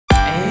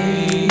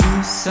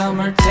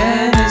summer,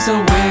 10 is a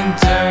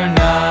winter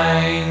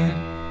 9.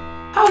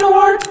 How to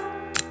art.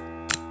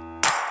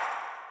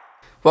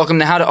 Welcome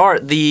to How to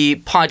Art,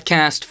 the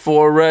podcast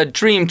for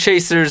dream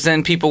chasers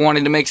and people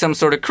wanting to make some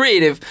sort of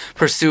creative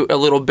pursuit a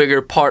little bigger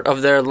part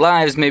of their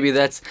lives. Maybe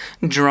that's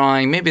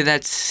drawing, maybe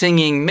that's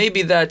singing,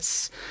 maybe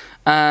that's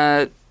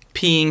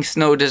peeing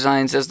snow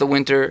designs as the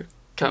winter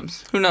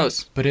comes. Who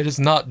knows? But it is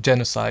not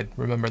genocide,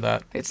 remember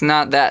that. It's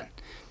not that.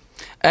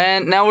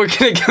 And now we're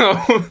going to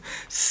go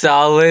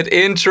solid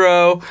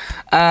intro.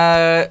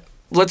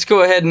 Let's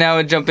go ahead now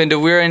and jump into,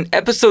 we're in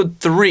episode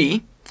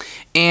 3.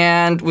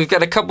 And we've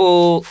got a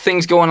couple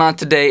things going on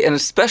today, and a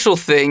special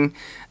thing,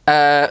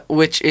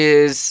 which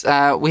is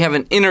we have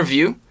an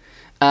interview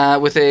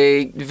with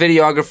a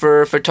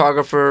videographer,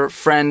 photographer,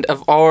 friend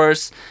of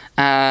ours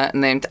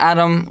named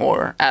Adam,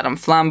 or Adam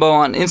Flambeau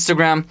on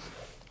Instagram.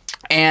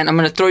 And I'm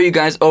going to throw you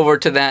guys over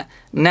to that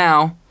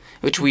now,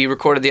 which we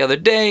recorded the other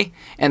day,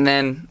 and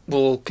then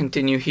we'll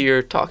continue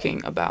here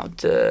talking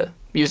about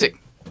music.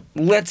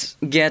 Let's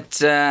get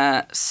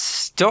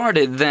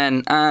started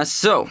then.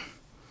 So,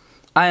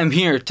 I am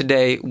here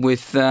today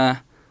with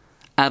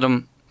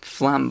Adam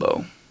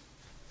Flambeau.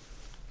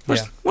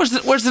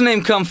 Where's the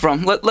name come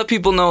from? Let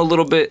people know a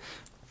little bit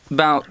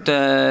about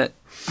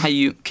how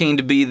you came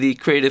to be the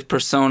creative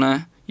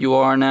persona you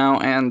are now,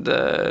 and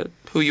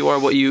who you are,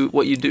 what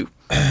you do.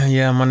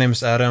 Yeah, my name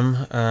is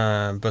Adam,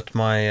 but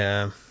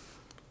my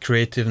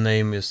creative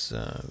name is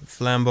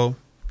Flambeau.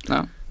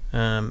 Oh.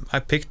 I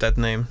picked that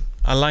name.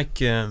 I like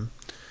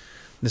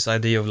this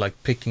idea of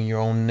like picking your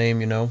own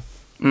name. You know,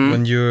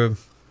 when you're.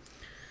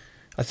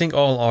 I think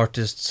all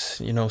artists,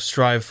 you know,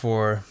 strive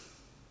for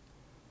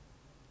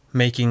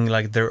making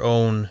like their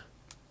own,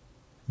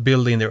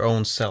 building their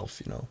own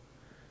self, you know,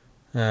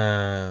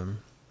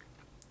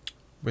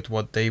 with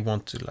what they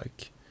want to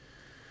like,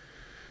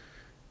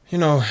 you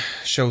know,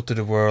 show to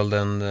the world,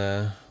 and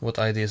what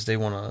ideas they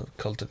want to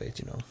cultivate,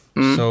 you know.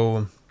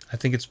 So I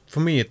think it's, for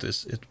me,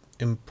 it's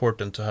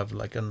important to have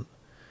like an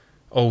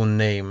own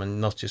name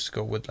and not just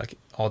go with like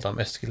Adam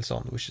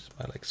Eskilsson, which is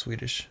my like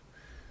Swedish.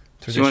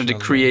 So you wanted to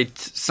create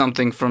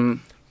something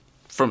from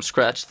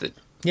scratch that...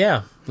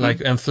 Yeah. Like,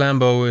 and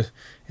Flambeau,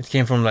 it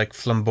came from like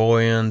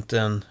flamboyant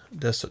and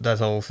that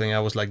whole thing. I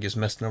was like just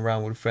messing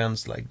around with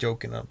friends, like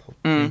joking about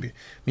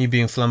me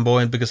being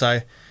flamboyant, because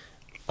I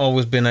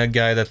always been a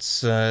guy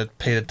that's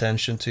paid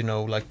attention to, you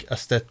know, like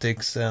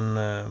aesthetics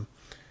and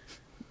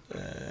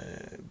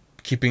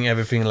keeping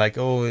everything like,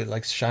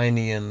 like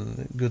shiny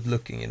and good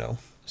looking, you know.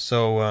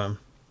 So,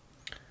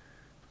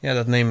 yeah,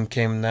 that name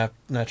came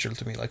natural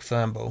to me, like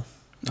Flambeau.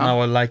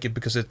 Now I like it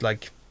because it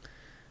like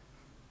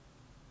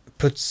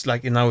puts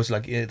like, now it's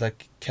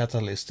like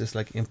catalyst. It's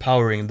like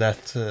empowering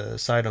that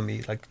side of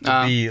me, like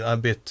to be a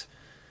bit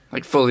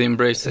like fully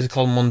embrace it. Is it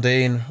called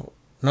mundane?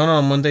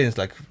 No, mundane is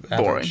like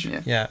average.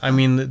 Boring. Yeah, I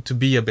mean to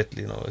be a bit,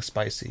 you know,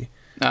 spicy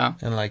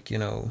and like, you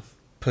know,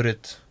 put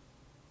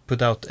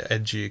out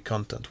edgy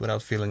content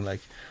without feeling like,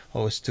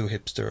 oh, it's too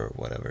hipster or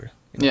whatever.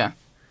 You know? Yeah.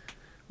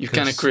 You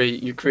kind of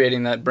you're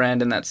creating that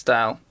brand and that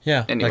style.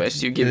 Yeah. Anyways,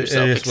 like, you give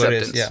yourself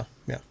acceptance. Yeah.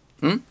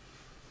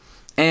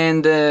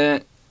 And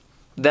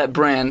that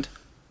brand,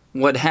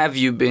 what have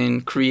you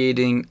been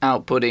creating,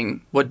 outputting?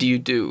 What do you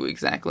do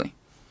exactly?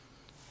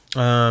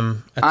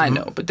 I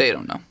know, but they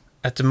don't know.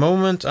 At the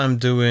moment, I'm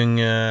doing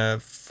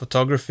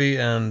photography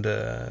and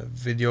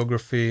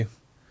videography.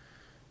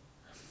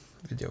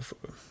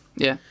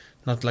 Yeah.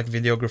 Not like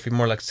videography,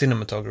 more like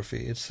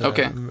cinematography. It's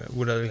okay.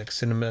 With a like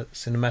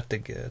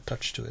cinematic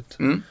touch to it.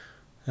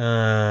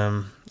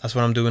 That's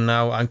what I'm doing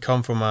now. I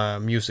come from a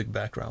music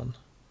background.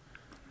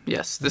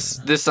 Yes,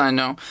 this I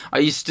know. Are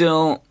you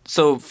still,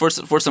 so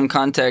for some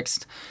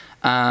context,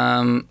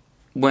 when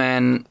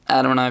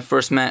Adam and I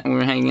first met and we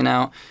were hanging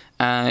out,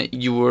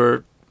 you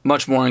were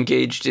much more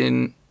engaged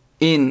in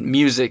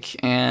music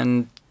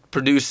and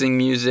producing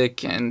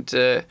music and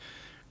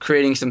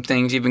creating some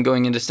things, even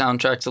going into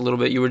soundtracks a little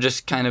bit. You were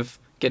just kind of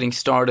getting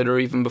started, or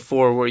even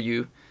before, where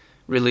you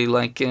really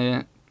like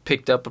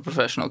picked up a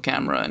professional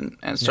camera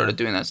and started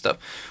doing that stuff.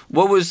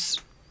 What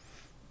was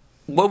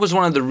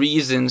one of the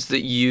reasons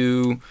that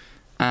you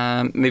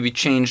maybe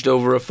changed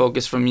over a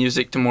focus from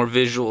music to more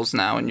visuals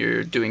now, and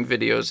you're doing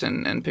videos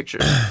and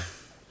pictures?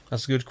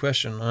 That's a good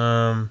question.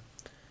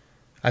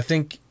 I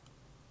think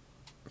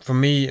for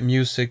me,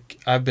 music,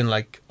 I've been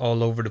like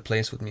all over the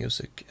place with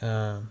music.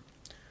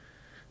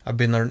 I've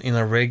been in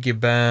a reggae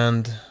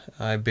band.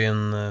 I've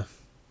been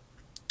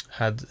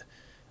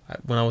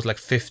when I was like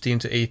 15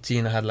 to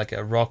 18, I had like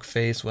a rock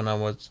phase when I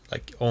was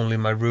like only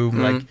in my room,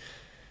 like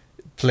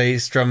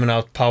strumming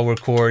out power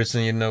chords,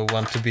 and, you know,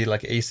 want to be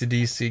like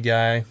AC/DC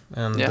guy.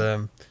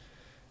 And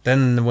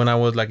then when I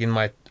was like in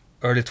my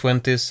early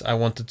 20s, I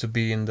wanted to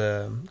be in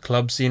the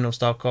club scene of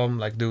Stockholm,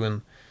 like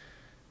doing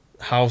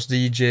house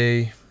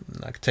DJ,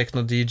 like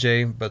techno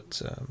DJ,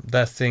 but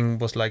that thing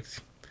was like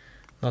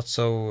not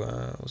so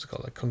what's it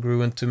called, like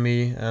congruent to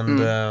me.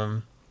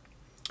 And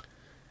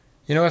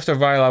you know, after a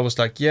while I was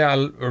like, yeah, I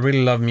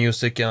really love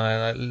music and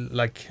I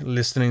like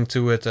listening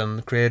to it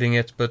and creating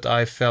it, but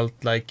I felt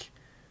like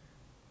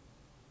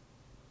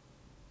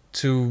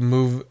to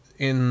move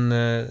in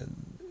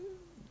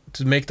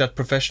to make that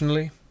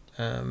professionally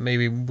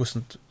maybe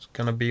wasn't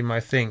gonna be my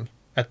thing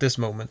at this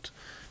moment,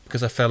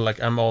 because I felt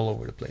like I'm all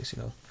over the place,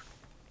 you know.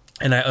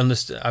 And I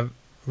understand. I've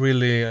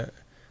really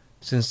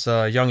since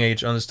a young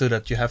age understood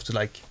that you have to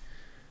like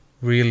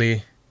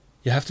really,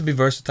 you have to be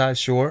versatile,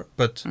 sure,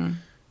 but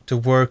to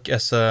work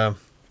as a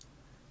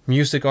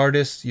music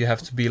artist, you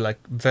have to be like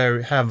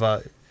have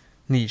a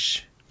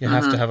niche. You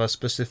have to have a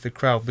specific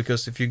crowd,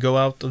 because if you go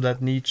out of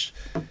that niche,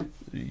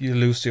 you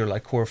lose your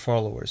like core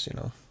followers, you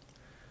know.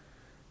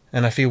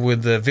 And I feel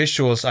with the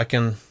visuals, I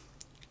can.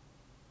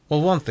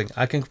 Well, one thing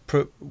I can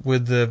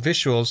with the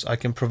visuals, I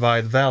can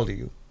provide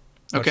value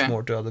much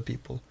more to other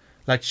people.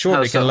 Like, sure,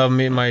 they can love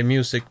my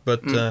music,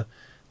 but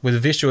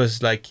with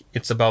visuals, like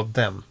it's about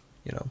them,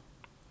 you know.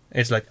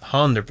 It's like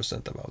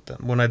 100% about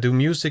them. When I do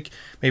music,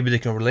 maybe they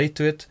can relate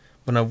to it.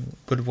 When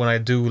I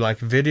do like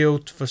video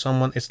for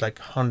someone, it's like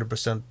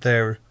 100%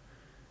 there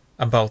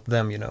about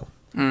them, you know.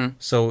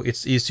 So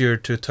it's easier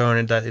to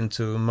turn that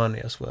into money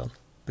as well,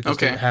 because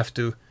they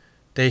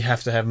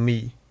have to have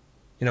me,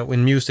 you know.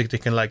 In music, they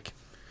can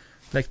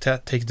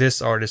take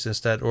this artist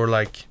instead, or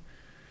like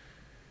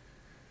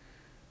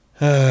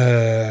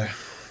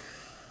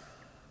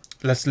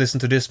let's listen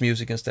to this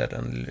music instead,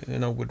 and you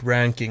know, with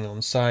ranking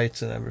on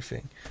sites and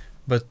everything.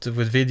 But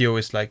with video,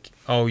 it's like,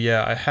 oh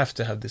yeah, I have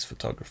to have this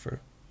photographer,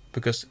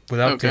 because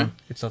without him,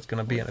 it's not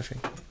gonna be anything.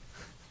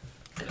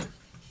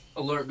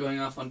 Alert going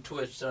off on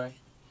Twitch. Sorry.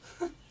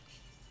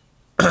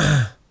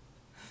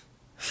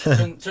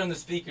 turn the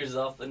speakers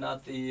off, but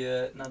not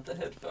the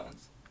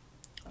headphones.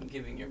 I'm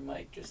giving your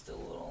mic just a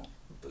little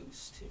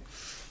boost here.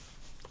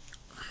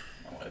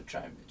 I want to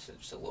try and sit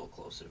just a little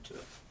closer to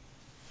it.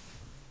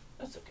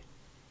 That's okay.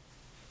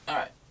 All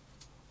right.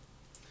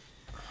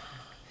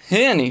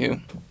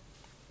 Anywho,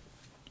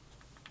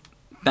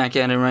 back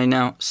at it right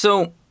now.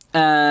 So,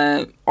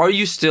 are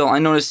you still? I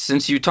noticed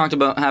since you talked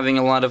about having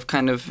a lot of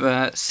kind of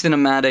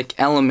cinematic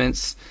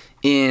elements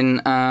in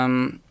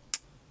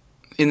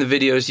the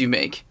videos you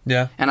make.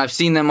 Yeah. And I've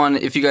seen them on.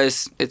 If you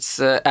guys, it's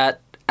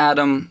at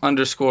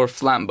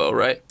Adam_Flambeau,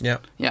 right? Yeah.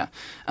 Yeah.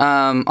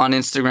 On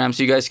Instagram,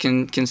 so you guys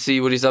can see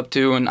what he's up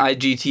to. And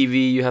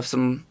IGTV, you have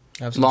some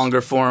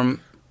longer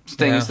form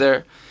things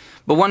there.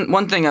 But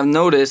one thing I've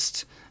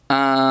noticed,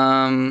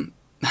 I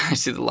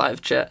see the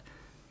live chat.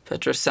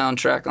 Petra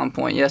soundtrack on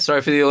point. Yeah,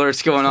 sorry for the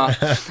alerts going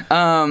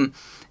on.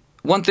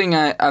 One thing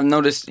I've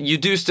noticed, you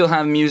do still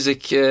have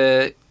music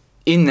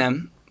in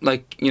them,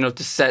 like, you know,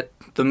 to set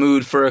the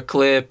mood for a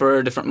clip or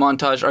a different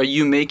montage. Are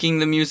you making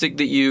the music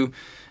that you...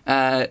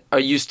 are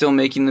you still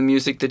making the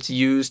music that's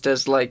used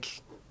as,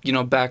 like, you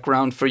know,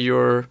 background for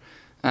your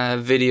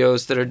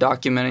videos that are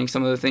documenting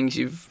some of the things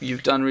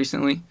you've done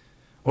recently?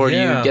 Or do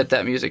you get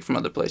that music from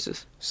other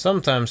places?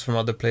 Sometimes from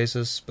other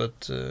places,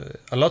 but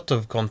a lot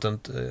of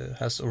content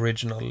has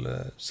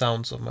original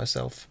sounds of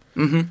myself.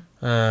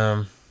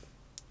 But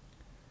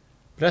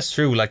that's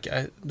true. Like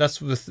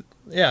that's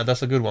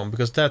a good one,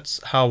 because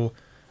that's how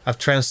I've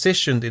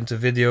transitioned into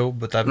video,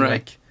 but I'm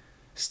like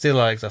still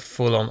like a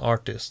full-on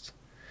artist.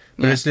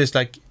 But it's just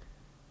like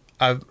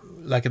I've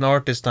like an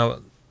artist now.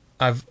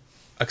 I've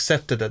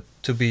accepted it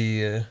to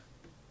be.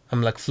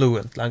 I'm like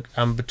fluent. Like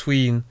I'm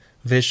between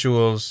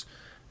visuals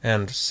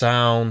and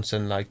sounds,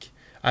 and like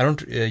I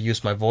don't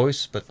use my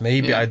voice, but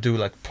maybe I do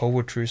like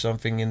poetry or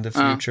something in the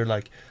future.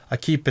 Like I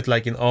keep it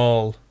like in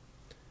all.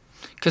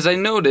 Because I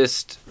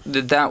noticed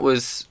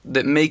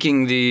that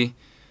making the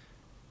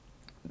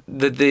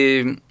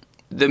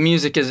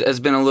music has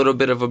been a little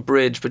bit of a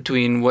bridge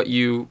between what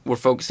you were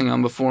focusing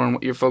on before and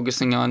what you're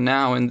focusing on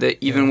now, and that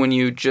even when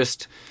you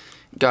just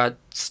got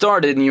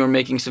started and you were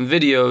making some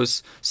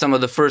videos, some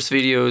of the first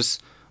videos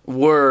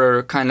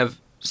were kind of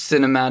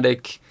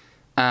cinematic,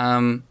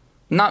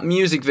 not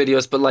music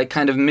videos, but like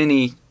kind of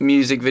mini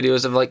music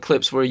videos of like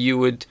clips where you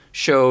would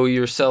show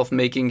yourself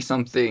making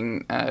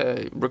something,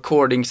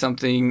 recording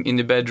something in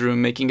the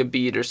bedroom, making a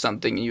beat or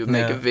something, and you would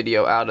make a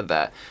video out of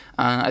that.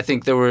 I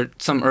think there were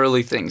some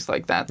early things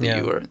like that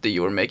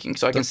you were making,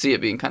 so I can see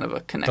it being kind of a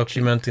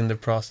connection. Documenting the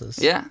process.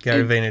 Yeah,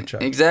 Gary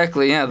Vaynerchuk.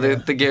 Exactly. Yeah,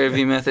 the Gary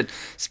V method.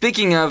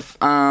 Speaking of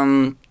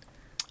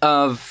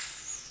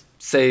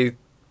say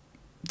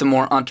the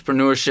more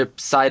entrepreneurship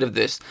side of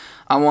this,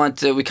 I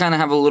want we kind of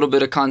have a little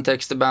bit of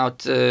context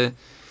about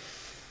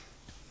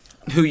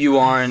who you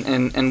are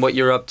and what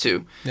you're up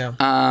to. Yeah.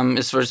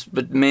 As far as,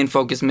 but main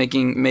focus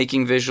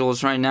making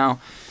visuals right now.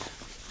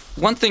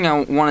 One thing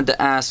I wanted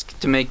to ask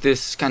to make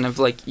this kind of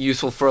like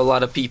useful for a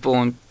lot of people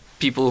and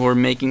people who are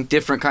making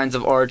different kinds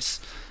of arts.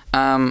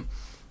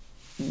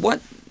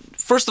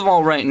 First of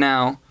all, right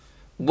now,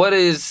 what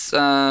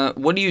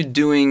are you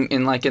doing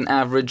in like an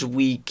average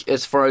week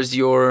as far as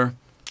your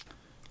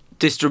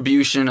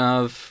distribution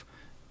of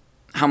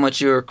how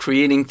much you're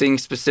creating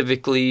things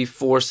specifically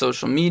for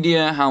social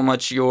media, how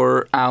much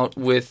you're out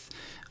with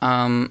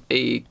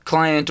a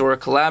client or a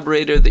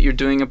collaborator that you're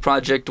doing a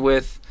project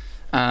with?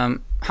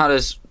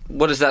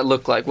 What does that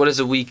look like? What does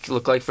a week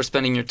look like for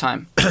spending your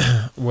time?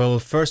 Well,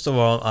 first of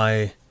all,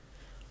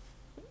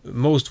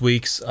 most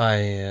weeks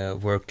I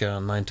work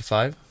 9 to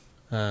 5.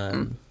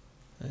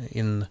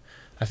 in,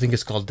 I think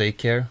it's called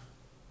daycare.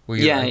 Where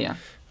Yeah.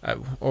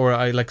 Or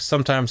I like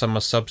sometimes I'm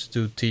a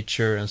substitute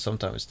teacher and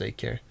sometimes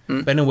daycare.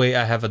 Mm. But anyway,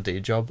 I have a day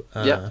job.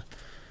 Yeah.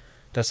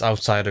 That's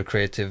outside of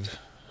creative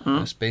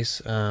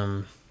space,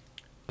 9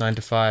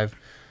 to 5.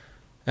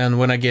 And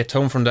when I get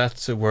home from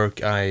that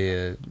work,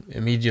 I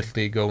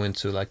immediately go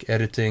into like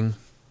editing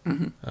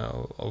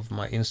of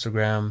my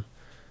Instagram,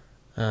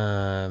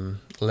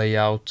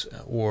 layout,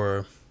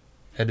 or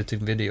editing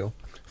video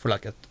for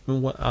like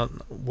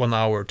 1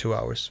 hour, 2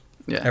 hours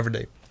every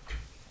day.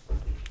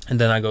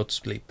 And then I go to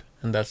sleep.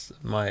 And that's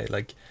my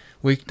like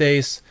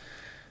weekdays.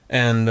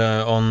 And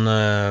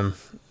on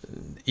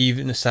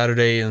even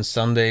Saturday and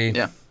Sunday,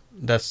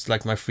 that's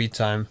like my free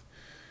time.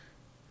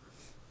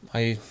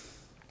 I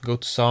go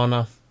to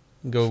sauna,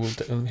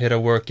 hit a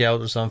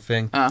workout or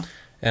something,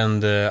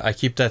 and I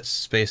keep that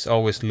space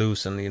always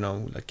loose, and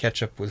like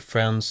catch up with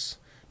friends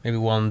maybe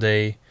one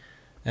day,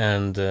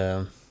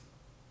 and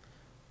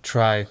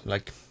try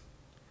like.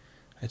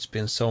 It's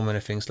been so many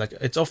things. Like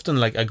it's often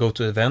like I go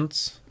to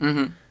events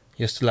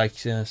just to like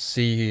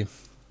see.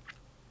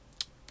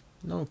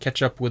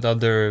 Catch up with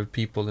other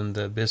people in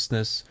the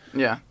business.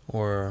 Yeah.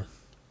 Or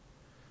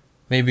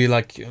maybe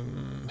like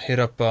hit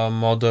up a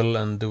model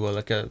and do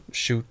like a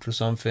shoot or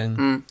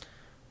something.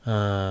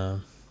 I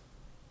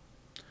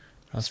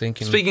was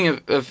thinking.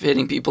 Speaking of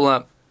hitting people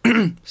up,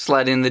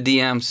 slide in the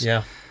DMs.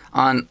 Yeah.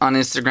 On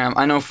Instagram,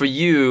 I know for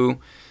you,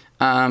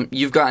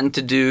 you've gotten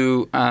to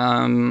do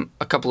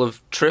a couple of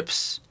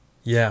trips.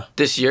 Yeah.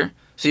 This year.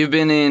 So you've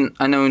been in,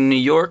 I know, New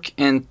York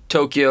and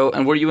Tokyo,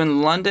 and were you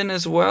in London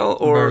as well,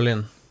 or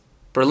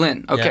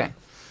Berlin? Okay.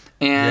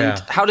 And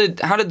how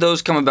did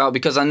those come about?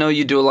 Because I know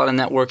you do a lot of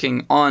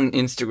networking on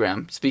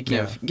Instagram. Speaking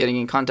of getting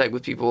in contact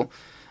with people,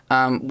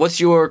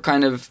 what's your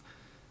kind of,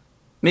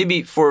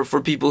 maybe for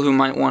people who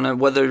might want to,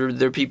 whether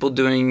they're people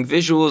doing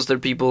visuals, they're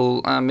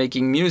people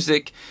making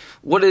music,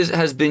 what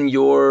has been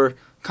your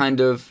kind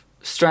of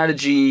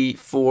strategy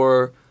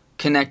for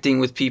connecting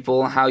with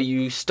people, how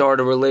you start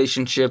a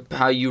relationship,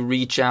 how you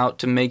reach out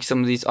to make some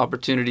of these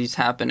opportunities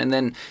happen? And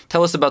then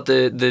tell us about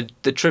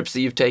the trips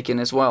that you've taken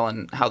as well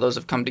and how those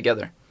have come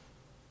together.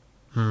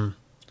 I'm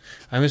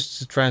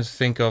just trying to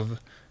think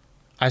of,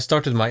 I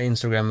started my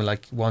Instagram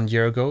like 1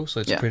 year ago, so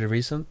it's pretty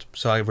recent.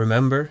 So I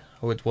remember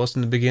how it was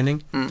in the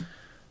beginning. And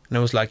I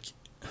was like,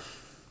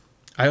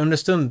 I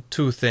understood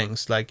two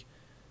things. Like,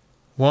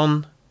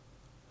 one,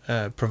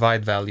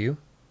 provide value.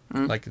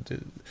 Like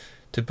the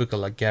typical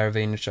like Gary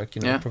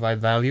Vaynerchuk,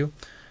 provide value.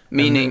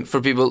 Meaning, for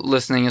people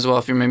listening as well,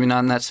 if you're maybe not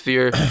in that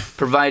sphere,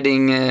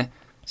 providing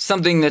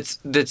something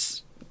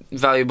that's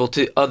valuable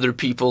to other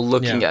people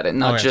looking at it,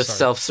 not just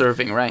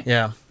self-serving, right?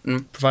 Yeah.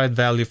 Provide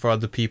value for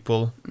other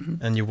people,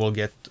 and you will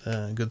get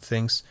good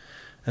things.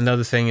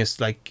 Another thing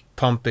is like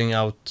pumping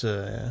out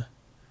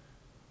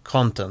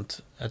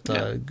content at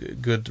a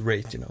good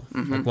rate,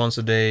 like once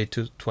a day,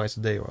 twice a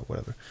day, or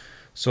whatever.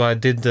 So I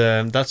did.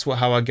 That's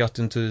how I got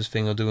into this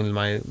thing of doing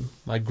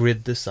my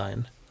grid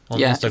design on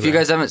Instagram. If you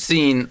guys haven't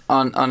seen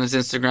on his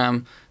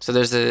Instagram, so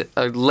there's a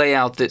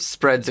layout that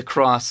spreads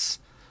across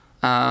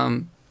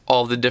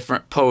all the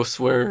different posts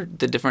where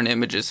the different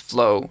images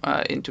flow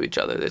into each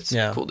other. That's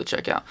cool to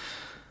check out.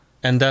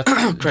 And that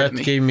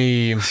gave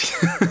me,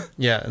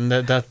 and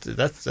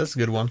that's a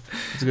good one.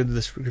 It's a good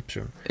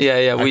description.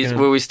 Yeah.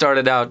 When we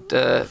started out,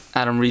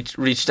 Adam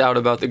reached out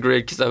about the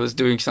grid because I was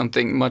doing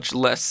something much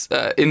less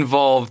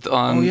involved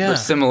or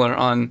similar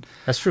on.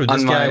 That's true.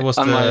 This guy was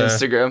on my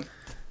Instagram.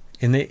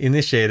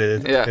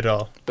 Initiated it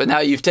all. But now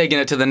you've taken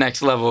it to the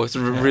next level. It's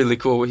really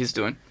cool what he's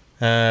doing.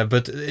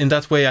 But in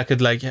that way, I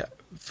could like,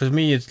 for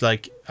me, it's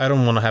like I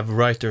don't want to have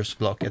writer's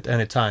block at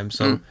any time.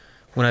 So.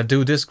 When I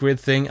do this grid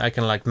thing, I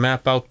can like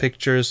map out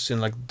pictures in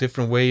like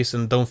different ways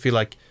and don't feel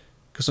like,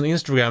 because on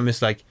Instagram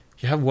it's like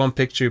you have one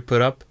picture you put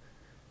up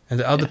and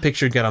the other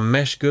picture gotta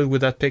mesh good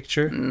with that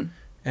picture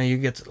and you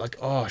get like,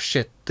 oh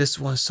shit, this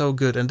one's so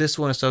good and this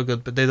one is so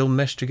good, but they don't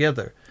mesh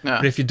together.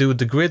 But if you do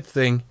the grid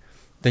thing,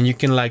 then you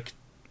can like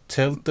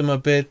tilt them a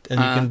bit and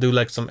you can do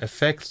like some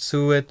effects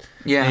to it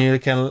and you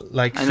can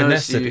like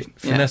finesse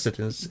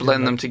it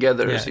blend them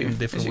together in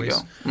different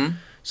ways.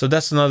 So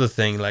that's another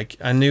thing. Like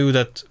I knew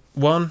that,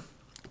 one,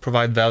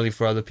 provide value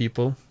for other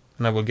people,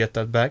 and I will get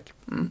that back.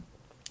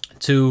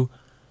 2,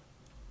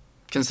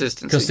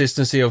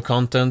 consistency of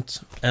content,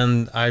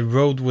 and I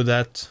rode with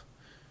that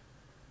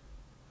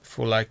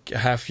for like a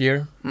half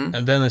year,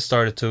 and then I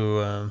started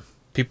to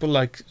people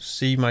like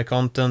see my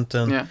content,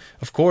 and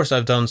of course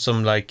I've done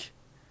some like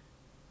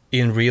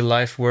in real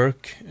life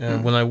work.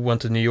 When I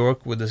went to New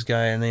York with this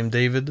guy named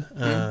David.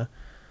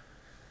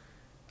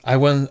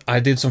 I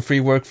did some free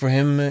work for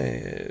him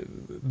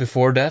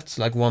before that,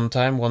 like one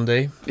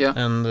day,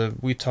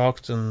 and we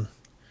talked, and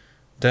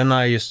then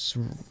I just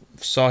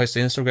saw his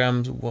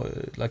Instagram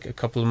like a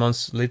couple of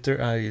months later.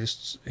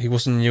 He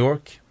was in New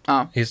York.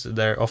 He's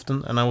there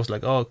often, and I was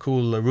like, oh,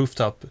 cool,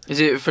 rooftop. Is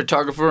he a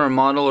photographer or a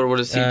model, or what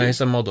does he do?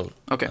 He's a model.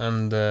 Okay.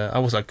 And I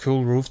was like,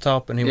 cool,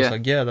 rooftop, and he was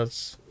like, yeah,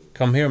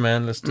 come here,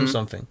 man, let's do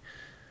something.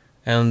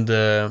 And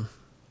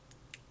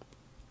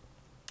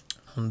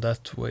on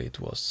that way it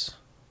was,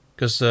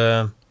 because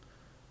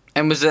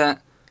And was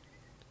that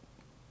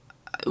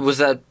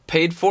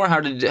paid for?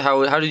 How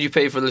did you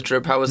pay for the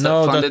trip? How was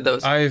that funded?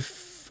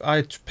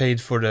 I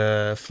paid for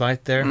the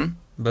flight there, Mhm.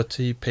 but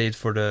he paid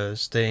for the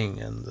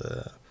staying and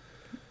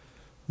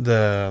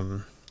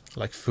the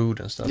like food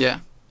and stuff. Yeah.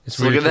 It's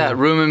So look at that,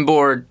 cool. room and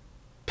board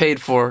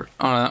paid for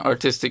on an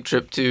artistic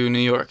trip to New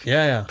York.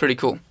 Yeah. Pretty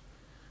cool.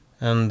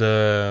 And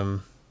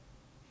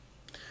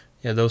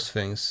yeah, those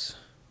things.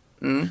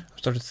 Mm. I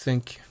started to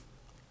think.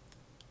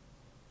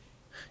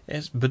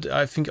 Yes, but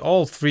I think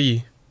all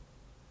 3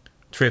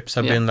 trips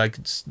have Yeah. been like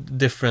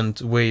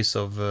different ways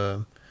of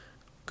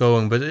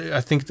going, but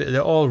I think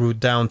they're all root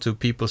down to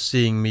people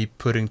seeing me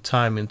putting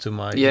time into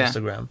my Yeah.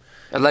 Instagram.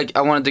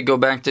 I wanted to go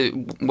back to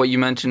what you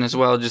mentioned as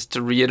well, just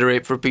to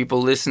reiterate for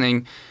people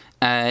listening.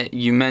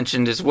 You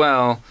mentioned as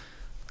well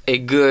a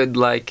good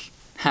like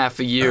half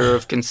a year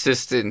of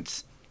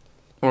consistent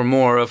or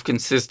more of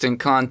consistent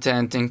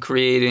content and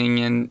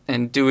creating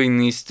and doing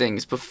these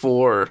things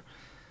before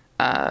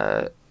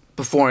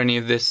any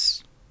of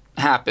this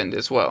happened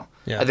as well.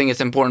 Yeah. I think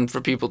it's important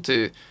for people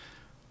to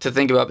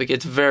think about, because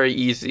it's very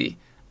easy,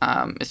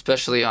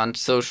 especially on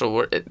social,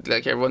 where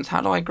like everyone's,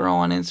 how do I grow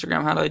on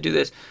Instagram? How do I do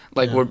this?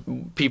 Like Yeah. where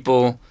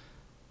people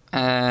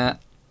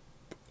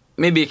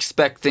maybe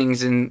expect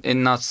things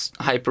in not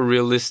hyper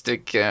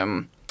realistic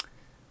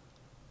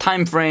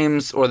time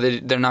frames, or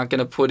they're not going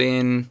to put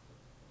in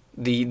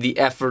the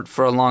effort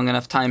for a long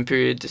enough time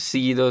period to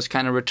see those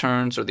kind of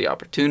returns, or the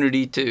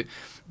opportunity to.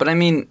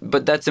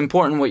 But that's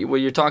important.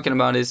 What you're talking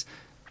about is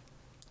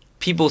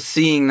people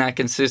seeing that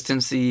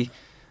consistency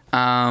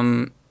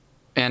and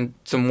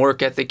some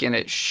work ethic in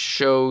it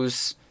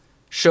shows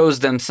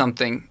them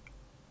something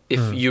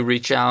if you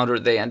reach out, or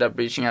they end up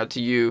reaching out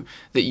to you,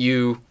 that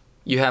you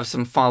have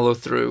some follow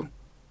through,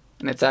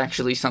 and it's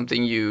actually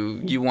something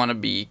you want to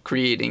be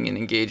creating and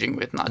engaging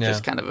with, not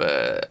just kind of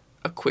a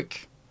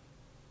quick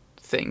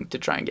thing to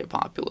try and get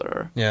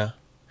popular. Yeah,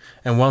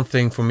 and one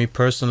thing for me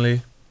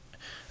personally,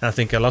 and I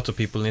think a lot of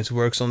people need to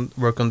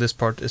work on this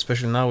part,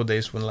 especially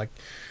nowadays when like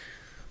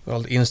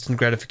all the instant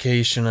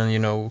gratification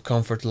and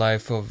comfort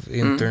life of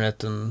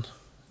internet and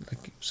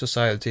like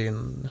society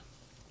in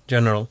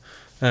general,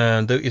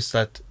 and is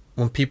that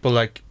when people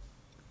like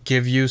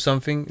give you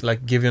something,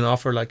 like give you an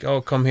offer, like,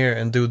 oh, come here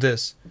and do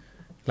this,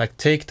 like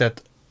take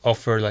that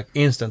offer like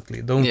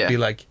instantly. Don't be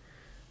like,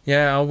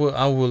 yeah, I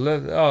will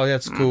oh,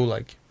 that's cool,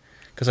 like,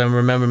 because I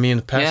remember me in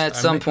the past, at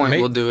some point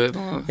we'll do it.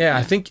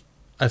 I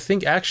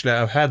think actually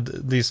I've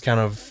had these kind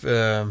of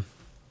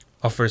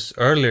offers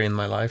earlier in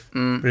my life,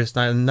 but it's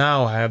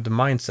now I have the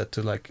mindset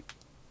to like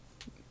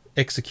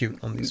execute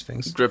on these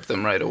things, grip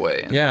them right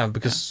away.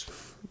 Because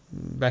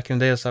back in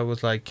the days I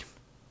was like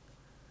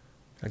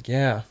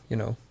it's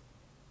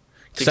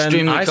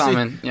extremely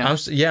common. Now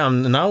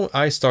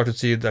I started to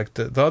see like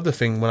the other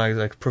thing, when I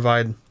like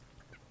provide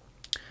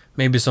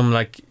maybe some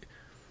like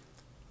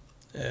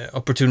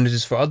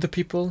opportunities for other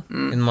people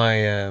in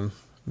my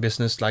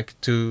business, like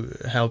to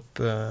help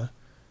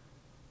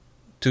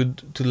to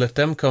let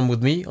them come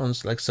with me on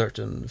like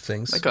certain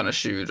things, like on a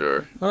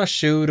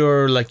shoot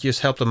or like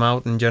just help them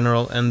out in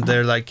general, and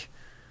they're like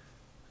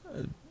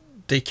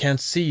they can't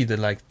see the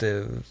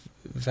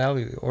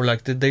value, or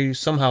like they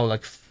somehow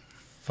like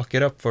fuck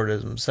it up for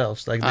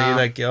themselves, like they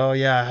like, oh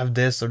yeah, I have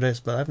this or this,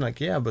 but I'm like,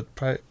 yeah, but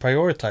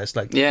prioritize,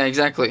 like, yeah,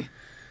 exactly.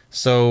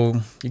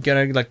 So you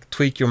gotta like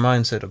tweak your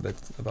mindset a bit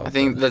about. I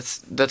think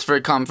that's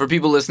very common for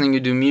people listening who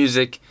do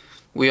music.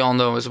 We all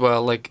know as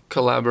well, like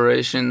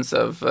collaborations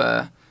of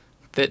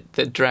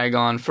that drag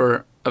on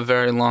for a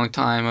very long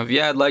time. Of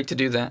I'd like to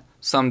do that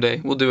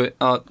someday. We'll do it.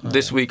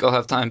 This week I'll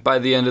have time. By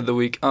the end of the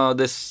week,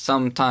 this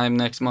sometime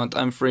next month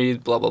I'm free.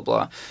 Blah blah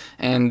blah,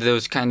 and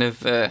those kind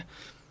of.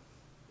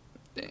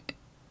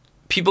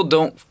 People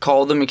don't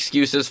call them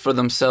excuses for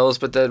themselves,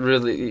 but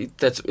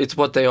it's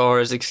what they are,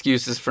 as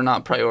excuses for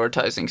not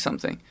prioritizing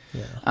something.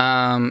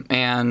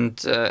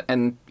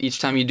 And each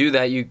time you do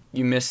that, you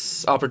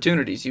miss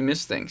opportunities, you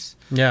miss things.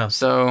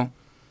 So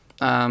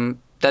I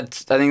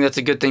think that's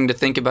a good thing to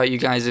think about, you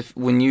guys. If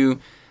when you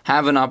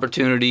have an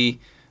opportunity,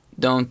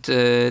 don't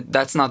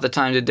that's not the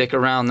time to dick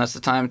around. That's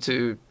the time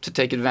to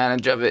take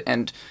advantage of it,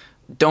 and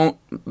don't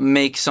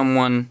make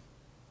someone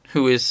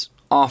who is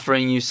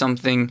offering you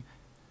something.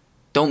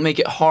 Don't make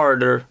it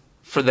harder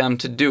for them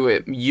to do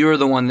it. You're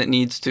the one that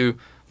needs to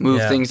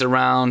move things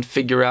around,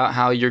 figure out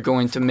how you're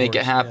going to make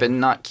it happen,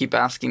 not keep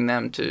asking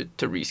them to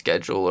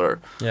reschedule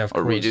or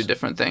redo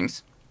different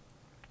things.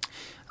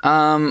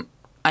 I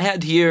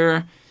had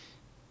here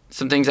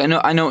some things. I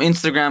know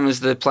Instagram is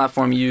the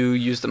platform you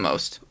use the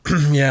most.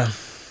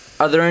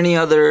 Are there any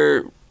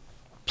other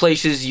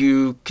places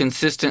you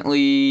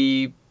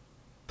consistently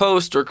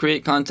post or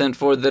create content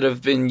for that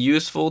have been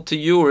useful to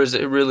you, or has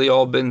it really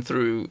all been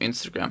through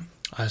Instagram?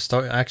 I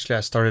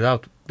started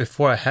out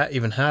before I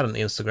even had an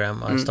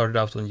Instagram. I started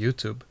out on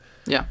YouTube.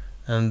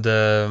 And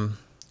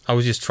I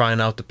was just trying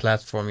out the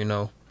platform,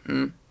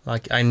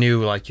 Like I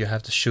knew like you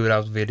have to shoot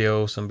out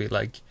videos and be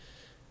like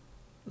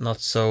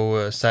not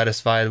so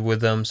satisfied with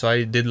them. So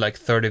I did like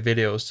 30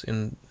 videos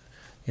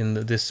in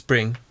this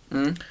spring.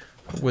 Mm.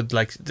 With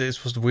like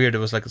this was weird. It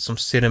was like some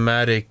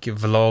cinematic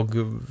vlog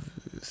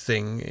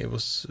thing. It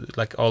was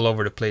like all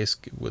over the place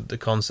with the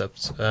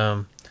concepts.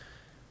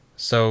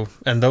 So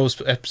and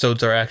those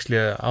episodes are actually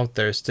out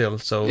there still.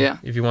 So Yeah.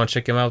 if you want to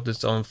check them out,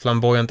 it's on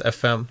Flamboyant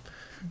FM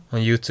on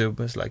YouTube.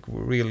 It's like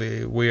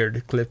really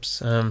weird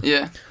clips.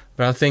 Yeah.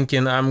 But I'm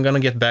thinking I'm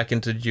gonna get back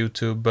into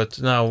YouTube. But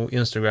now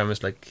Instagram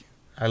is like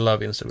I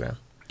love Instagram.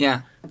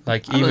 Yeah.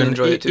 Like I really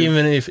enjoy it too.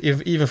 even if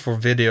even for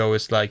video,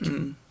 it's like.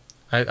 Mm.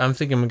 I'm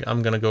thinking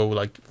I'm gonna go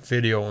like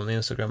video on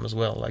Instagram as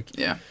well. Like,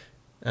 Yeah.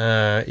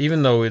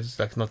 even though it's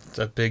like not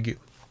that big,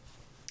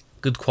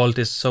 good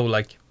quality. So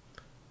like,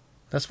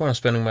 that's where I'm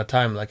spending my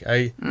time. Like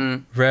I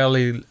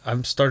rarely.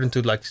 I'm starting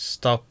to like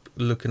stop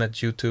looking at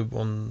YouTube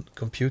on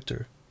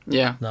computer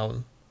Yeah.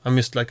 now. I'm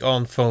just like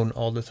on phone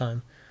all the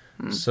time.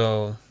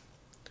 So,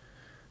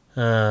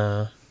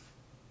 but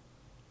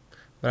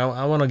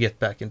I want to get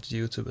back into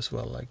YouTube as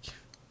well. Like,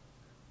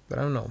 but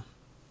I don't know.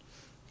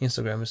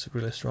 Instagram is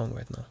really strong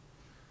right now.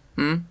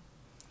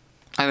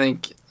 I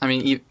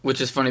mean, which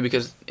is funny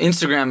because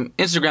Instagram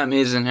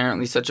is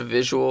inherently such a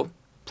visual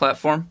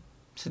platform,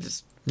 since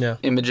it's Yeah.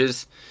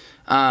 images.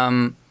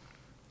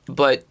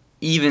 But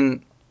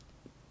even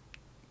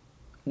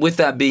with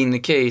that being the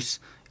case,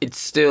 it's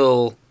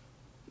still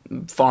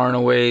far and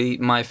away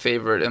my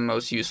favorite and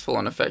most useful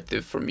and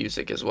effective for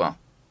music as well.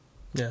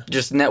 Yeah.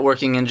 Just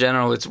networking in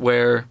general, it's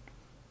where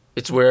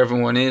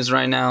everyone is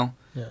right now.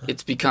 Yeah.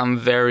 It's become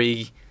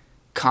very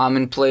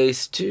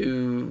commonplace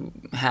to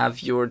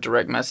have your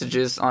direct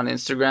messages on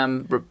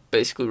Instagram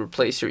basically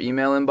replace your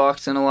email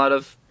inbox in a lot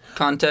of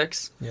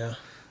contexts. Yeah.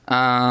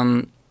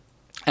 And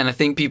I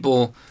think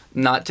people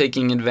not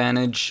taking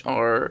advantage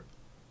or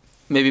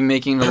maybe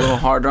making it a little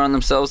harder on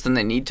themselves than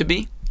they need to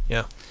be.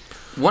 Yeah.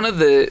 One of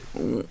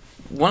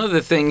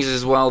the things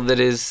as well that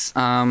is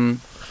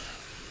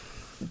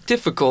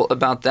difficult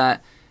about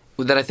that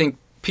I think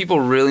people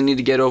really need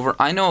to get over.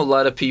 I know a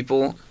lot of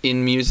people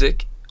in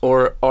music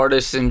or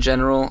artists in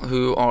general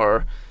who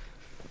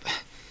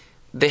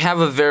they have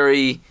a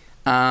very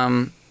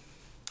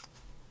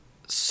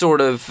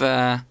sort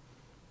of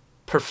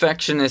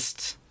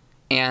perfectionist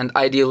and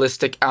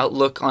idealistic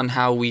outlook on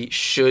how we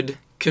should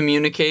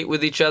communicate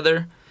with each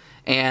other,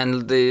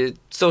 and the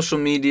social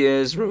media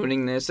is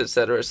ruining this,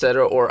 etc.,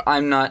 etc., or I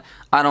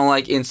don't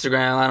like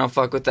Instagram, I don't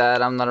fuck with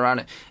that, I'm not around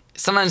it.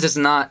 Sometimes it's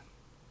not,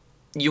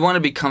 you want to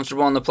be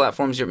comfortable on the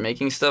platforms you're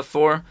making stuff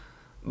for,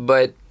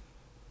 but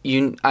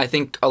I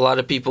think a lot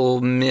of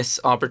people miss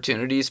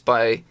opportunities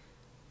by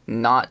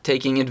not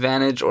taking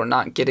advantage or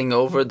not getting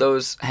over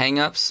those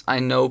hang-ups. I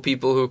know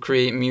people who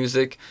create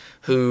music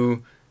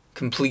who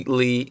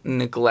completely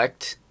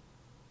neglect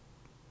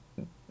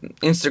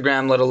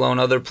Instagram, let alone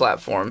other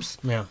platforms.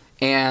 Yeah.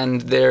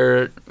 And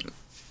they're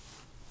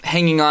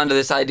hanging on to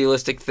this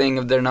idealistic thing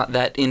of they're not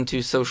that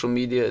into social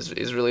media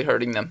is really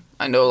hurting them.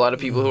 I know a lot of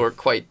people who are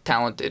quite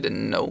talented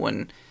and no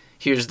one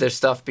hears their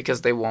stuff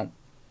because they won't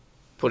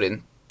put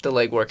in the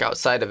legwork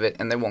outside of it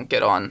and they won't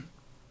get on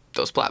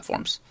those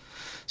platforms.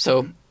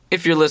 So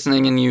if you're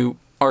listening and you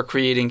are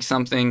creating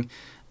something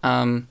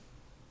and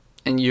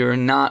you're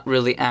not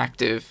really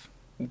active,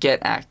 get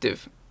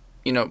active.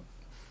 You know,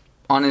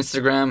 on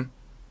Instagram,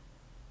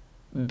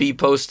 be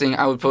posting.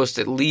 I would post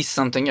at least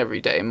something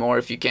every day, more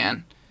if you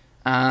can.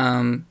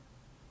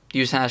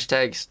 Use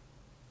hashtags.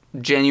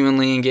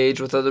 Genuinely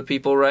engage with other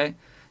people, right?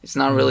 It's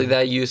not really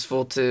that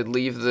useful to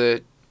leave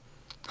the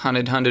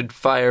 100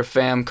 fire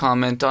fam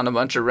comment on a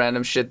bunch of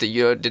random shit that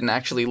you didn't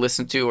actually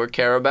listen to or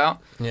care about.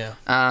 Yeah.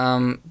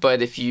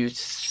 But if you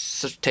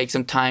take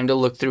some time to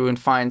look through and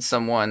find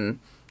someone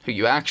who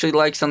you actually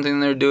like something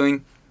they're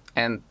doing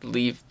and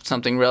leave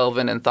something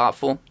relevant and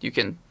thoughtful, you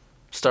can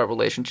start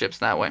relationships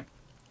that way.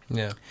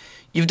 Yeah.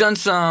 You've done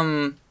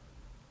some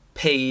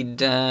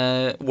paid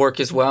work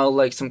as well,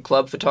 like some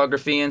club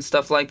photography and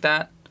stuff like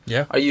that.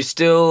 Yeah. Are you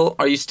still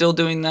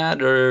doing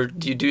that, or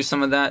do you do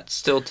some of that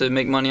still to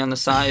make money on the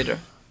side? Or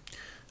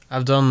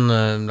I've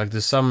done like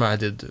this summer I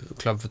did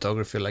club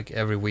photography like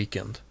every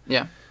weekend.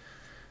 yeah.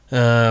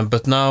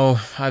 But now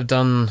I've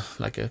done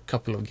like a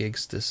couple of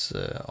gigs this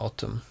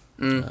autumn,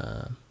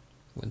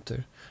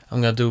 winter.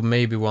 I'm gonna do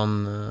maybe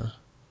one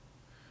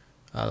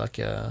like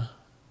a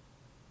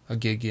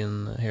gig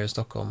in here in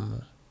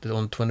Stockholm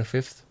on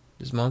 25th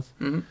this month.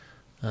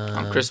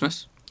 On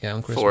Christmas. Yeah,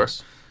 on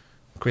Christmas.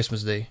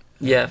 Christmas Day.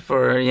 Yeah,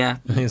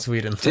 In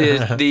Sweden.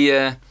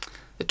 the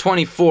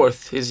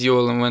 24th is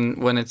Julen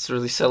when it's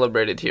really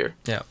celebrated here.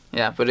 Yeah.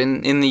 Yeah, but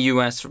in the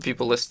U.S. for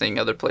people listening,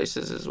 other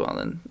places as well,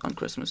 and on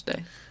Christmas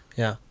Day.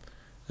 Yeah.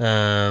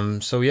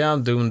 So yeah,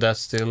 I'm doing that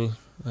still,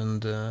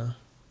 and yeah,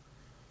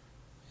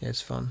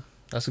 it's fun.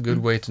 That's a good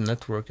way to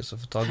network as a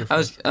photographer.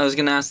 I was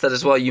gonna ask that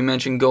as well. You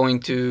mentioned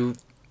going to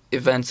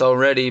events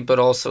already, but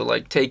also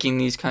like taking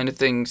these kind of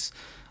things,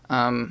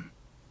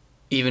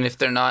 even if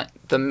they're not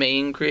the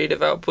main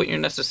creative output you're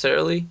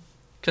necessarily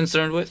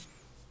concerned with,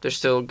 there's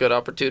still good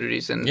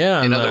opportunities in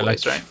other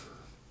ways, right?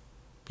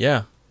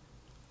 Yeah,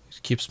 it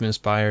keeps me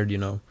inspired. You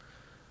know,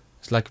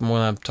 it's like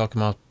when I'm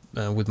talking about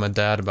with my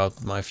dad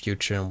about my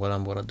future and what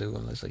I'm gonna do.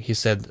 And it's like he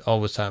said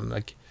all the time,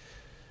 like,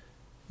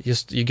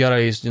 just you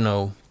gotta just,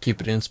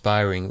 keep it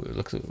inspiring,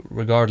 like,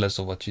 regardless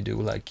of what you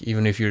do. Like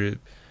even if you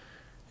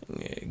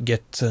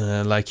get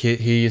like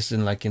he is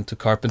into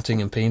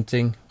carpenting and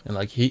painting, and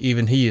like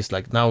he is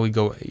like now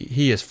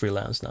he is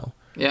freelance now.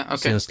 Yeah. Okay.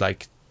 Since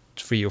like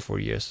 3 or 4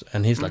 years,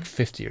 and he's like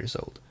 50 years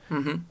old.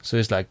 Mm-hmm. So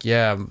it's like,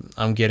 yeah,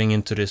 I'm getting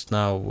into this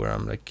now where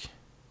I'm like,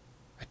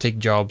 I take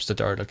jobs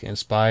that are like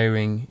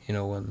inspiring,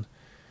 and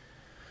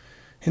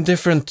in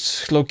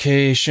different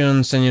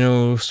locations,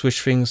 and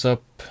switch things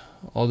up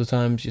all the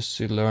time just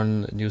to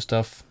learn new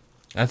stuff.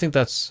 I think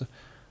that's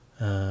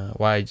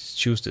why I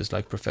choose this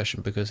like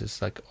profession, because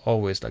it's like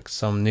always like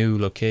some new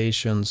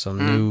location,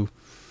 some new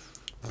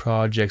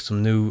project,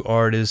 some new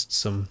artists,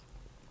 some.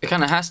 It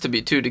kind of has to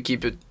be too to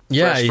keep it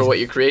fresh for what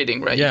you're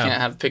creating, right? Yeah. You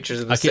can't have pictures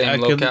of the same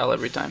locale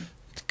every time.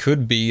 It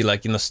could be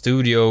like in a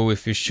studio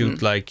if you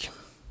shoot like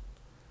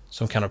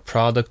some kind of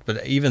product,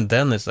 but even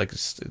then it's like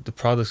the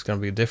product's gonna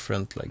be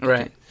different, like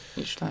right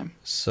each time.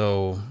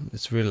 So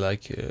it's really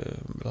like a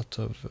lot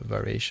of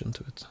variation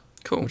to it.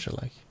 Cool, which I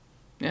like.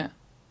 Yeah.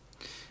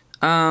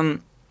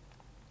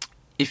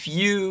 If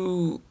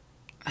you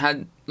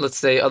had, let's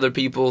say, other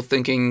people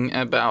thinking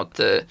about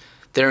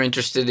they're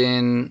interested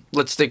in,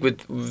 let's stick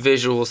with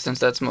visuals since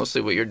that's mostly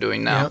what you're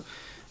doing now.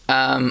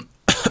 Yep.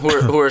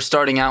 Who are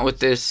starting out with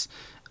this,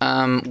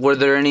 were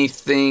there any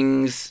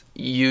things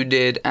you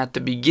did at the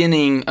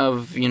beginning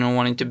of,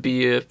 wanting to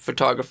be a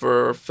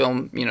photographer or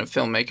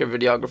filmmaker,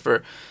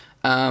 videographer,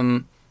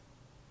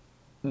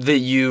 that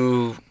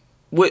you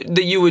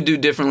would do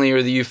differently,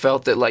 or that you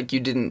felt that like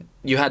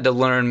you had to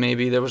learn,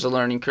 maybe there was a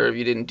learning curve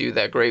you didn't do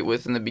that great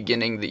with in the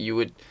beginning, that you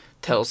would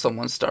tell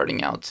someone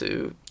starting out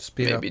to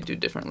do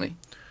differently?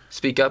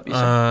 Speak up, you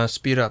said?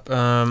 Speed up.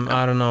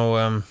 I don't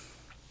know.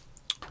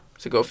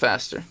 To go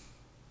faster.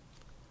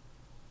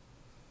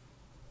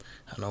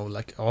 I know,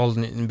 like all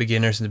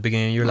beginners in the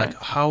beginning, you're like,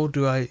 how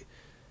do I...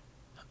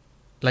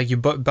 Like you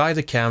buy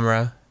the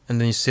camera,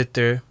 and then you sit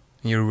there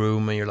in your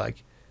room, and you're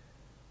like,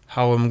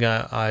 how am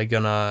I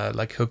gonna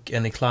like hook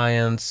any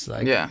clients?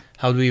 Like,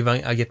 how do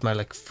I get my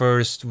like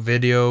first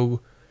video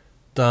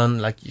done?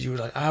 Like you're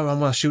like, oh, I'm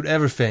gonna shoot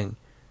everything,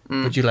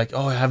 but you're like,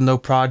 oh, I have no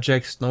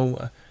projects,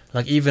 no,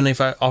 like even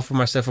if I offer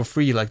myself for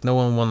free, like no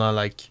one wanna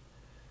like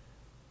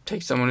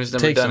take someone who's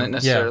never done it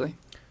necessarily. Yeah.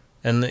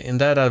 And in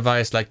that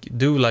advice, like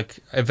do like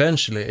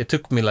eventually, it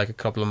took me like a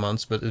couple of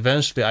months, but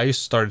eventually I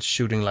just started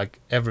shooting like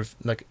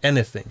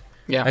anything.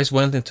 Yeah, I just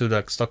went into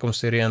like Stockholm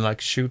City and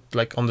like shoot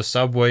like on the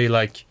subway,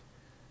 like.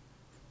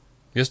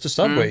 Just the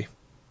subway,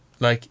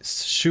 like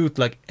shoot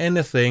like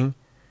anything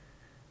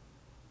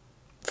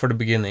for the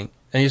beginning,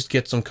 and just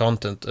get some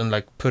content and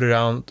like put it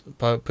out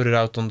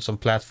on some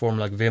platform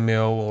like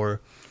Vimeo or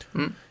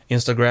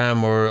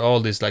Instagram or all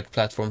these like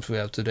platforms we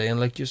have today, and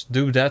like just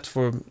do that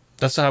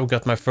that's how I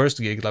got my first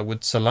gig, like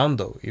with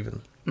Zalando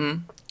even. It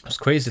was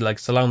crazy, like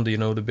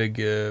Zalando, the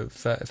big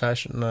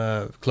fashion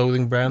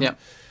clothing brand. Yeah.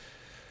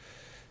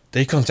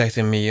 They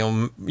contacted me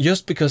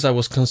just because I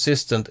was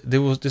consistent.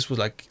 This was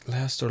like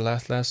last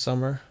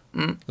summer.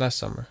 Last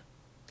summer,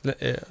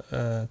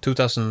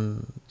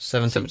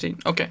 2017.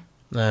 Okay.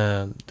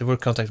 They were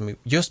contacting me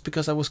just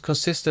because I was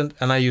consistent,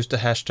 and I used the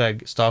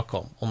hashtag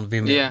Stockholm on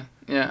Vimeo.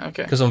 Yeah,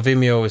 okay. Because on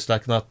Vimeo it's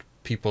like not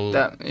people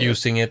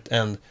using it,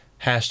 and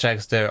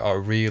hashtags there are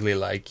really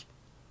like,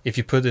 if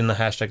you put in a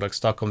hashtag like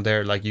Stockholm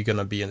there, like you're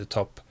gonna be in the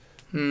top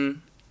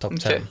 10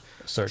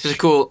 search. It's a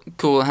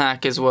cool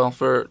hack as well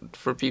for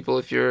people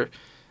if you're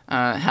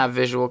have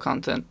visual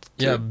content.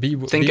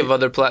 Think of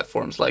other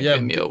platforms like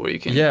Vimeo where you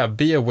can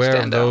be aware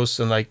of those,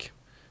 and like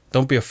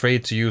don't be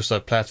afraid to use a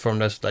platform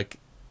that's like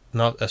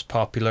not as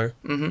popular.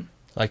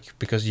 Like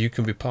because you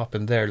can be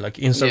popping there. Like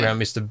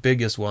Instagram is the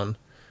biggest one,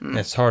 and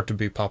it's hard to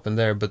be popping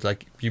there. But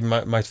like you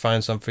might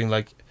find something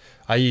like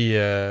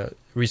I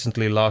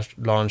recently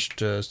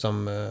launched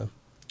some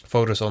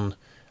photos on,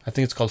 I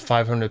think it's called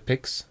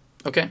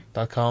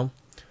 500pics.com.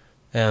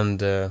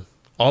 And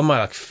all my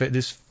like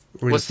this.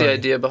 Really What's the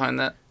idea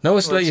behind that? No,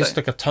 it's like just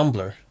like a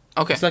Tumblr.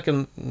 Okay. It's like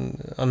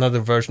another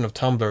version of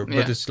Tumblr,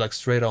 but it's like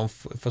straight on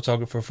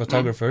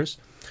photographers.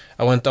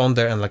 I went on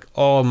there, and like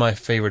all my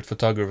favorite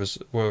photographers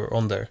were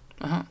on there,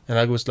 and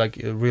I was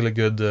like a really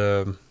good,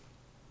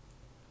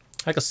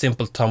 like a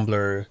simple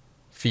Tumblr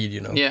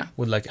feed,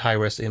 with like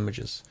high-res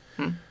images,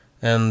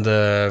 and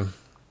I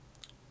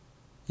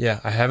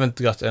haven't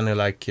got any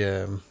like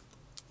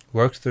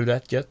work through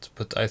that yet,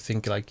 but I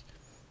think like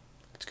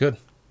it's good.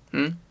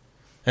 And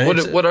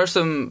what are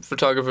some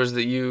photographers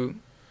that you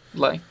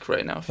like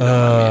right now, if you don't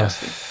mind me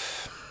asking?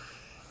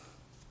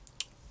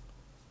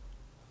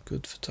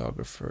 Good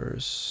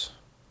photographers.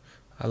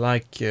 I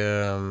like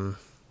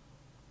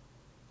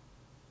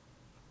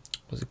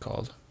what's it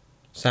called?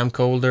 Sam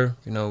Colder,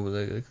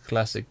 the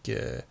classic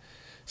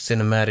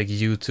cinematic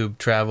YouTube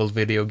travel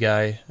video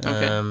guy.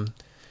 Okay.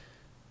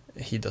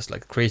 He does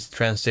like crazy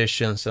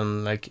transitions,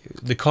 and like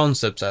the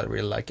concepts I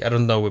really like. I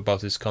don't know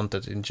about his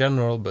content in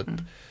general, but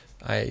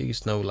I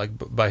just know like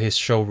by his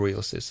show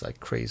reels, it's like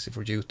crazy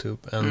for YouTube,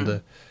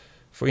 and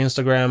For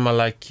Instagram, I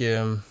like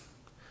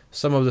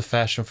some of the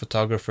fashion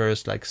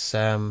photographers, like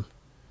Sam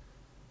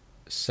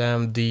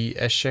D.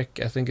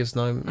 Eshek, I think his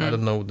name. I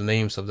don't know the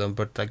names of them,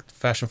 but like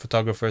fashion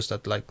photographers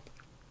that like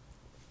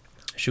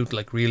shoot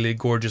like really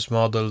gorgeous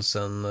models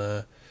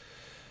and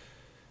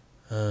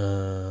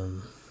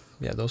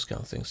yeah, those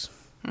kind of things.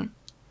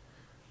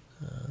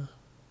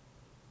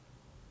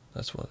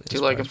 That's what. Do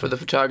you like them for the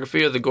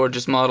photography or the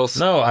gorgeous models?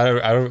 No,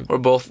 or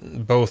both.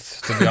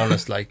 Both, to be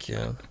honest. Like,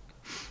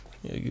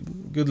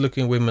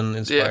 good-looking women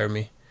inspire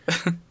me.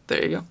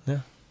 There you go. Yeah,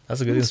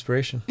 that's a good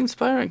inspiration.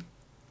 Inspiring.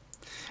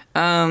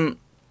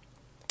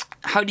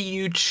 How do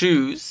you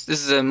choose?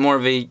 This is more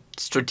of a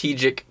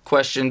strategic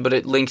question, but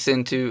it links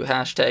into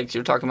hashtags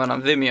you're talking about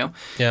on Vimeo.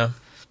 Yeah.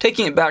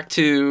 Taking it back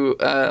to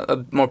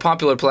a more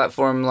popular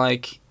platform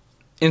like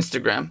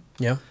Instagram.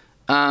 Yeah.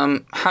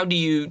 How do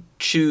you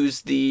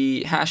choose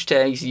the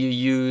hashtags you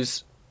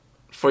use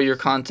for your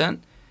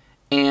content?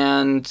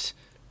 And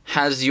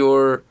has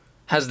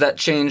that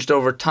changed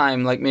over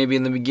time? Like maybe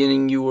in the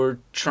beginning you were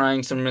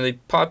trying some really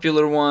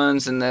popular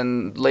ones, and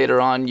then later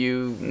on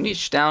you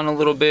niched down a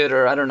little bit,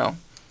 or I don't know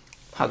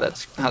how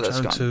that's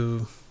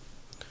gone.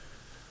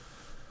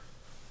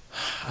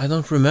 I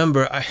don't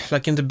remember.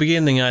 Like in the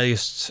beginning, I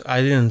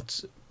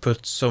didn't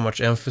put so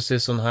much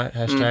emphasis on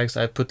hashtags.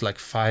 I put like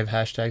 5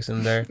 hashtags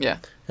in there. Yeah.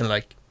 And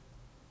like,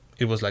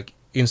 it was like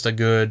Insta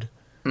good.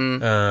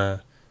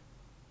 If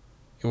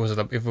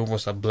it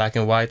was a black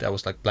and white, I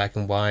was like black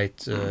and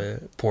white,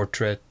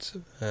 portrait,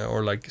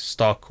 or like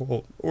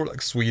Stockholm, or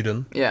like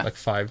Sweden. Yeah. Like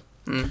 5.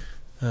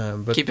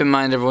 But keep in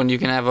mind, everyone, you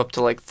can have up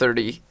to like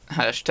 30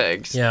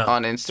 hashtags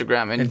on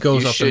Instagram, and it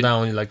goes up and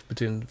down, like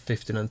between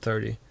 15 and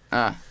 30.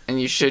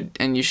 And you should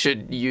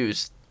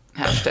use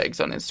hashtags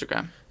on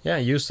Instagram. Yeah,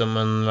 use them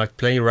and like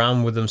play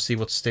around with them, see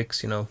what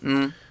sticks, you know.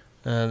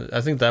 And I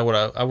think that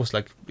I was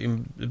like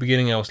in the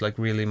beginning, I was like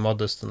really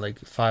modest and like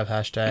 5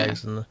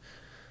 hashtags, and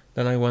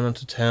then I went on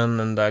to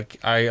 10, and like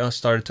I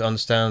started to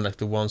understand like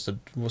the ones that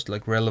was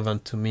like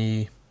relevant to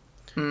me.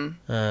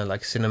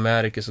 Like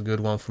cinematic is a good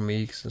one for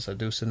me since I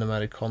do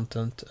cinematic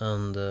content,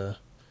 and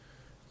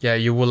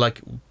you will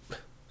like,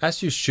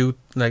 as you shoot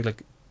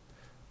like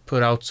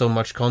put out so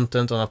much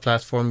content on a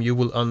platform, you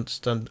will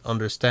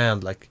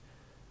understand like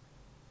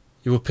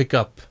you will pick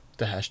up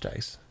the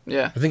hashtags.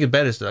 Yeah, I think it's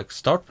better to like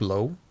start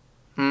low,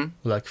 with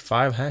like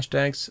 5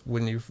 hashtags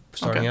when you're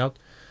starting out,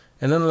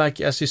 and then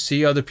like as you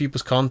see other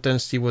people's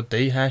content, see what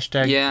they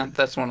hashtag. Yeah,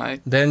 that's when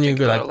I. Then you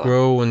go like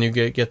grow, and you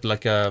get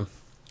like a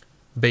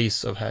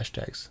base of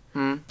hashtags.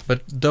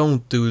 But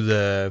don't do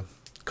the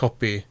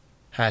copy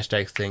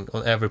hashtag thing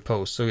on every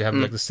post. So you have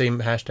like the same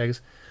hashtags.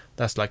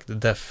 That's like the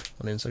death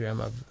on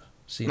Instagram I've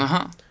seen.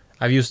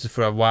 I've used it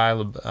for a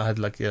while. I had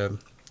like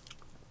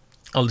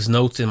all these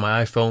notes in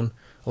my iPhone,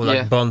 or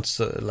like bunts,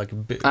 like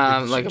big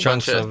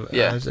chunks of.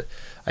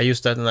 I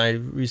used that, and I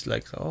reached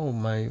like,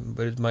 my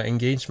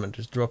engagement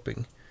is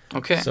dropping.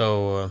 Okay.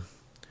 So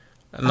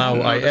now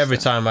every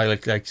time I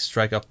like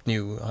strike up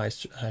new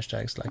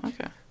hashtags like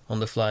on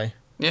the fly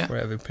for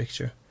every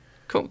picture.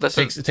 Cool.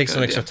 It takes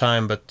some extra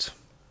time, but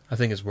I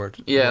think it's worth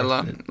it. Yeah, a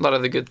lot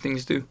of the good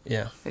things do.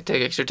 Yeah. They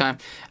take extra time.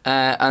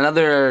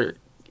 Another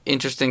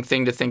interesting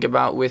thing to think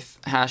about with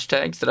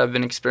hashtags that I've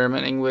been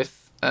experimenting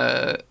with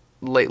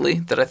lately,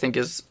 that I think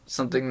is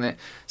something that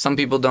some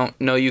people don't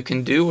know you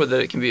can do, or that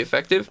it can be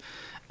effective,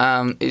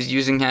 is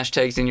using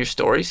hashtags in your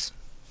stories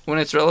when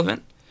it's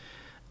relevant.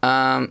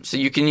 So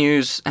you can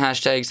use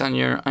hashtags on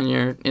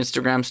your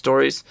Instagram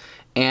stories,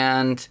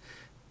 and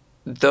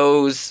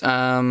those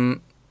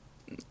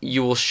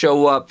you will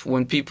show up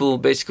when people,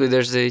 basically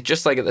there's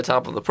just like at the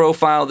top of the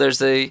profile,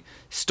 there's a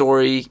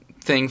story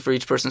thing for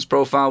each person's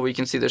profile where you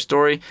can see their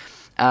story.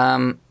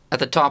 At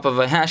the top of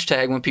a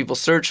hashtag, when people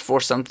search for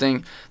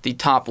something, the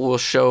top will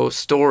show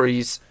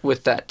stories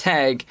with that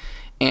tag.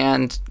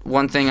 And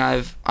one thing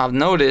I've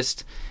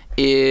noticed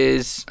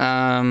is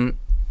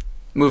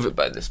move it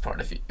by this part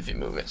if you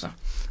move it. So,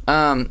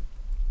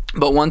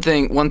 but one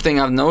thing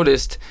I've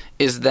noticed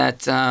is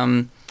that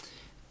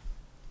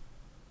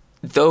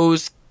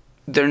those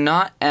they're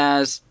not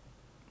as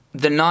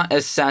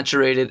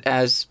saturated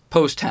as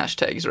post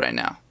hashtags right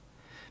now,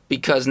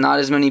 because not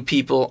as many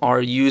people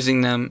are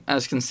using them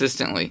as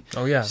consistently.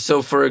 Oh yeah.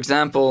 So for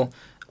example,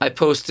 I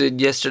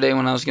posted yesterday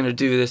when I was going to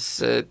do this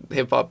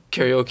hip hop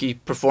karaoke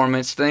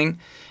performance thing,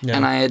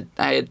 and I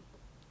had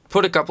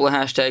put a couple of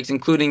hashtags,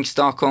 including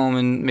Stockholm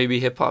and maybe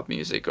hip hop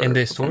music. In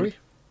the story?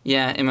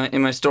 Yeah,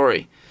 in my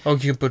story. Oh,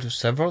 you can put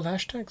several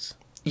hashtags?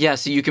 Yeah,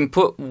 so you can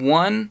put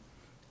one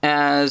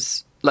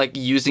as like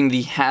using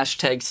the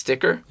hashtag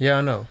sticker. Yeah,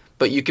 I know.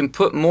 But you can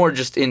put more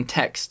just in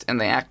text,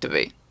 and they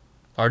activate.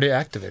 Are they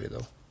activated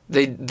though?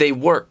 They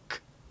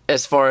work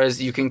as far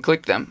as you can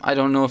click them. I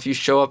don't know if you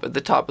show up at the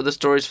top of the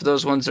stories for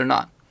those ones or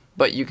not,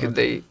 but you can.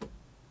 Okay.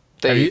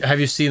 Have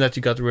you seen that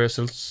you got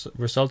results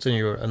in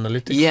your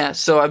analytics? Yeah.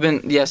 So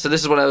So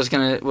this is what I was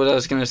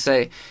gonna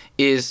say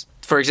is,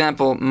 for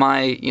example,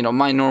 my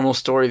normal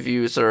story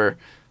views are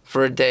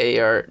for a day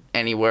are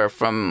anywhere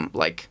from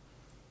like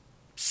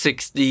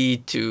 60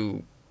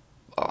 to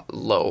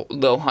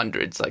low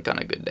hundreds, like on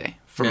a good day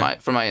for Yeah.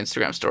 my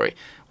Instagram story.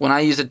 When I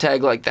use a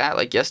tag like that,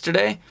 like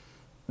yesterday,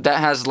 that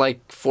has like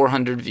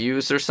 400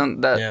 views or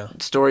something. That Yeah.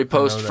 story I know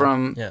post that.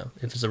 from Yeah,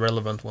 if it's a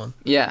relevant one.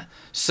 yeah.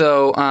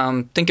 So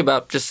think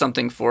about just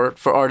something for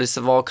artists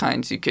of all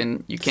kinds. You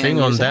can Thing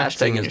use on a that hashtag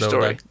thing in is your though,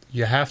 story. like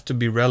you have to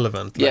be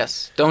relevant. Like,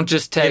 Yes, don't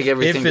just tag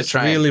everything. If it's to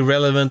try really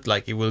relevant,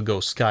 like it will go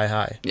sky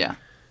high. yeah.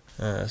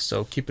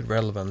 So keep it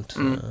relevant.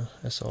 Mm.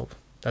 That's all.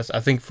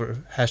 I think for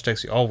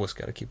hashtags you always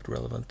gotta keep it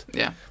relevant.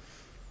 Yeah.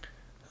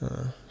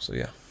 So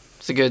yeah.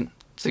 It's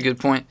a good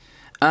point.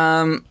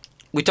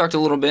 We talked a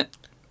little bit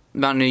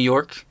about New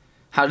York.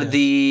 How did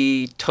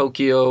the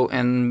Tokyo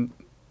and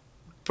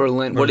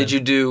Berlin? What did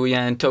you do?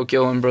 Yeah, in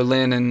Tokyo and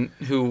Berlin, and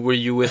who were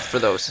you with for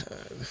those?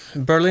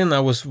 In Berlin, I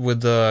was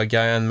with a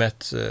guy I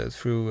met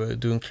through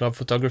doing club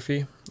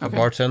photography. A Okay.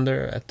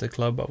 bartender at the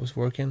club I was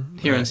working.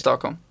 Here in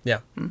Stockholm.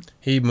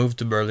 He moved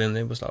to Berlin.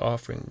 He was like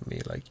offering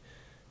me like,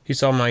 he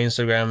saw my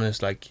Instagram and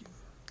it's like,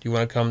 "Do you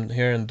want to come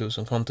here and do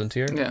some content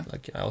here? Yeah.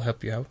 Like I'll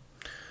help you out."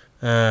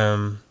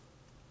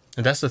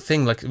 And that's the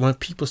thing. Like when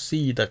people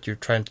see that you're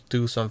trying to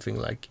do something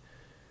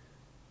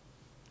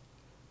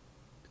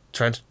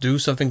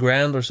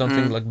grand or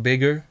something like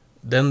bigger,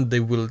 then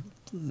they will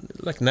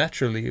like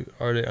naturally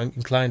are they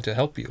inclined to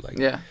help you. Like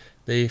Yeah.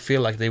 they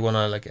feel like they want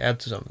to like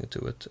add something to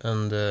it,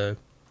 and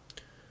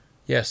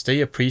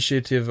stay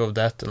appreciative of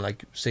that and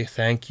like say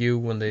thank you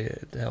when they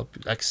help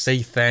you. Like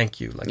say thank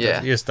you. Like Yeah.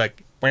 that's just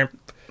like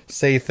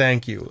say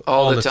thank you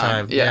All the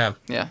time. Yeah.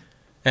 Yeah.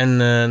 And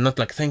not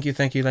like thank you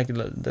like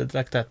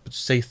that, but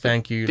say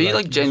thank you. Be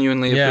like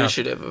genuinely Yeah.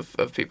 appreciative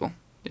of people.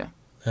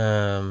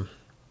 And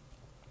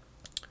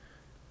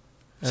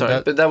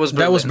Sorry, but that was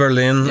Berlin. That was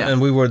Berlin, Yeah. and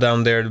we were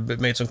down there,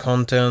 made some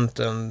content,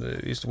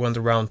 and used to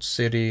wander around the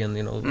city, and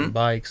on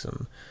bikes,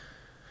 and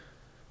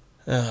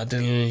I did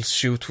a little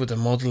shoot with a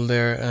model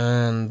there,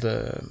 and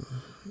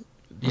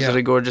Was it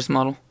a gorgeous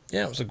model?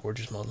 yeah, it was a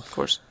gorgeous model, Of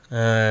course.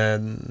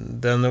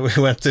 and then we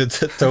went to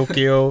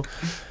Tokyo.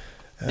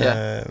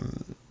 Yeah.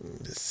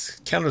 It's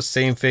kind of the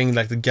same thing.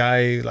 Like the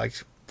guy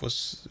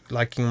was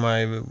liking my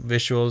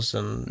visuals,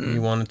 and he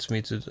wanted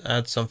me to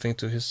add something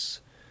to his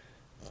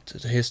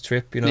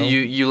trip.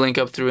 You link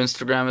up through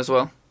Instagram as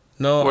well?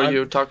 No, Where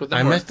you talk with them?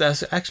 I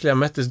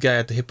met this guy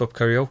at the hip hop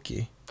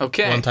karaoke.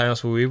 Okay. One time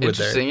we were there.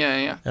 Interesting,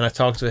 yeah. And I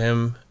talked to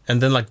him,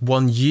 and then like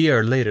 1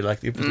 year later,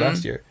 like it was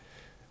last year,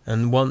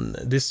 and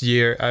this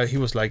year he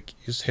was like,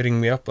 he's hitting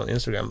me up on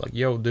Instagram, like,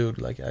 "Yo, dude,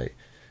 like I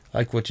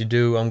like what you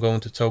do. I'm going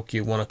to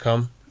Tokyo. Wanna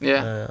come?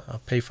 Yeah.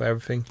 I'll pay for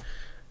everything."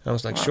 And I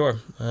was like, Wow. "Sure."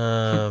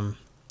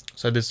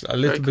 So I did a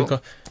little Very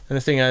bit, and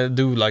the thing I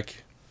do,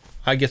 like,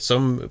 I get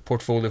some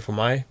portfolio for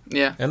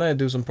Yeah. and I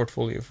do some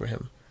portfolio for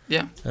him.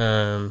 Yeah.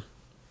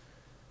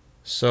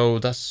 So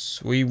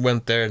we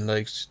went there and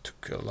like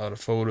took a lot of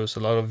photos, a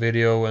lot of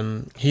video,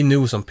 and he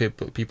knew some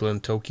people in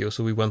Tokyo,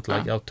 so we went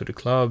like out to the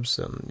clubs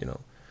and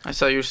I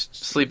saw you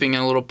sleeping in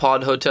a little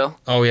pod hotel.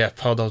 Oh yeah,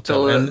 pod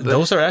hotel, and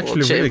those are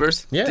actually little really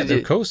chambers.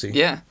 they're cozy.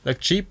 Yeah. Like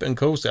cheap and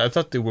cozy. I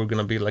thought they were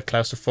gonna be like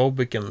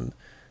claustrophobic and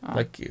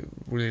like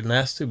really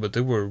nasty, but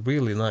they were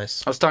really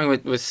nice. I was talking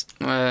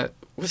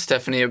with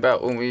Stephanie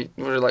about when we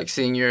were like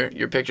seeing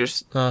your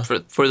pictures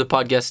for the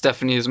podcast.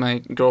 Stephanie is my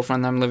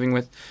girlfriend that I'm living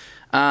with.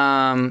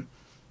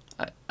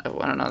 I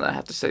don't know that I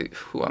have to say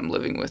who I'm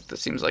living with. That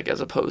seems like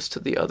as opposed to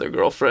the other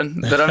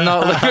girlfriend that I'm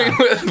not living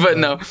with, but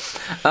no.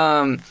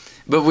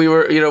 But we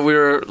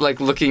were like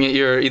looking at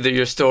either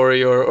your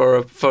story or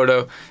a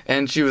photo,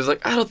 and she was like,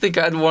 "I don't think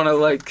I'd want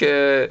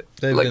to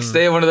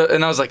stay in one of the."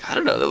 And I was like, "I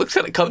don't know. That looks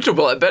kind of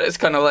comfortable. I bet it's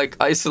kind of like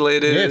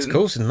isolated." Yeah, it's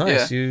cozy and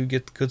nice. Yeah. You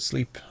get good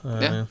sleep.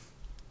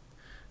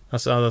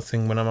 That's the other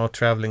thing when I'm out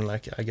traveling.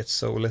 Like I get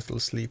so little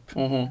sleep.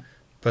 Mm-hmm.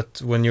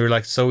 But when you're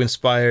like so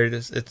inspired,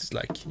 it's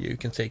like you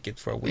can take it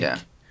for a week. Yeah.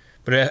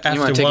 But after you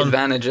want to take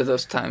advantage of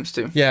those times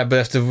too. Yeah, but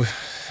after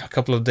a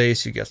couple of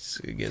days, you get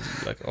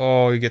like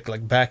you get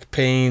like back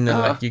pain and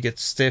like you get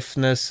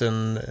stiffness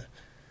and.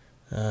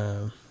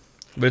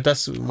 But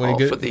that's when all you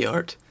get for the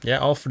art. Yeah,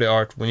 all for the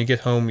art. When you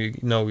get home, you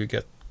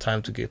get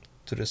time to get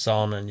to the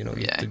sauna and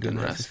eat the good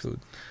healthy food.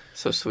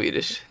 So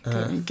Swedish.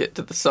 Get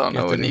to the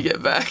sauna when you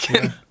get back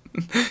and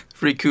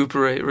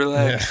recuperate,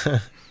 relax. Yeah.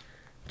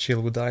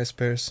 Chill with the ice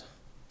bears,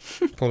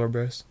 polar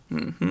bears.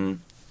 Mm-hmm.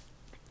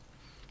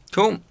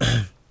 Cool.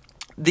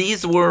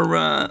 These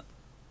were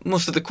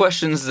most of the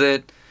questions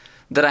that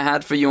I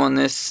had for you on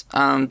this.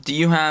 Do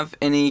you have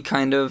any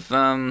kind of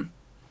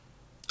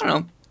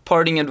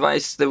parting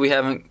advice that we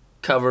haven't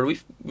covered?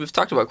 We've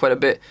talked about quite a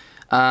bit,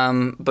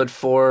 but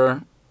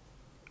for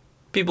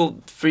people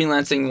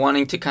freelancing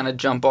wanting to kind of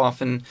jump off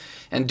and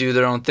do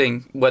their own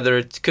thing, whether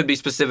it could be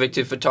specific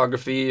to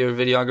photography or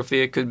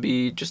videography, it could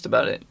be just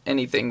about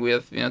anything. We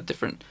have a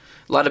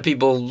lot of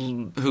people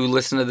who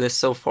listen to this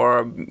so far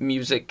are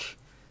music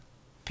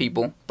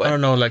people, but I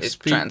don't know, like it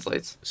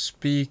translates.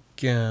 Speak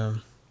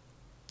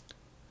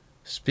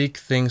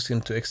things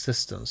into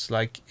existence.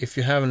 Like if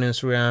you have an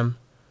Instagram,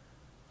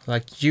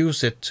 like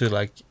use it to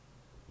like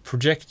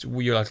project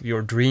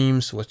your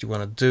dreams, what you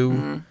want to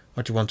do,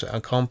 what you want to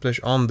accomplish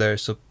on there,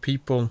 so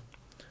people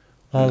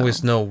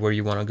Always know where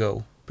you want to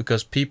go,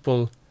 because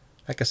people,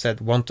 like I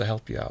said, want to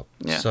help you out.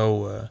 Yeah.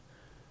 So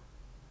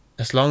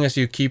as long as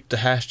you keep the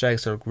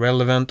hashtags are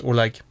relevant, or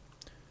like,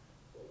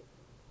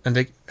 and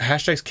the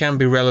hashtags can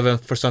be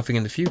relevant for something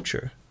in the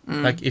future.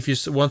 Like if you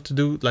want to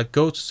do like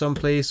go to some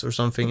place or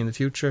something in the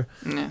future,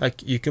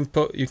 like you can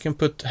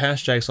put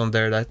hashtags on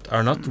there that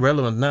are not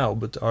relevant now,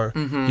 but are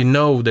you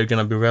know they're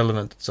gonna be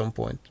relevant at some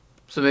point.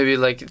 So maybe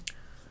like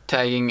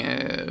tagging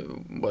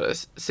what a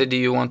city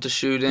you want to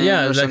shoot in,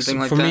 or something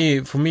like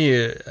that. For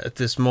me at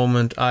this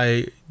moment,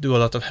 I do a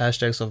lot of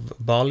hashtags of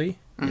Bali,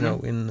 you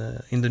know,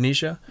 in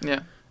Indonesia,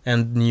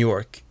 and New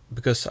York,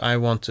 because I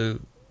want to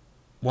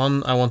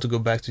go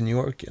back to New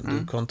York and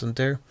do content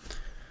there.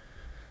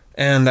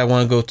 And I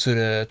want to go to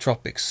the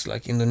tropics,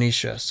 like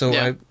Indonesia. So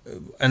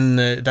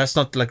that's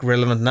not like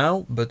relevant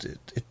now, but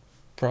it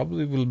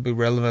probably will be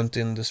relevant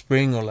in the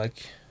spring or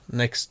like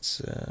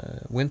next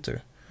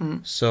winter.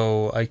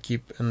 So I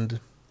keep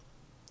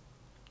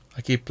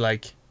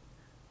like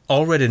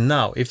already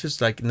now. If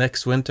it's like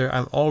next winter,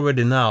 I'm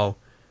already now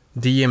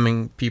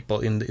DMing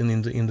people in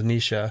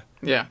Indonesia.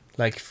 Yeah.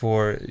 Like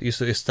for you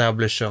to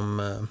establish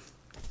some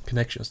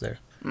connections there.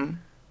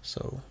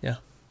 So yeah.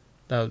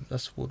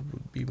 That's what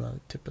would be my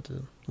tip at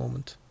the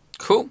moment.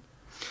 Cool.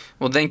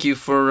 Well, thank you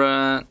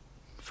for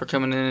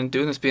coming in and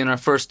doing this, being our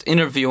first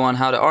interview on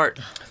How to Art.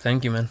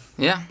 Thank you, man.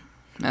 Yeah,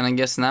 and I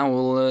guess now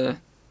we'll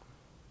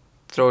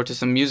throw it to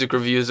some music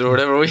reviews or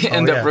whatever we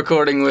end up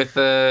recording with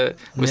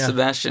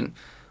Sebastian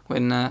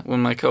when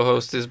my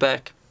co-host is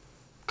back.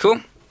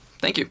 Cool.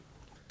 Thank you.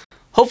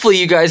 Hopefully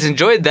you guys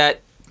enjoyed that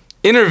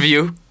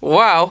interview.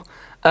 Wow.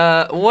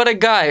 What a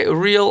guy, a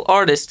real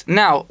artist.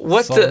 Now,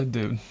 what Solid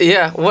dude.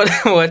 Yeah,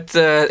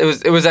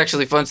 it was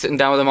actually fun sitting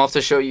down with him. I'll have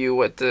to show you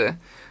what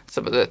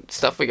some of the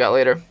stuff we got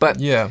later. But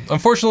yeah,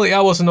 unfortunately,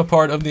 I wasn't a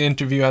part of the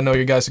interview. I know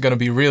you guys are gonna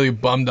be really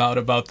bummed out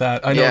about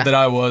that. I know that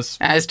I was.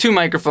 Has 2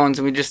 microphones,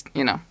 and we just,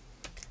 you know.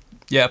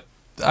 Yeah,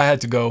 I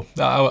had to go.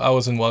 I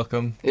wasn't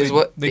welcome.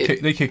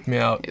 They kicked me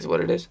out. Is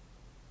what it is.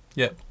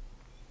 Yeah.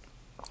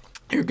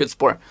 You're a good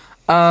sport.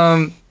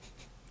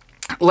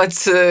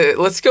 Let's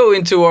go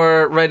into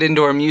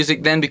our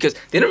music then, because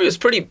the interview was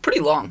pretty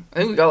long. I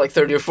think we got like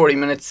 30 or 40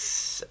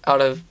 minutes out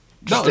of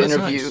just the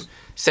interview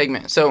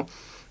segment. So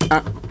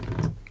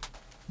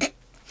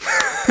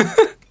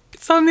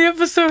it's on the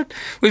episode.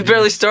 We've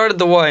barely started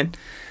the wine.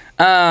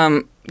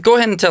 Go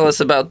ahead and tell us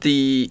about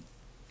the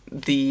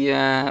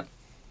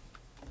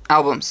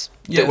albums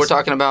that we're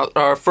talking about.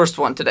 Our first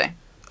one today.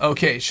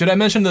 Okay, should I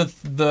mention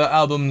the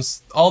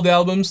albums, all the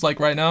albums, like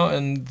right now,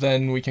 and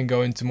then we can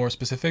go into more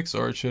specifics,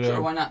 or should I?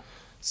 Sure, why not?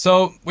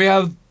 So we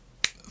have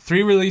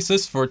 3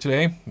 releases for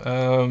today.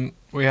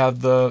 We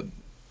have the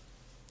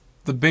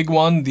big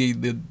one,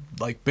 the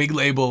like big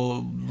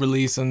label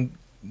release, and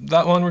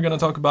that one we're gonna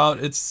talk about.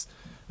 It's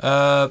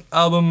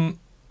album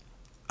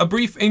A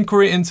Brief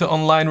Inquiry into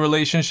Online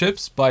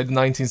Relationships by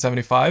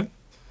 1975,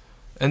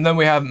 and then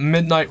we have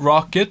Midnight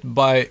Rocket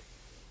by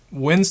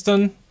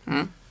Winston.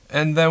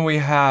 And then we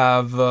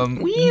have...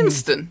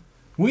 Winston.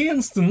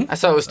 Winston. I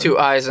saw it was 2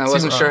 I's, and I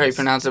wasn't sure how you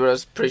pronounced it, but I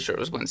was pretty sure it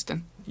was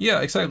Winston.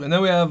 Yeah, exactly. And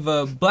then we have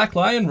Black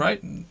Lion,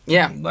 right?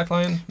 Yeah. Black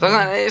Lion. Black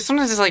Lion.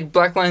 Sometimes it's like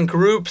Black Lion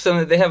Group.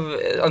 They have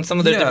on some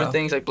of their different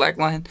things, like Black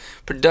Lion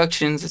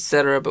Productions,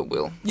 etc. But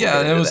we'll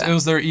and it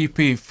was their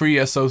EP, Free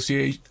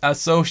Association.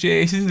 That's the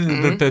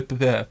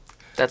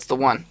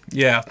one.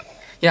 Yeah.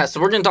 Yeah,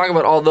 so we're going to talk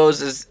about all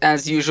those.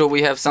 As usual,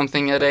 we have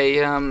something at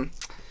a... a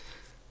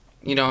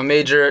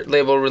major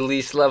label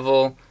release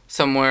level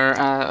somewhere,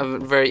 a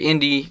very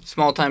indie,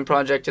 small-time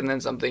project, and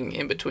then something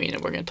in between.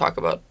 And we're going to talk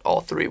about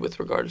all 3 with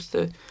regards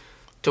to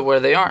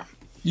where they are.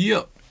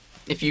 Yep.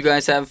 If you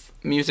guys have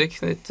music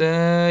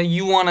that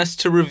you want us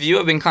to review,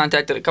 I've been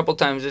contacted a couple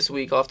times this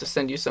week. I'll have to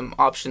send you some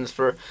options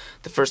for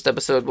the first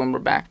episode when we're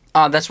back.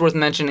 That's worth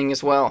mentioning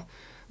as well,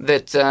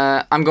 that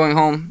I'm going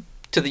home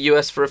to the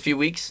U.S. for a few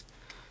weeks.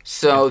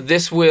 So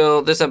this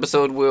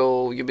episode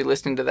you'll be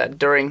listening to that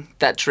during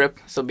that trip.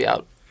 So it'll be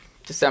out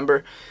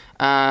December,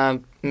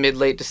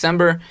 mid-late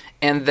December,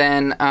 and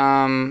then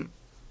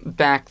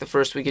back the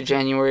first week of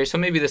January. So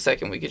maybe the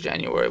second week of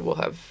January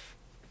we'll have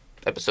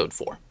episode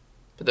 4,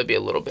 but there'll be a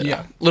little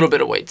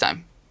bit of wait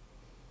time.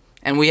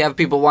 And we have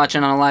people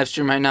watching on a live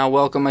stream right now.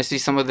 Welcome. I see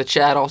some of the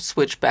chat. I'll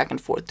switch back and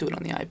forth to it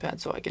on the iPad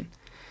so I can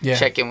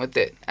check in with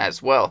it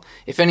as well.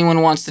 If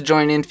anyone wants to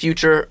join in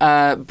future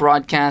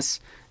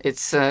broadcasts,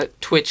 it's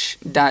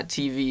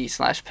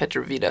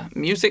twitch.tv/Petravita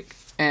Music.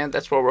 And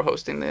that's where we're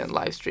hosting the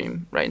live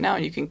stream right now.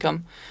 You can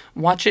come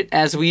watch it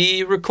as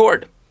we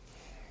record.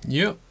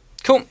 Yep.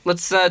 Cool.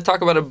 Let's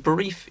talk about A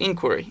Brief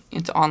Inquiry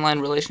into Online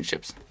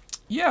Relationships.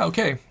 Yeah,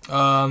 okay.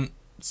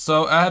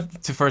 So I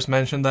have to first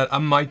mention that I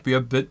might be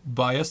a bit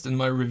biased in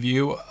my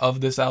review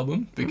of this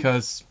album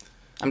because...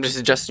 I'm just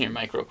adjusting your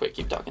mic real quick.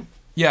 Keep talking.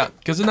 Yeah,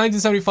 because in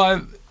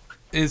 1975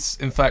 is,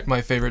 in fact,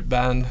 my favorite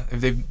band.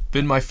 They've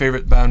been my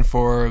favorite band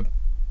for...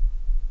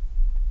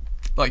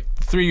 like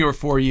 3 or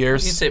 4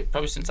 years. You'd say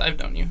probably since I've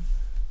known you.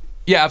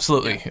 Yeah,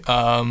 absolutely.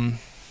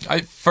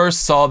 I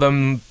first saw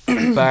them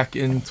back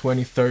in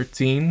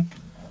 2013.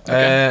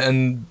 Okay.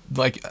 and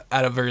like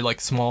at a very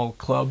like small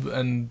club,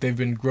 and they've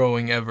been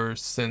growing ever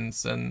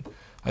since. And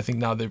I think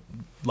now they're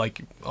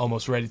like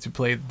almost ready to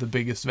play the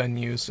biggest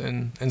venues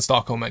in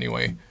Stockholm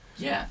anyway.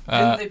 Yeah.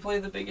 Didn't they play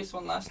the biggest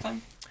one last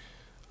time?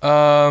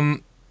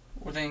 Um,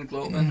 Were they in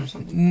Globen or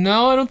something?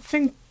 no, I don't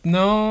think.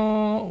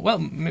 No, well,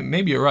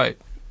 maybe you're right.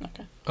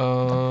 Okay.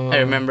 I I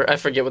remember. I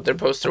forget what their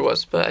poster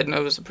was, but I know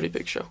it was a pretty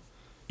big show.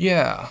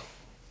 Yeah,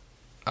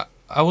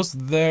 I was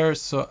there,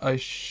 so I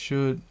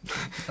should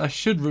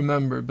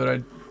remember, but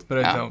I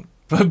Ah. don't.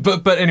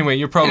 But anyway,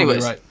 you're probably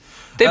Anyways. right.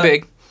 They're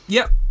big.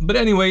 Yeah, but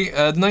anyway,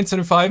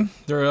 1975.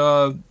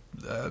 They're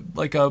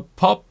like a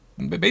pop.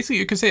 Basically,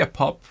 you could say a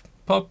pop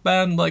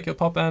band, like a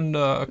pop band,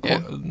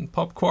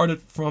 pop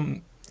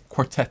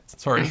quartet.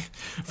 Sorry,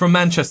 from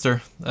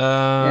Manchester,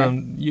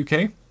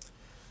 UK,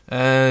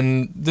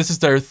 and this is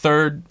their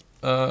third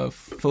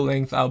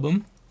full-length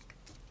album,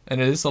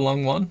 and it is a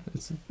long one.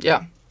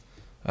 Yeah,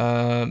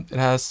 It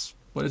has,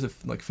 what is it,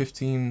 like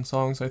 15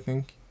 songs, I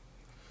think.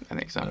 I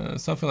think so.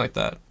 Something like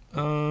that.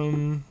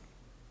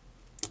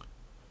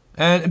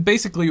 And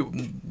basically,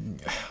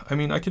 I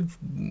mean, I could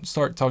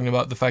start talking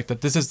about the fact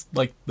that this is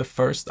like the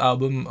first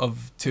album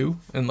of two,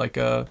 and like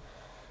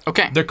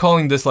Okay. they're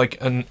calling this like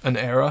an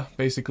era,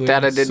 basically.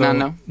 That I did not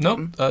know.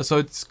 No, so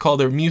it's called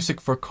their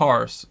Music for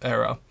Cars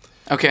era.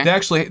 Okay. They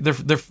actually,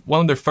 their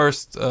one of their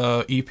first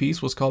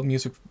EPs was called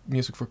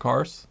Music for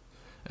Cars,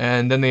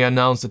 and then they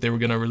announced that they were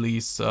gonna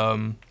release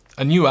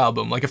a new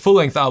album, like a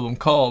full-length album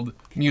called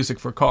Music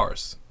for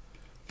Cars.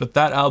 But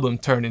that album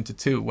turned into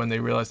two when they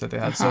realized that they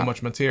had so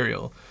much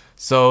material.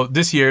 So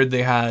this year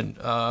they had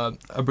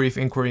a brief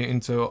inquiry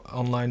into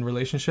online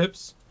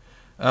relationships.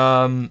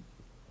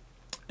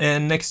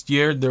 And next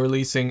year they're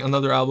releasing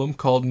another album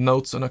called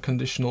Notes on a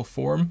Conditional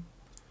Form.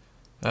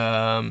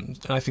 And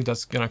I think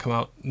that's gonna come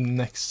out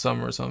next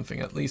summer or something.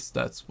 At least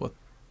that's what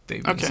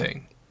they've been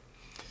saying.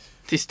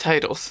 These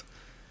titles.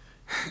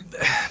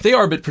 They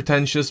are a bit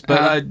pretentious,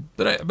 but I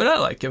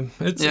like them.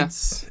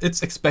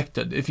 It's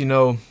expected if you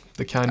know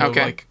the kind of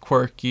like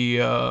quirky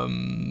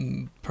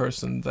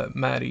person that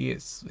Matty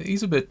is.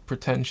 He's a bit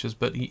pretentious,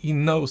 but he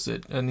knows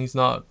it, and he's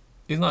not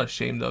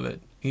ashamed of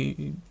it.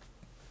 He's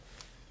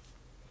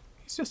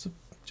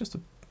just a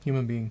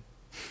human being.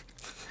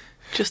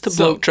 Just a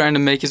bloke trying to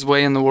make his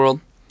way in the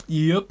world.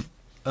 Yep.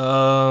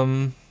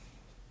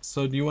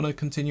 So do you want to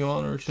continue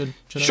on, or should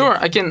Sure,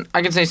 I can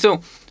say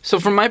so. So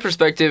from my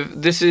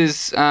perspective, this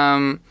is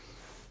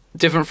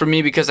different for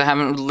me because I've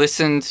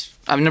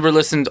never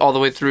listened all the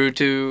way through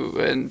to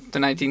the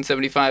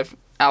 1975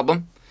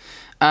 album.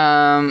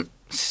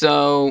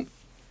 So,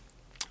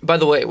 by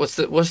the way, what's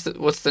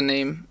the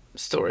name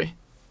story?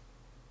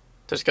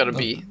 There's got to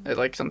be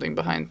like something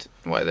behind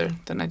why they're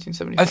the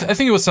 1975. I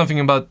think it was something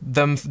about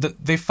them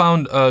that they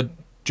found a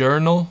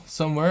journal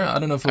somewhere. I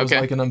don't know if it was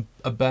like an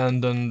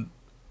abandoned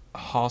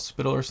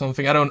hospital or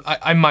something.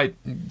 I might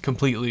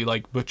completely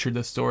like butcher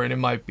this story, and it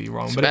might be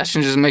wrong.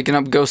 Sebastian's just making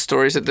up ghost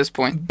stories at this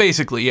point.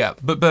 Basically, yeah.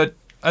 But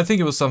I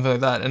think it was something like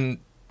that, and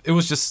it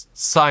was just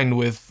signed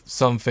with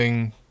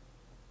something,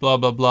 blah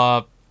blah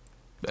blah,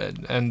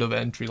 end of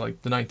entry,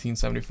 like the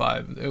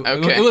 1975.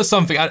 It was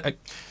something I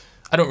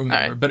don't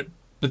remember, but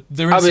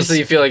there is obviously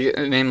you feel like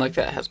a name like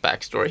that has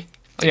backstory.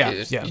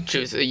 Like you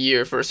choose a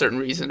year for a certain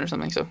reason or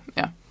something. So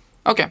yeah.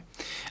 Okay.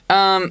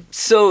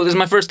 So this is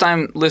my first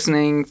time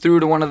listening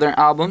through to one of their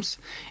albums,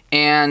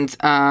 and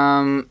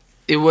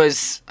it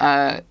was,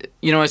 as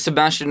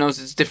Sebastian knows,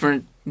 it's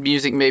different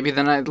music maybe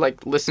than I'd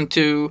like listen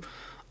to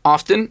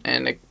often,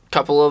 and a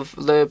couple of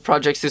the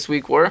projects this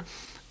week were,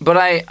 but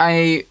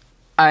I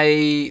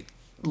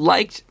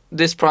liked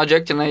this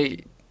project,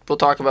 and we'll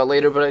talk about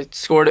later, but I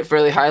scored it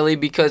fairly highly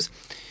because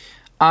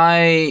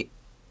I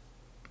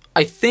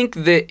think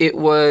that it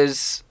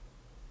was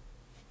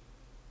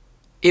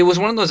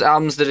one of those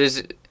albums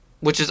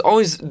which is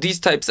always, these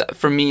types,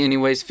 for me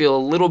anyways, feel a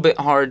little bit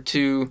hard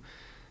to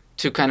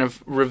kind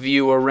of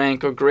review or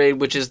rank or grade,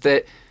 which is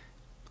that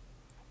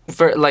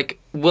for like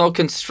well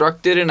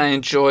constructed, and I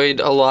enjoyed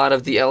a lot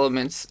of the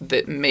elements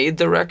that made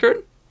the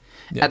record.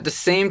 Yeah. At the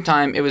same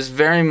time, it was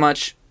very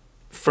much,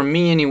 for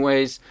me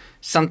anyways,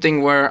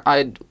 something where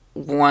I'd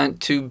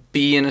want to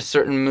be in a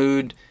certain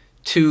mood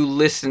to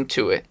listen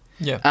to it.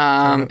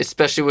 Yeah.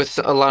 Especially with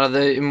a lot of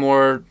the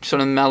more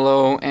sort of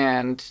mellow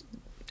and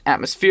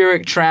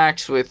atmospheric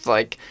tracks with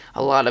like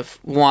a lot of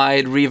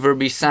wide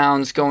reverby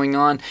sounds going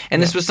on.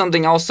 And this was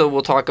something also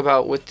we'll talk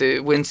about with the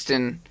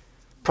Winston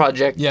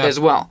project as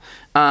well.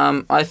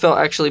 I felt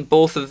actually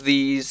both of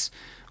these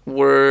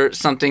were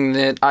something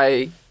that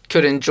I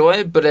could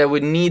enjoy, but I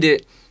would need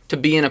it to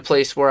be in a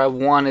place where I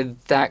wanted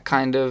that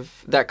kind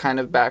of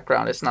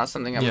background. It's not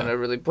something I'm going to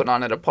really put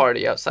on at a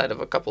party outside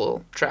of a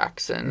couple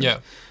tracks and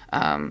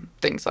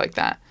things like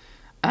that.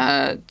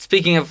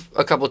 Speaking of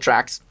a couple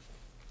tracks,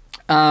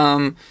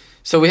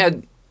 so we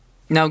had,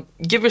 now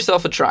Give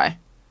Yourself a Try.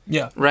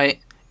 Yeah. Right?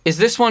 Is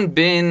this one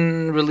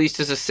been released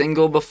as a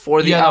single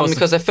before the album?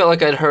 Because I felt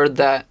like I'd heard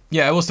that.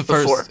 Yeah, it was the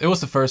first. It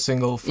was the first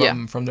single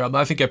from their album.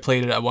 I think I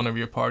played it at one of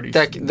your parties.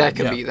 That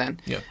could be then.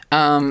 Yeah.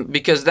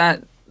 Because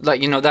that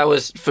like, you know, that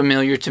was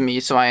familiar to me,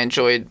 so I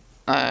enjoyed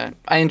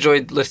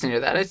listening to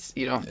that. It's,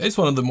 you know, It's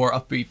one of the more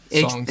upbeat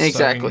songs.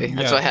 exactly. I mean,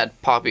 That's why I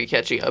had poppy,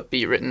 catchy,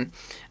 upbeat written.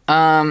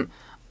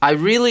 I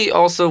really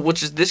also,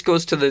 this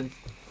goes to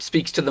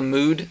speaks to the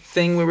mood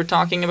thing we were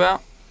talking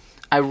about.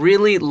 I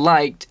really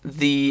liked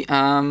there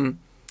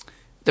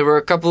were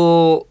a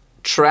couple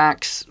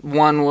tracks.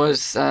 One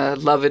was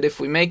Love It If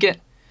We Make It.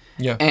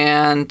 Yeah.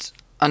 And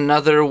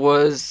another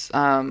was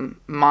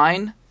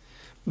Mine.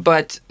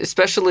 But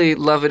especially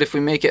Love It If We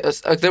Make It.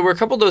 There were a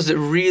couple of those that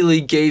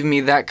really gave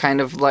me that kind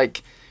of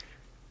like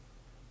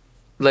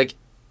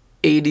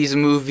 80s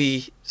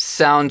movie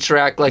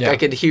soundtrack. Like I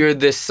could hear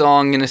this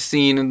song in a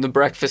scene in The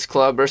Breakfast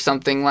Club or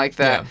something like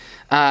that.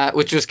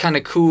 Which was kind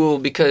of cool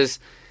because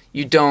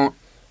you don't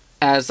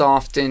as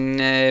often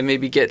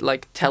maybe get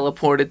like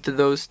teleported to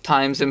those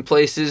times and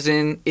places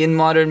in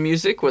modern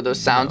music where those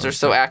sounds are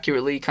so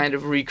accurately kind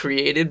of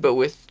recreated, but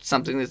with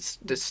something that's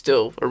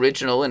still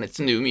original and it's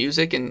new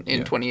music in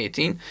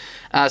 2018.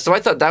 So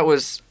I thought that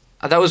was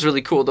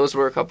really cool. Those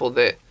were a couple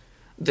that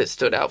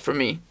stood out for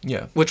me.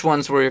 Yeah. Which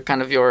ones were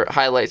kind of your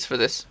highlights for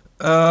this?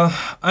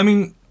 I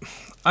mean,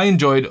 I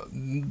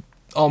enjoyed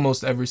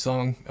almost every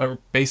song, or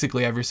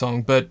basically every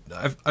song, but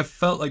I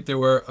felt like there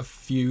were a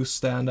few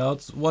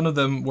standouts. One of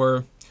them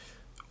were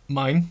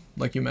Mine,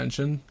 like you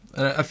mentioned,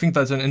 and I think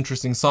that's an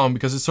interesting song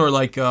because it's sort of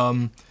like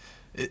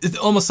it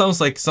almost sounds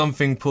like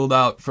something pulled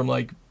out from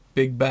like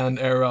big band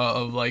era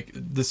of like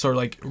this sort of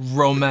like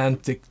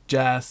romantic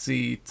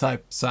jazzy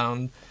type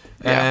sound.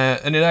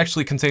 And it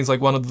actually contains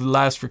like one of the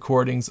last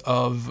recordings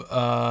of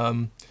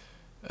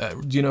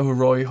do you know who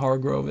Roy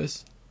Hargrove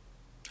is?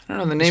 I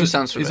don't know, the name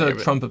sounds familiar.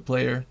 He's a trumpet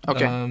player.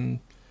 Okay.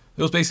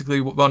 It was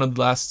basically one of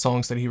the last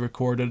songs that he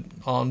recorded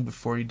on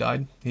before he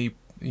died. He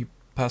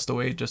passed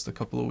away just a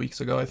couple of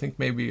weeks ago, I think,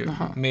 maybe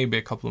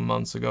a couple of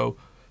months ago.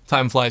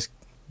 Time flies,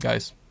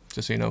 guys,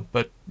 just so you know.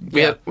 But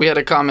we had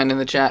a comment in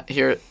the chat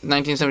here,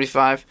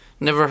 1975,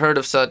 never heard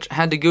of such,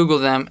 had to Google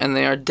them, and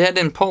they are dead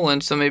in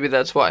Poland, so maybe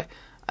that's why.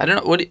 I don't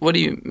know, what do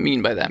you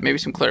mean by that? Maybe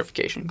some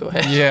clarification, go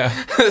ahead. Yeah.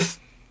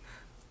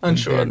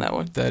 Unsure on that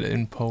one. Dead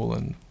in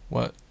Poland,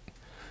 what?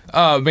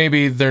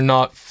 Maybe they're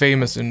not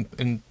famous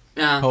in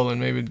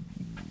Poland. Maybe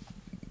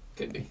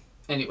could be.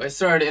 Anyway,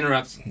 sorry to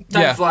interrupt.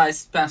 Time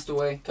flies. Passed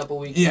away a couple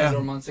weeks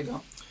or months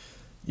ago.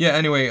 Yeah.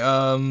 Anyway,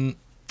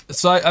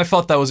 so I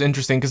thought that was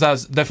interesting because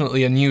that's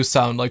definitely a new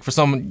sound. Like for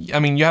someone, I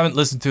mean, you haven't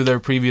listened to their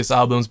previous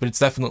albums, but it's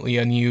definitely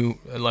a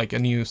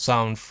new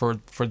sound for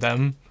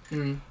them.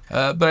 Mm.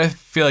 But I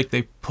feel like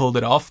they pulled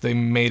it off. They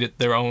made it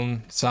their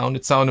own sound.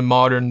 It sounded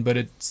modern, but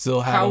it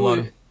still had a lot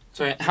of.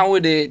 Sorry, how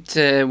would it,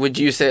 would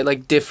you say,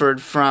 like, differed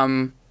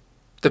from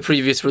the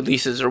previous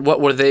releases, or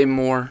what were they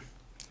more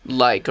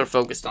like or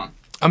focused on?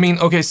 I mean,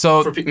 okay,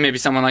 so... For maybe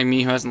someone like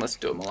me who hasn't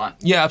listened to them a lot.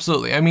 Yeah,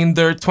 absolutely. I mean,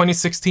 their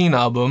 2016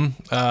 album,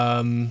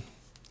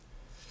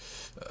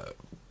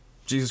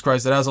 Jesus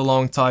Christ, it has a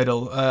long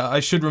title. I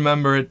should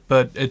remember it,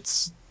 but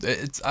it's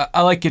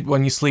I like it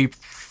when you sleep,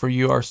 for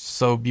you are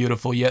so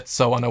beautiful, yet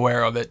so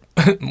unaware of it.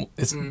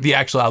 It's the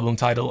actual album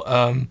title.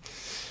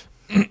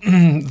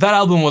 That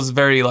album was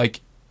very,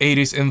 like,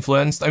 80s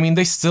influenced. I mean,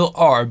 they still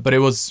are, but it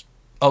was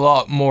a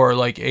lot more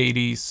like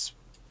 80s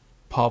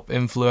pop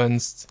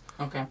influenced.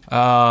 Okay.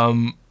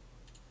 A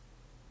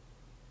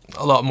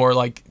lot more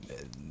like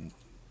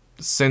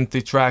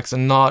synthy tracks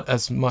and not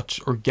as much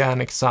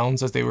organic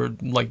sounds as they were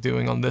like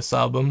doing on this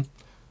album.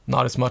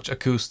 Not as much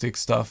acoustic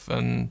stuff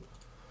and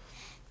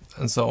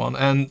so on.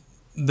 And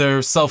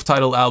their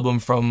self-titled album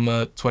from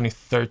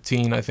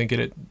 2013, I think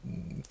it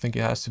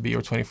has to be,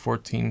 or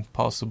 2014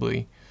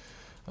 possibly.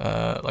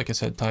 Like I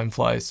said, time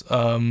flies.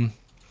 That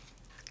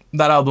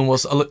album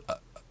was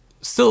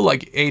still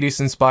like 80s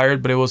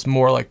inspired, but it was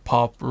more like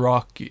pop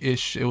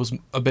rock-ish. It was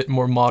a bit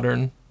more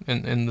modern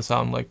in the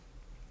sound, like.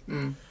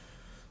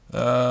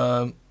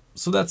 So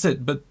that's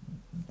it. But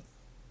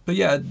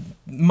yeah,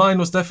 Mine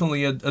was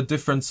definitely a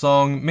different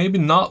song. Maybe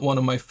not one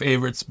of my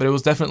favorites, but it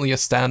was definitely a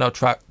standout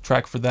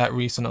track for that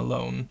reason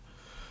alone.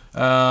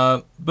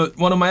 But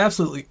one of my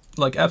absolute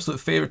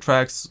favorite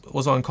tracks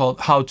was one called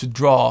How to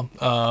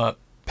Draw,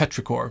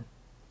 Petrichor.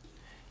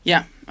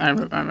 Yeah, I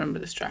remember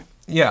this track.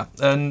 Yeah,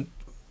 and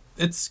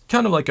it's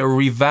kind of like a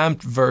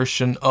revamped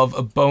version of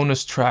a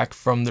bonus track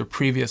from their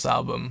previous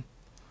album.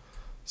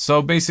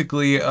 So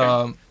basically,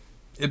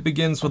 it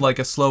begins with like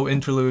a slow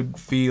interlude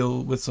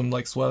feel with some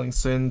like swelling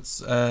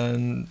synths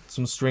and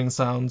some string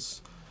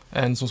sounds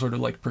and some sort of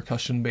like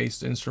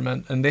percussion-based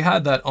instrument. And they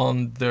had that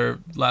on their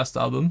last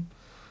album.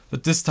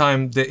 But this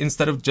time,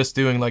 instead of just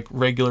doing like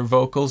regular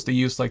vocals, they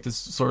used like this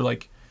sort of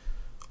like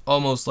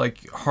almost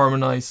like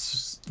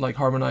harmonizer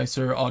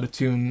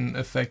autotune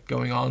effect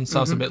going on.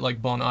 Sounds a bit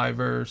like Bon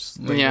Iver's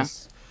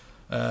latest.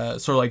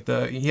 Sort of like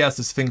he has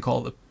this thing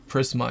called a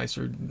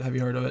Prismizer. Have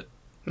you heard of it?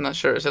 I'm not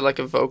sure. Is it like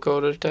a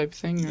vocoder type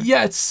thing? Or?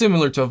 Yeah, it's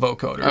similar to a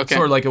vocoder. Okay. It's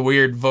sort of like a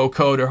weird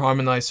vocoder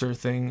harmonizer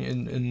thing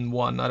in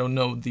one. I don't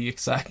know the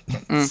exact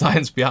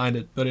science behind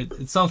it, but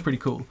it sounds pretty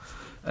cool.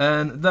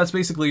 And that's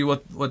basically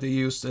what they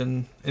used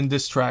in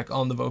this track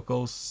on the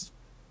vocals.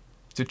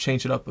 to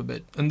change it up a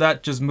bit, and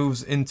that just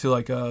moves into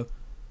like a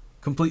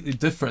completely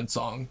different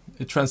song.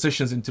 It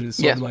transitions into this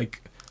sort of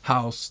like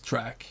house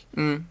track.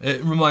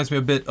 It reminds me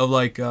a bit of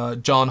like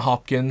John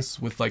Hopkins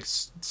with like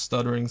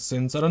stuttering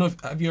synths. I don't know if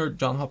have you heard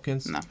John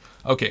Hopkins? No.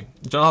 Okay,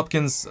 John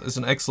Hopkins is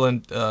an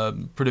excellent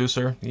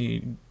producer.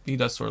 He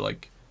does sort of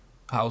like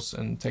house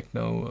and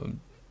techno,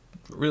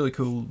 really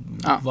cool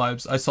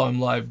vibes. I saw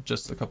him live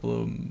just a couple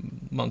of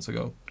months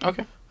ago.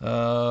 Okay.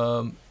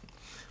 But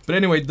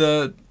anyway,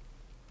 the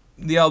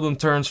album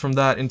turns from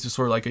that into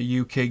sort of like a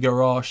UK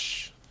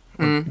garage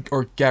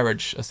or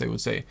garage, as they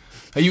would say,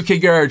 a UK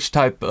garage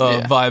type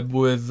vibe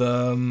with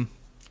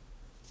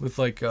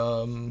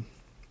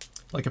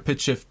like a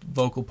pitch shift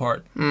vocal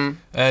part, and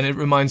it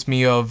reminds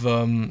me of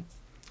have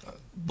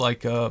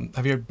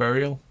you heard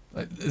Burial?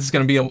 This is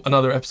gonna be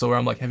another episode where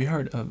I'm like, have you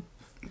heard of?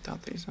 Don't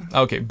think so.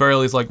 Okay,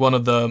 Burial is like one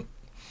of the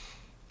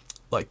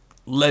like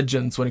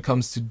legends when it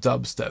comes to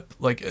dubstep.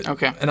 Like,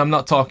 okay, and I'm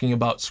not talking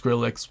about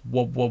Skrillex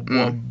wob wob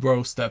wob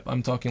bro step.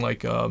 I'm talking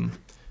like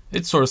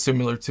it's sort of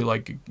similar to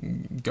like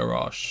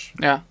garage.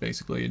 Yeah.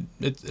 Basically,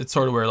 it's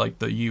sort of where like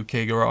the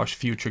UK garage,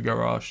 future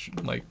garage,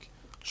 like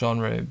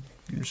genre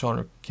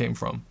came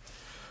from.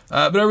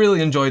 But I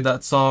really enjoyed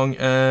that song,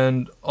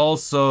 and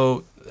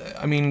also,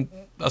 I mean,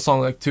 a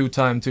song like Two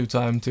Time.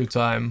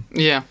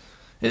 Yeah.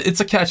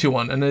 It's a catchy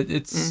one, and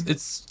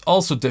it's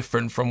also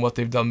different from what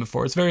they've done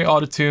before. It's very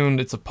auto-tuned.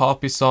 It's a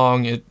poppy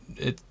song. It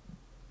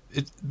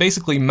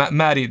basically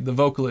Matty, the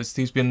vocalist,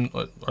 he's been,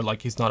 or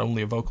like he's not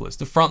only a vocalist,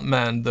 the front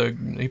man,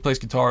 he plays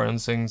guitar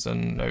and sings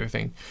and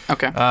everything.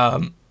 Okay.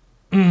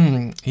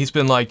 He's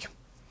been like,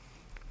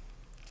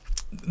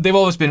 they've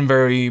always been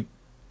very,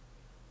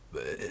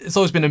 it's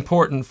always been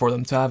important for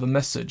them to have a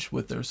message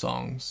with their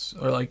songs,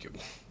 or like,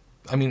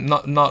 I mean,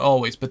 not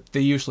always, but they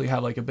usually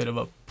have like a bit of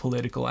a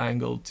political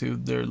angle to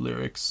their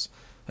lyrics,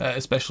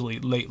 especially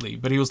lately.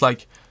 But he was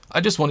like, I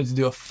just wanted to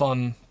do a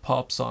fun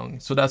pop song,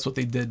 so that's what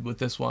they did with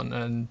this one,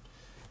 and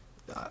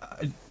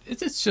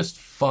it's just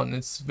fun.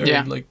 It's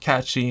very like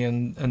catchy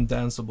and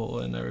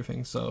danceable and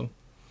everything. So,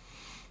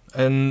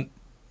 and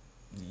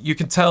you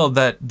can tell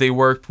that they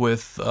worked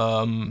with there's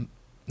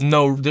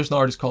an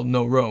artist called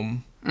No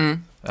Rome,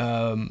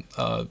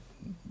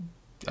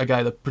 a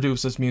guy that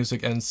produces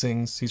music and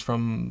sings. He's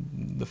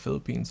from the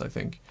Philippines, I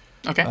think.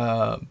 Okay.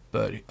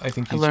 But I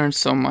think I learned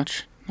so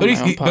much. But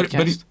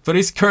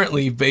he's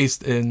currently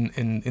based in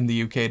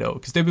the UK though,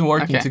 because they've been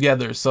working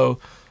together. So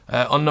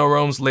on No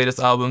Rome's latest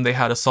album, they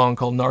had a song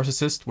called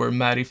Narcissist where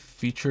Matty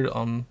featured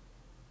on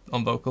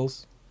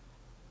vocals,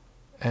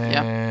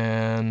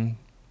 and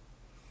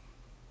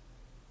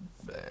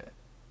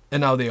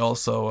now they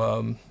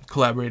also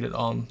collaborated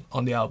on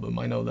the album.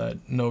 I know that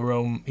No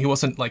Rome, he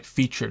wasn't like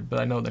featured, but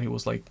I know that he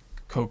was like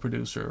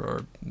co-producer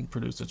or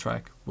produced a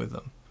track with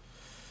them.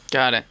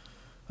 Got it.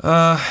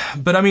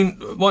 But I mean,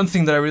 one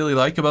thing that I really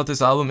like about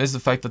this album is the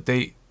fact that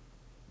they've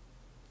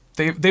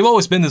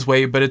always been this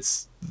way,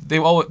 but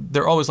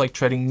they're always like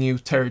treading new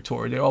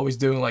territory. They're always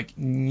doing like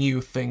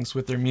new things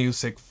with their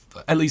music,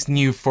 at least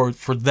new for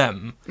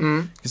them.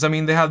 Because I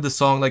mean, they have the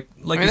song like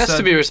I mean, you that's said,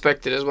 to be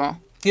respected as well.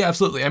 Yeah,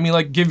 absolutely. I mean,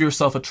 like, Give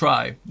Yourself a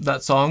Try,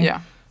 that song.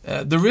 Yeah.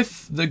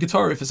 The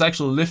guitar riff is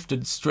actually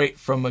lifted straight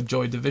from a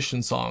Joy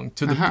Division song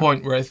to the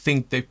point where I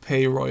think they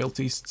pay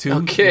royalties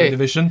to Joy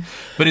Division,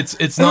 but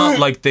it's not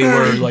like they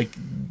were like,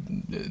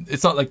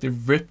 it's not like they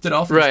ripped it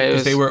off. Right. It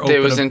was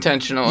open.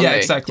 intentional. Yeah,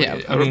 exactly.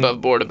 Yeah, I mean,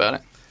 above board about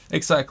it.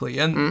 Exactly,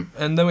 and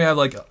then we have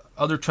like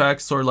other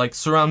tracks sort of like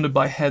Surrounded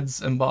by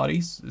Heads and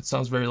Bodies. It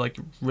sounds very like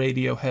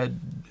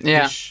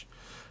Radiohead-ish.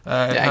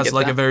 It has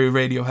like a very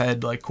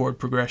Radiohead like chord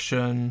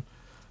progression.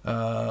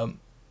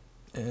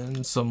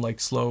 And some like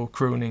slow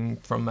crooning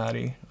from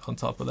Matty on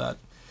top of that,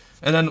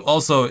 and then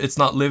also It's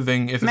Not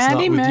Living If It's Not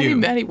With You.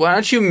 Matty, why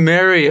don't you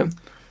marry him?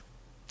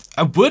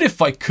 I would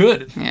if I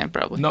could. Yeah,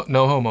 probably.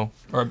 No homo,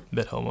 or a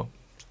bit homo.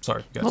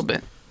 Sorry, guys. A little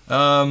bit.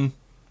 I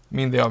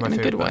mean, they are my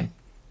favorite. In a good way. Band.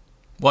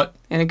 What?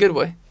 In a good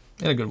way.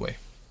 In a good way.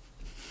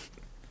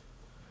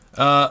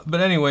 But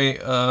anyway,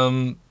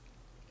 of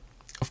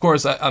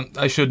course,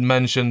 I should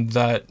mention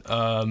that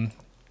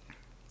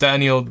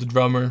Daniel, the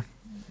drummer.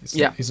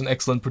 He's an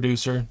excellent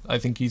producer. I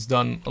think he's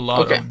done a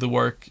lot of the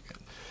work,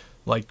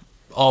 like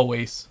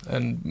always,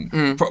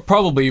 and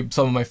probably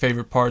some of my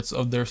favorite parts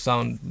of their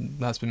sound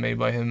has been made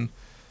by him.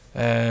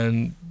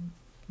 And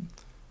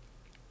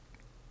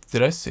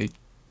did I say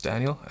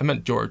Daniel? I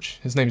meant George.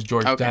 His name's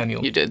George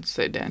Daniel. You did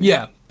say Daniel.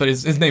 Yeah, but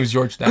his name is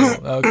George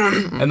Daniel.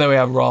 And then we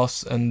have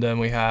Ross, and then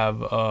we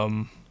have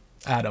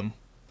Adam.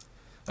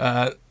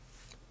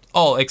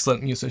 All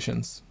excellent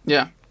musicians.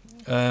 Yeah.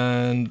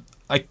 And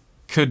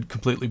could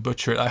completely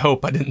butcher it. I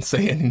hope I didn't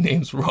say any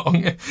names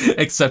wrong,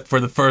 except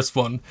for the first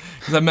one,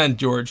 because I meant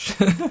George.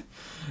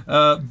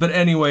 But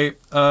anyway,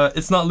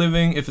 It's Not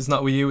Living If It's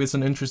Not With You. It's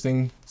an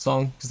interesting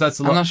song, because that's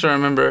a lot. I'm not sure I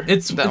remember.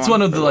 It's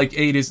one of the like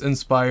 80s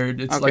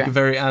inspired. It's like a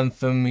very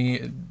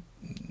anthem-y.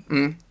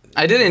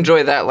 I did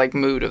enjoy that like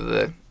mood of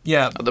the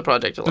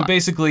project a lot. But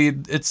basically,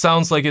 it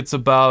sounds like it's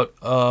about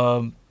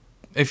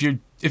if you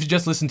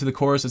just listen to the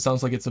chorus, it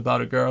sounds like it's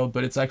about a girl,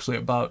 but it's actually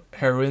about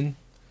heroin.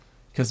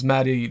 because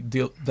Maddie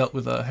dealt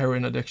with a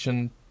heroin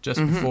addiction just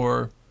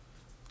before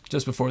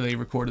they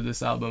recorded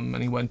this album,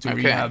 and he went to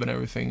rehab and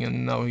everything,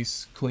 and now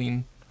he's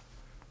clean.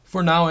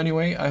 For now,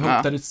 anyway. I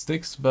hope that it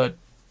sticks, but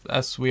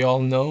as we all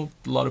know,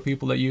 a lot of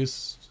people that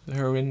use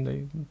heroin,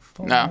 they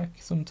fall back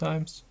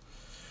sometimes.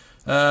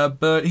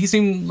 But he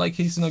seemed like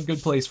he's in a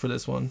good place for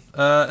this one.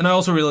 And I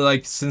also really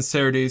like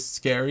Sincerity is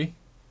Scary.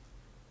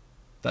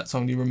 That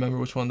song, do you remember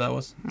which one that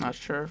was? Not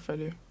sure if I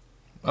do.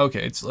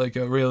 Okay, it's like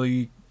a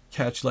really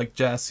catchy, like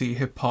jazzy,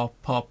 hip-hop,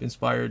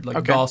 pop-inspired,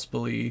 like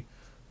gospel-y.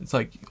 It's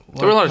like...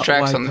 There were a lot of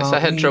tracks on this. I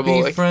had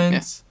trouble, like...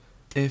 friends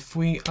if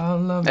we are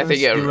lovers. I think,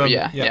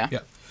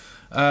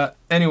 yeah.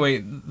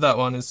 Anyway, that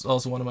one is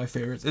also one of my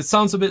favorites. It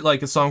sounds a bit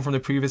like a song from the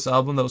previous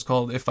album that was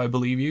called If I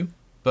Believe You,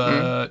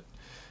 but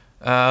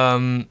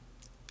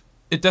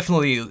it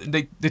definitely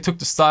they took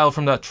the style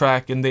from that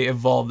track and they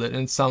evolved it,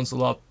 and it sounds a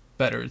lot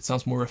better. It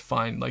sounds more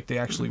refined, like they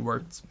actually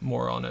worked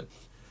more on it.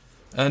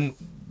 And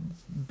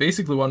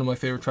basically one of my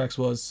favorite tracks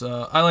was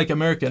I Like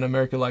America and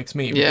America Likes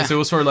Me, because it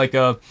was sort of like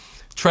a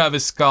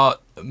Travis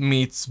Scott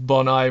meets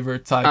Bon Iver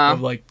type of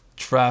like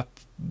trap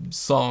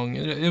song.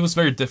 It was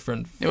very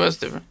different. It was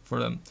different for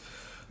them.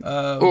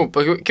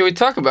 But can we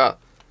talk about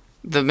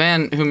the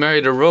man who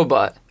married a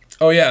robot?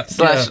 Oh yeah.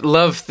 /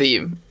 love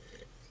theme.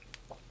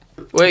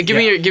 Wait, give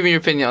me your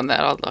opinion on that.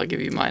 I'll give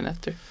you mine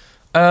after.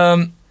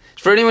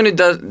 For anyone who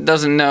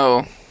doesn't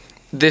know,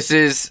 this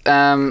is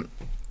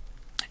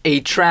a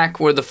track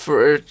where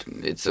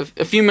it's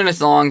a few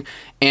minutes long,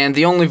 and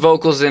the only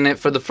vocals in it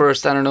for the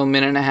first, I don't know,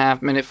 minute and a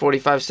half, minute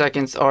 45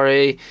 seconds are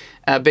a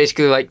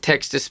basically like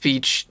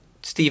text-to-speech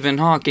Stephen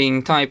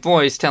Hawking type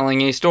voice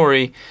telling a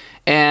story,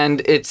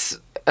 and it's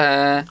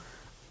one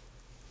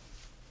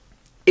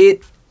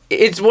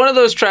of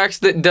those tracks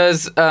that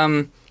does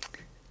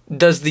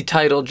the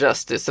title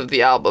justice of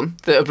the album,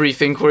 A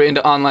Brief Inquiry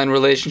into Online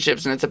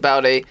Relationships, and it's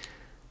about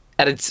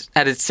at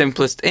its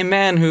simplest, a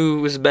man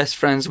who was best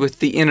friends with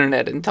the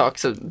internet and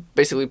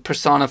basically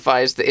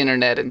personifies the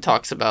internet and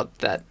talks about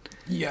that.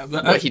 Yeah,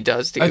 but what he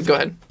does. Go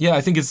ahead. Yeah,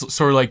 I think it's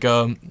sort of like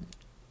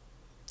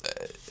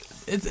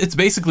it's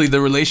basically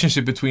the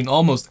relationship between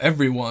almost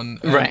everyone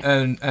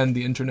and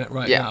the internet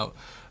now.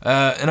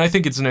 And I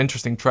think it's an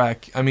interesting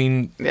track. I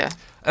mean,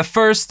 at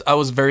first I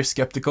was very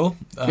skeptical.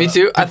 Me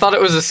too. I thought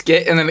it was a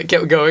skit, and then it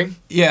kept going.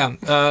 Yeah,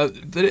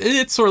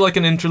 it's sort of like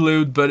an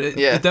interlude, but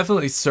it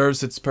definitely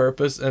serves its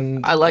purpose.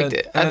 And I liked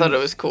it. I thought it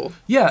was cool.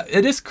 Yeah,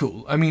 it is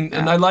cool. I mean,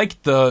 and I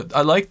like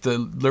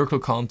the lyrical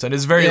content.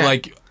 It's very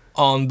like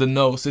on the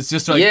nose. It's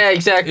just like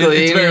exactly.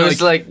 It's very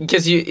like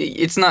because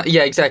it's not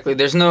exactly.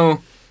 There's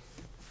no.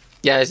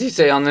 Yeah, as you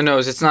say, on the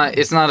nose. It's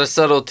not a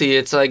subtlety.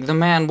 It's like the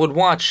man would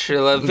watch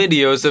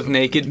videos of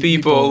naked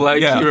people.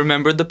 Like he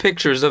remembered the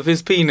pictures of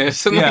his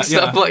penis and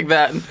stuff like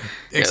that.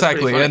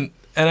 Exactly, and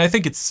I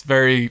think it's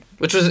very...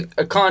 Which was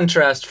a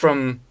contrast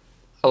from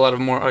a lot of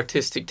more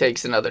artistic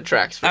takes in other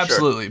tracks, for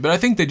Absolutely, but I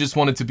think they just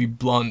wanted to be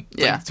blunt.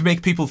 Like, to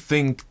make people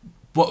think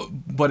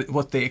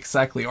what they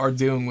exactly are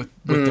doing with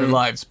their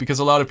lives. Because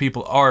a lot of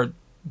people are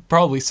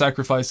probably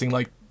sacrificing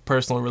like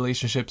personal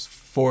relationships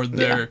for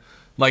their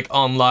like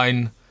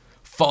online...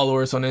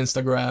 followers on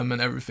Instagram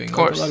and everything. Of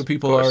course, like, a lot of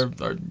people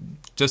are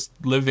just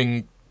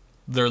living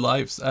their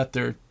lives at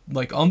their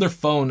like on their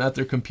phone, at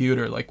their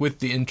computer, like with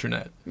the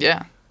internet.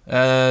 Yeah.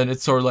 And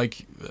it's sort of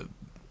like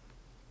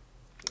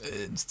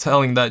it's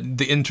telling that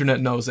the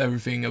internet knows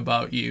everything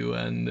about you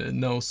and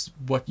knows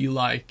what you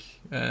like.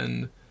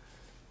 And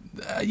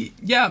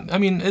I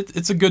mean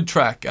it's a good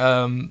track.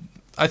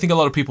 I think a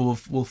lot of people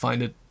will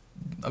find it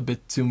a bit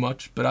too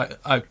much, but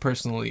I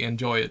personally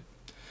enjoy it.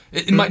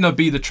 It might not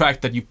be the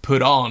track that you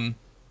put on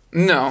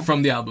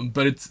from the album,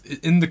 but it's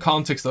in the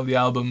context of the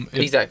album.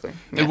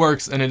 It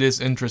works, and it is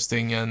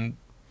interesting, and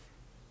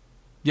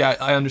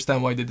I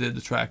understand why they did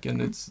the track,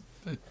 and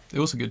it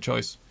was a good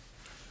choice.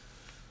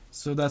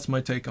 So that's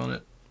my take on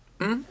it.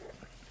 Mm-hmm.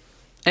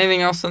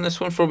 Anything else on this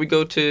one before we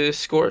go to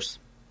scores?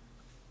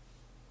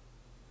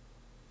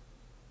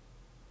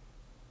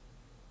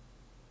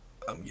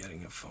 I'm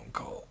getting a phone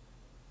call.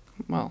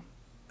 Well,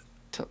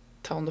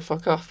 tell him to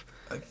fuck off.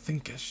 I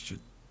think I should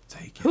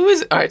take it. Who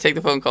is it? All right, take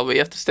the phone call, but you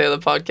have to stay on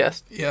the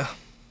podcast. Yeah.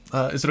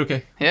 Is it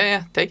okay?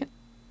 Yeah, take it.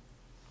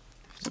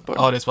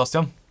 Ja, det är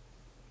Sebastian.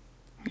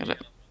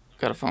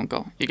 Got a phone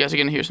call. You guys are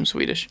gonna hear some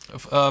Swedish.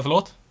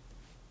 Förlåt?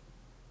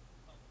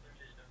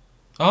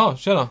 Ja,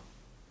 tjena.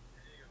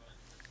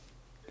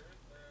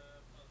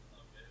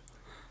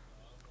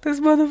 This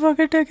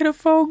motherfucker taking a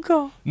phone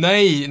call.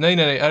 Nej,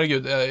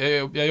 herregud.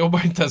 Jag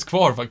jobbar inte ens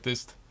kvar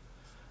faktiskt.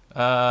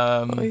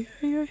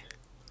 Oj.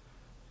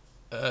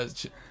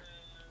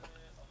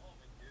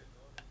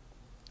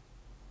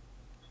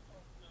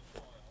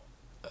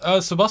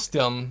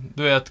 Sebastian,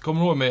 du vet,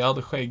 kommer du ihåg mig? Jag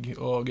hade skägg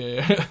och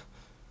grejer.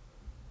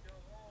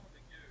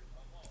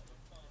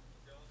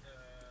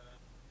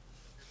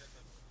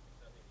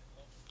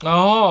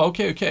 Jaha,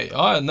 okej.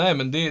 Ja, nej,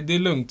 men det är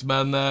lugnt,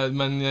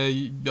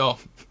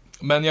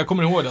 men jag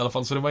kommer ihåg det i alla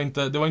fall, så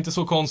det var inte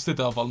så konstigt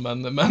i alla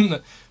fall,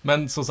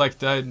 men som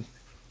sagt,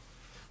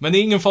 men det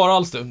är ingen fara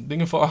alls, du. Det är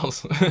ingen fara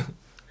alls.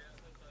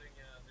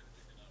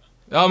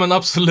 Ja men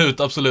absolut.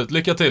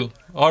 Lycka till.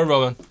 Ha det bra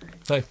man.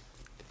 Hej.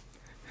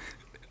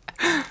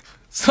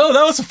 So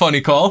that was a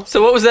funny call.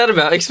 So what was that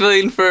about?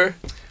 Explain for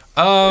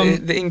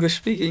the English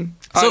speaking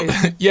So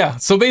audience. yeah,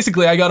 so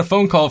basically I got a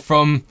phone call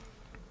from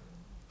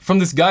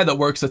this guy that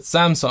works at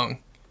Samsung.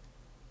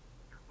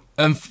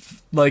 And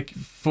like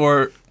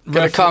for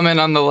Got a comment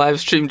on the live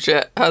stream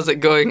chat. How's it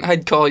going?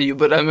 I'd call you,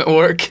 but I'm at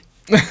work.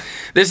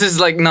 This is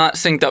like not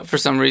synced up for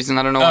some reason.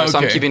 I don't know why, so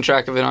I'm Okay. keeping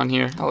track of it on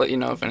here. I'll let you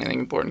know if anything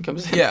important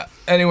comes in. Yeah.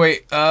 Anyway,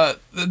 that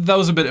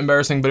was a bit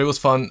embarrassing, but it was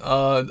fun.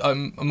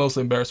 I'm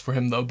mostly embarrassed for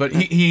him though. But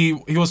he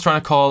was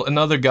trying to call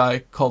another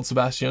guy called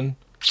Sebastian.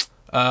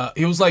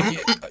 He was like,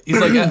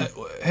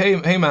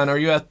 hey man, are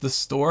you at the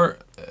store?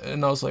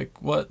 And I was like,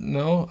 what?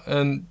 No.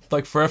 And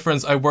like for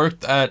reference, I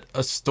worked at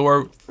a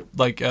store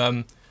like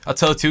a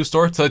Tele2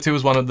 store. Tele2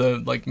 is one of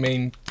the like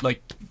main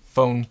like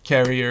phone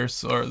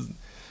carriers or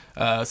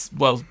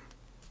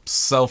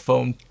cell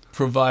phone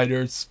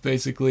providers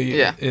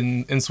basically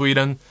in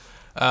Sweden.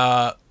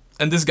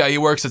 And this guy, he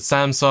works at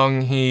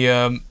Samsung. He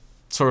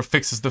sort of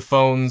fixes the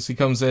phones. He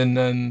comes in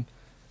and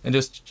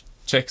just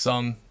checks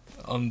on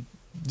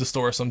the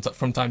store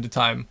from time to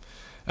time.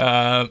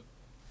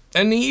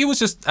 And he was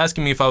just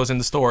asking me if I was in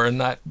the store, and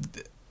that,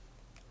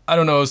 I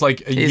don't know, it was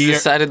like a He's year.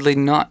 decidedly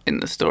not in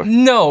the store.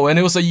 No, and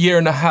it was a year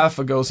and a half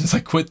ago since I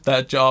quit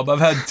that job.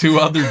 I've had 2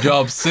 other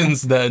jobs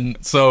since then,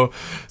 so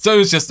it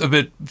was just a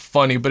bit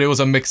funny, but it was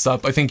a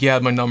mix-up. I think he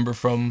had my number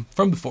from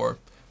before,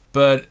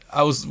 but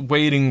I was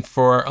waiting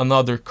for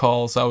another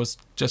call, so I was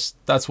just,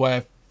 that's why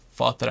I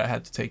thought that I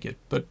had to take it.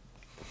 But,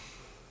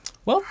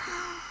 well,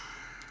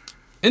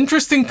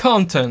 interesting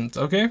content,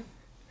 okay?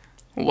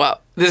 Wow,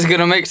 this is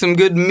gonna make some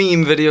good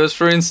meme videos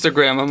for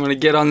Instagram. I'm gonna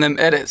get on them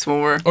edits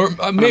when we're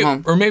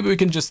Maybe we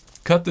can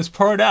just cut this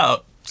part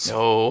out.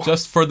 No.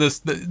 Just for this,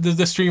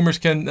 the streamers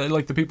can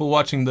like the people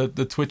watching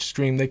the Twitch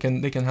stream. They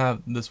can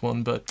have this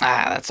one, but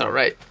that's all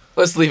right.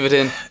 Let's leave it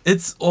in.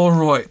 it's all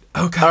right.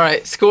 Okay. All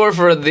right, score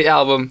for the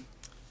album.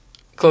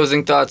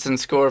 Closing thoughts and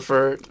score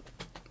for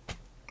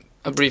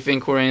A Brief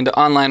Inquiry into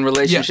Online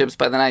Relationships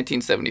by the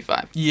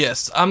 1975.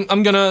 Yes,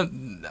 I'm gonna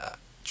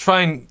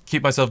try and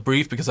keep myself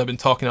brief because I've been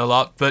talking a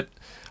lot. But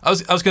I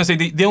was gonna say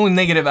the only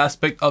negative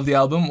aspect of the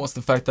album was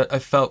the fact that I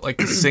felt like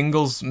the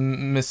singles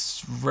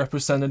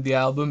misrepresented the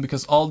album,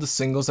 because all the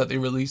singles that they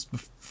released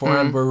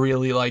beforehand were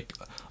really like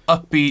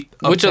upbeat.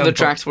 Which other up-tempo.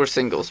 tracks were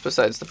singles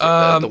besides the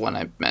one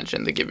I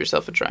mentioned, the Give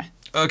Yourself a Try?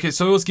 Okay,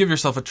 so it was Give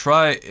Yourself a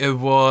Try. It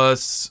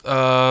was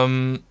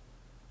Love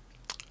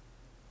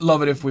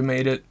It If We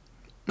Made It.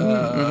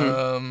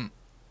 And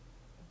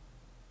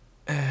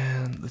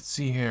let's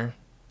see here.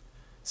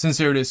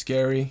 Sincerity is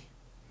Scary.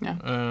 Yeah.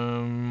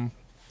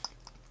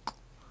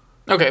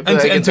 Okay,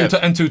 but I get that.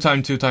 and two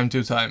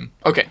time.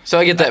 Okay, so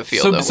I get that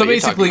feel. So though, so what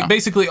you're talking about.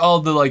 basically all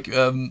the like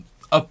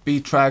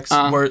upbeat tracks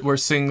were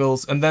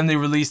singles, and then they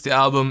released the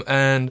album,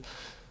 and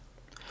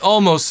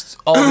almost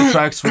all the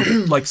tracks were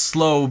like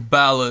slow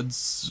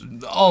ballads.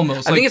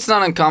 Almost. I think it's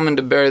not uncommon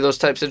to bury those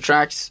types of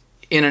tracks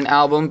in an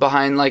album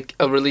behind like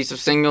a release of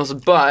singles,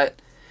 but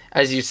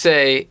as you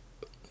say,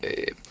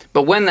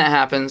 but when that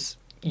happens,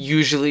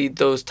 usually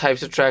those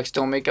types of tracks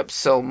don't make up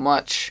so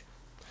much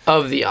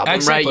of the album,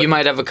 Exactly. right? You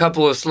might have a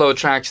couple of slow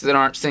tracks that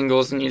aren't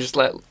singles, and you just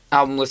let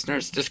album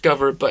listeners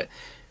discover it, but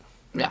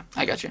yeah,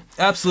 I got you.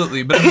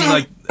 Absolutely, but I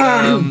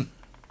mean,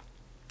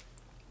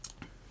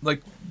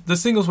 like the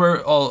singles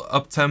were all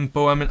up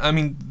tempo. I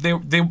mean,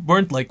 they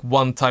weren't like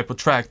one type of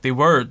track. They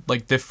were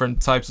like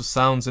different types of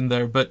sounds in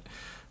there. But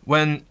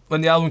when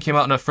the album came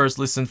out and I first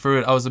listened through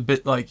it, I was a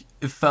bit like,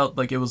 it felt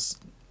like it was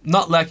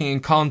not lacking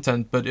in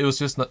content, but it was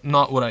just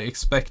not what I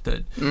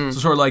expected. So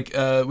sort of like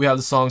we have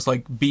the songs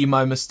like Be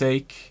My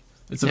Mistake.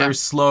 It's a very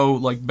slow,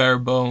 like bare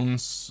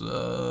bones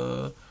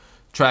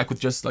track with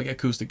just like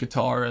acoustic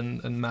guitar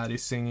and Maddie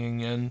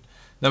singing. And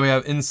then we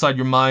have Inside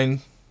Your Mind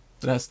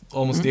that has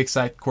almost the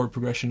exact chord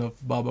progression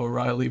of Baba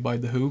O'Reilly by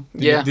The Who.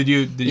 Did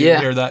you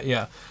hear that?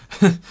 Yeah.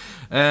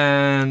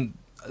 And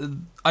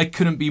I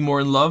Couldn't Be More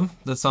in Love.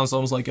 That sounds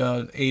almost like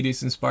a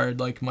 80s inspired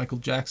like Michael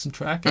Jackson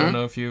track. I don't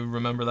know if you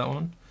remember that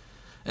one.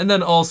 And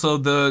then also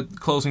the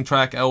closing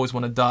track, I Always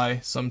Want to Die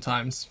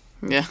Sometimes.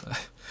 Yeah.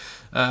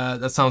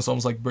 That sounds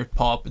almost like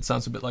Britpop. It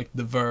sounds a bit like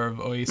The Verve,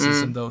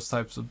 Oasis, and those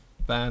types of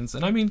bands.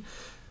 And I mean,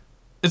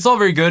 it's all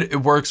very good. It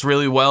works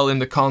really well in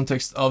the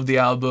context of the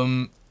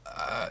album.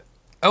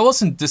 I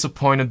wasn't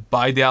disappointed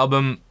by the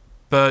album,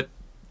 but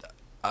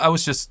I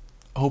was just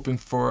hoping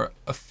for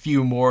a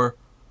few more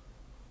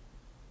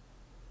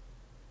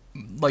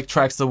like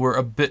tracks that were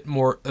a bit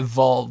more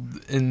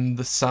evolved in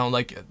the sound.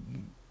 Like,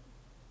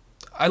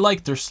 I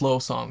like their slow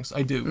songs,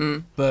 I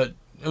do, but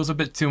it was a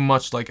bit too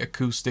much like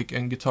acoustic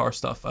and guitar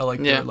stuff. I like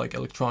their like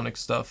electronic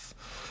stuff.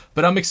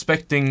 But I'm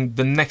expecting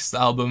the next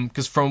album,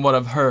 because from what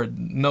I've heard,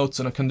 Notes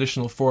in a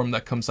Conditional Form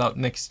that comes out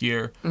next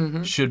year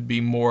should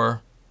be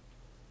more,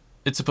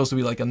 it's supposed to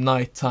be like a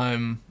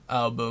nighttime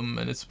album,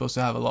 and it's supposed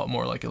to have a lot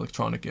more like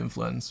electronic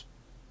influence.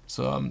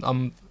 So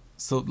I'm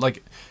still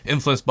like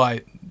influenced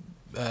by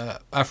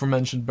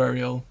aforementioned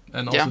Burial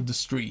and also The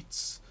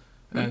Streets.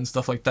 and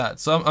stuff like that.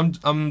 So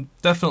I'm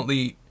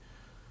definitely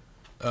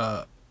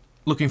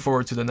looking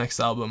forward to the next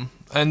album.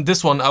 And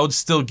this one, I would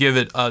still give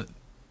it a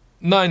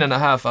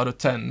 9.5 out of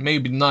 10,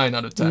 maybe 9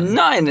 out of 10.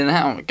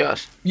 9.5. Oh my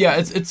gosh. Yeah,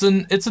 it's a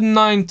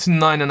 9 to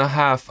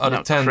 9.5 out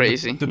of 10.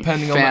 Crazy.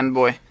 Depending on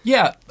fanboy.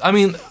 Yeah, I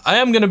mean, I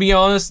am gonna be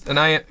honest, and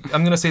I'm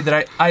gonna say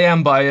that I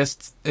am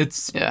biased.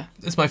 It's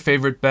my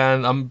favorite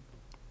band. I'm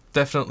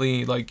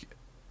definitely like.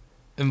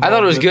 I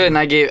thought it was good, and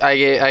I gave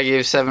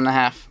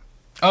 7.5.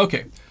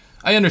 Okay,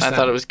 I understand. I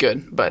thought it was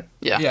good, but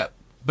yeah. Yeah,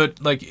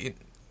 but like.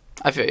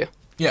 I feel you.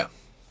 Yeah.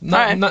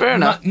 Alright, fair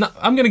enough.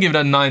 I'm gonna give it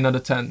a 9 out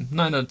of 10.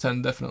 9 out of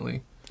 10,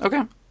 definitely.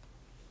 Okay.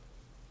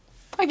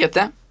 I get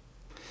that.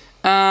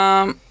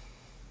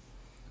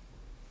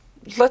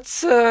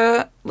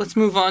 Let's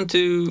move on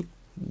to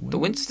the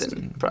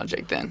Winston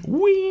project then.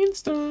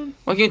 Winston.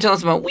 What can you tell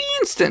us about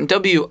Winston?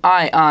 Winston.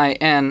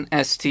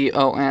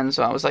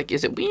 So I was like,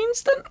 is it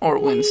Winston or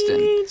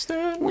Winston?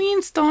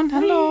 Winston.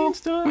 Hello.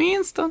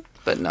 Winston.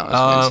 But no, it's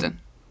Winston.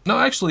 No,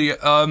 actually,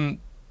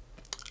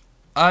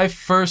 I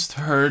first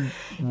heard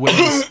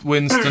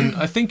Winston,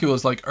 I think it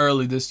was like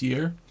early this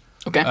year.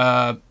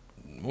 Okay.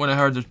 When I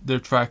heard their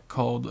track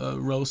called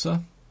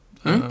Rosa.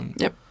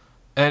 Yep.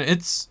 And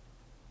it's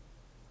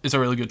a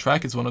really good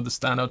track. It's one of the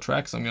standout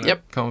tracks. I'm gonna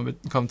come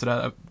to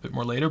that a bit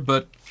more later.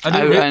 But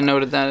I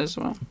noted that as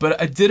well. But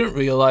I didn't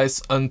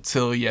realize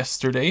until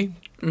yesterday,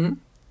 when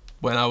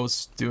I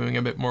was doing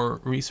a bit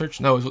more research.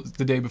 No, it was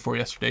the day before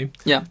yesterday.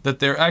 Yeah. That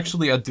they're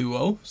actually a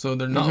duo. So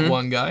they're not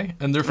one guy,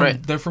 and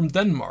they're from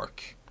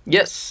Denmark.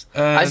 Yes,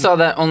 I saw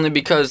that only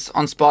because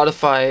on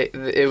Spotify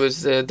it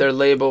was their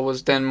label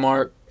was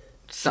Denmark.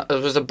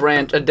 It was a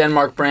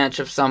Denmark branch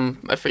of some,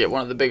 I forget,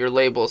 one of the bigger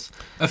labels.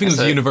 I think it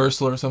was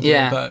Universal or something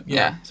like that.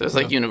 Yeah. So it's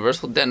like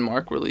Universal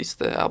Denmark released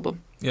the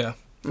album. Yeah.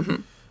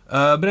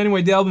 But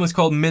anyway, the album is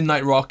called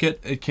Midnight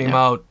Rocket. It came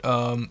out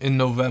in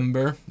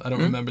November. I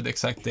don't remember the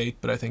exact date,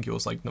 but I think it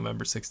was like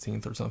November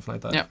 16th or something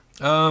like that. Yeah.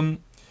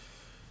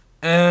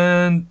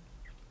 And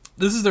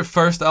this is their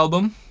first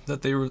album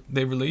that they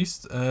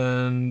released,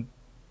 and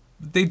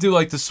they do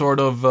like the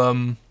sort of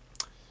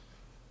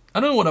I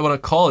don't know what I want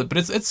to call it, but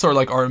it's sort of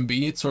like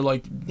R&B. It's sort of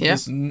like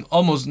this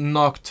almost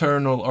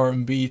nocturnal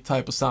R&B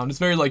type of sound. It's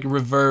very like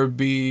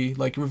reverby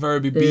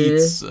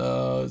beats,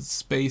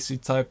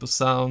 spacey type of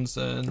sounds,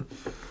 and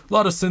a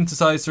lot of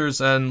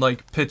synthesizers and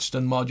like pitched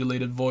and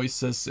modulated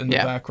voices in the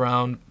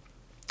background.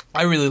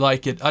 I really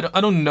like it. I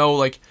don't know,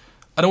 like,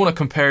 I don't want to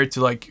compare it to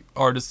like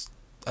artists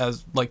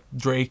as like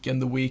Drake and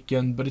The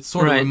Weeknd, but it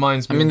sort of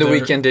reminds me. I mean, The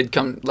Weeknd did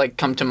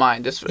come to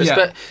mind,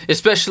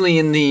 especially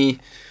in the.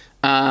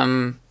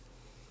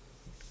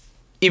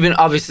 Even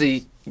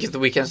obviously, because The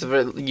Weeknd's a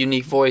very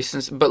unique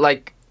voice,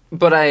 but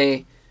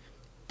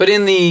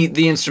in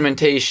the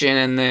instrumentation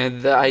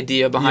and the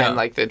idea behind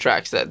like the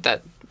tracks,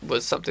 that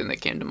was something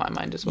that came to my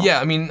mind as well. Yeah,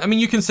 I mean,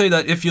 you can say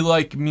that if you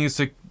like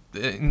music,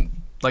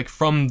 like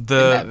from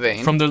their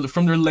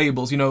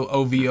labels, you know,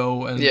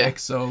 OVO and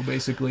XO,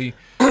 basically.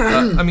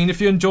 I mean,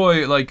 if you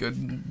enjoy like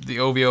the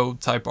OVO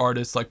type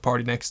artists like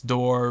Party Next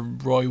Door,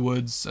 Roy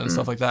Woods, and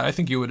stuff like that, I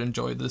think you would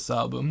enjoy this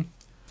album.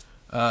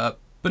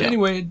 But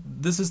anyway,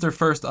 this is their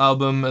first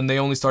album, and they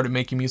only started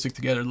making music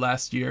together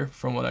last year,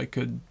 from what I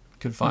could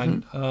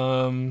find.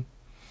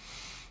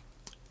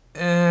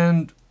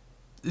 And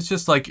it's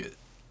just like,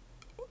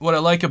 what I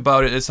like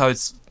about it is how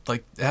it's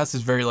like, it has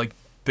this very like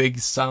big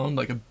sound,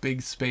 like a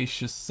big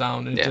spacious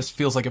sound, and it just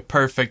feels like a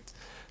perfect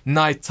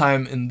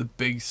nighttime in the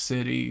big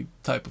city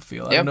type of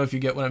feel. I don't know if you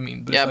get what I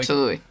mean, but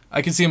absolutely.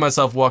 I can see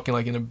myself walking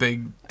like in a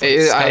big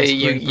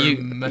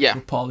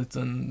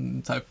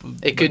metropolitan type of.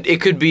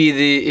 It could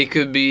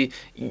be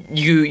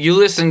you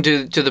listen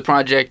to the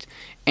project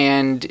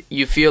and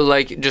you feel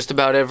like just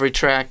about every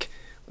track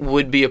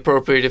would be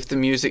appropriate if the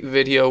music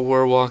video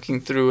were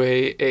walking through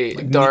a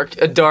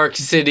dark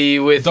city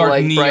with dark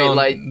like neon, bright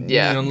light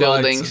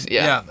buildings.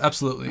 Yeah,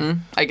 absolutely.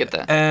 I get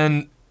that.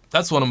 And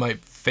that's one of my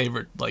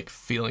favorite like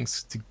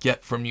feelings to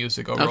get from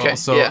music overall. Okay,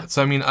 so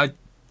I mean, I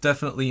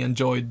definitely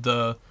enjoyed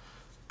the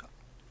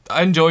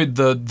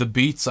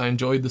beats. I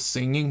enjoyed the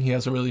singing. He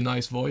has a really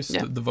nice voice.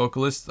 The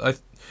vocalist.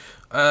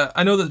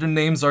 I know that their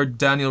names are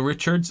Daniel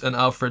Richards and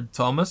Alfred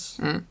Thomas,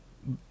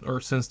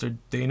 or since they're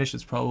Danish,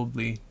 it's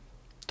probably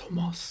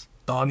Thomas.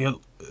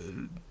 Daniel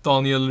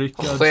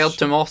Richards.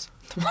 Thomas.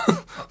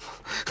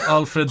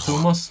 Alfred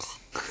Thomas.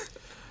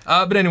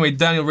 But anyway,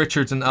 Daniel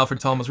Richards and Alfred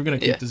Thomas. We're gonna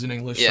keep this in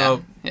English. I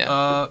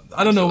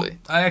don't know.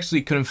 I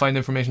actually couldn't find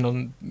information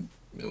on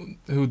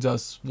who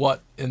does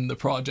what in the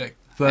project,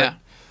 but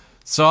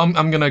so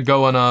I'm gonna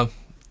go on a.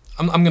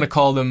 I'm gonna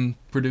call them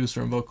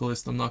producer and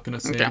vocalist. I'm not gonna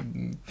say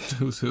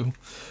who's who.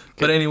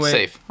 But anyway,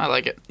 safe. I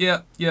like it.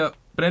 Yeah.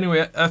 But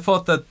anyway, I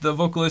thought that the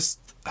vocalist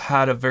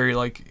had a very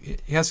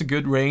like, he has a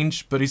good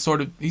range, but he's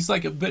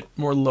like a bit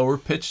more lower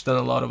pitched than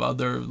a lot of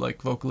other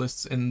like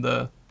vocalists in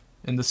the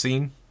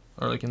scene,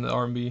 or like in the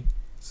R&B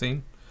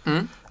scene.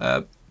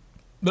 But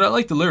I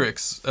like the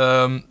lyrics.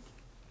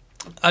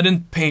 I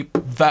didn't pay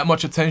that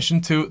much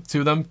attention to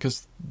them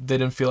because they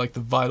didn't feel like the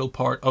vital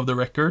part of the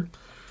record.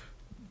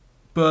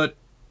 But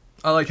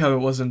I like how it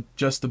wasn't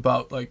just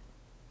about like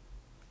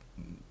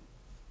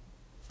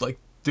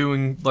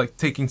doing like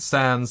taking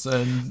stands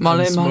and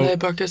Molly, and smoke. Molly,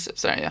 Percocet.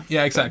 Sorry, yeah.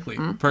 Yeah, exactly.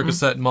 Mm-hmm.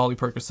 Percocet, Molly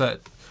Percocet,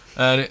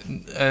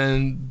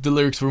 and the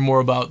lyrics were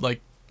more about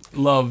like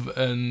love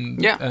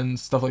and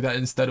stuff like that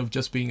instead of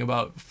just being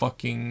about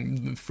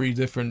fucking 3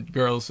 different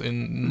girls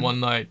in one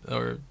night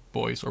or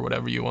boys or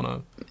whatever you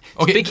wanna.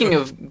 Okay, Speaking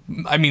of,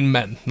 I mean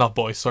men, not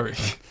boys. Sorry.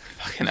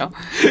 fucking hell,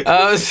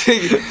 I was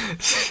thinking,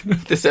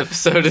 this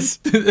episode is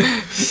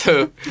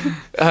so.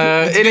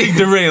 It's getting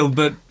derailed,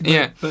 but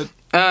Yeah. but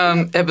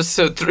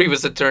Episode 3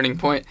 was a turning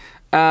point.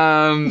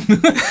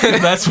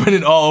 It that's when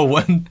it all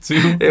went to.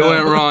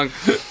 went wrong.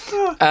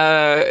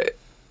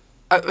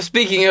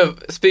 Speaking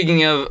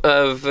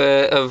of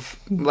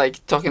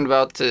like talking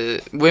about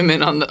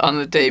women on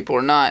the tape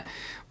or not,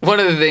 one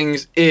of the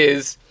things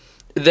is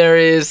there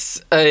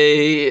is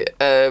a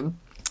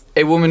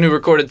woman who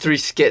recorded 3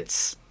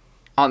 skits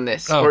on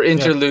this or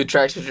interlude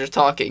tracks which are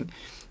talking.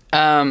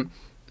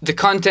 The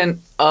content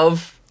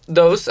of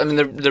those, I mean,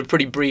 they're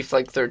pretty brief,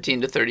 like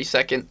 13 to 30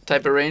 second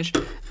type of range.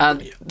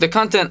 The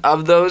content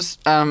of those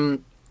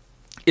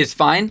is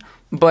fine,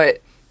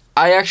 but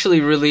I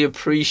actually really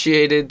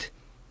appreciated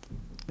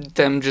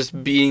them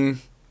just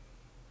being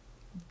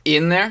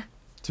in there.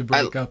 To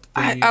break up.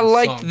 I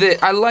liked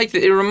that. I liked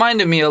it. It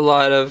reminded me a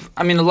lot of.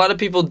 I mean, a lot of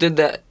people did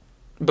that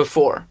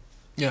before.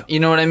 Yeah. You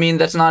know what I mean?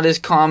 That's not as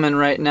common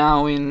right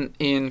now in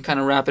kind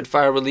of rapid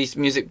fire release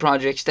music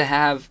projects to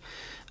have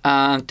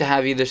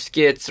either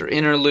skits or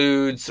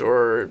interludes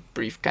or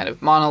brief kind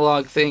of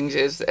monologue things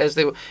as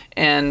they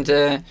and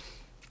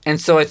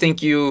so I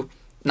think you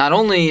not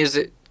only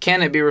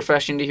can it be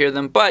refreshing to hear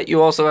them, but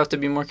you also have to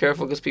be more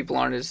careful because people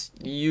aren't as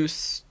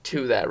used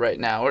to that right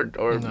now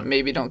or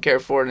maybe don't care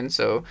for it, and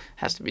so it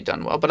has to be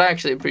done well. But I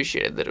actually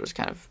appreciated that it was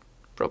kind of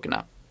broken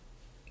up.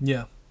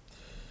 Yeah.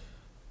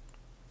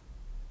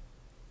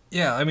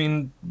 Yeah, I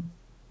mean,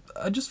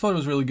 I just thought it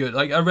was really good.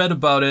 Like, I read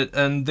about it,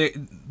 and they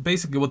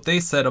basically what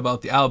they said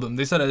about the album.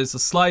 They said that it's a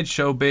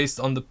slideshow based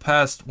on the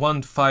past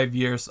 1 to 5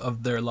 years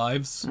of their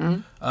lives.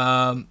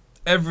 Mm-hmm.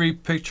 Every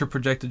picture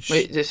projected.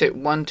 Wait, did they say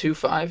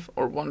 1.25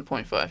 or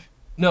 1.5?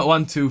 No,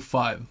 1 to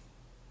 5.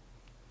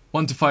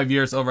 1 to 5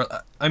 years over.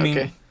 I mean,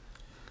 Okay.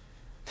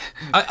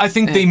 I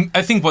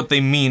think what they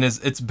mean is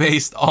it's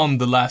based on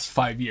the last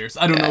 5 years.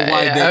 I don't know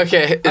why they.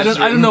 Okay. I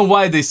don't know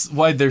why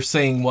they're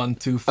saying 1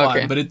 to 5,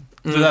 Okay. but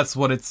that's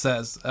what it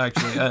says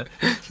actually.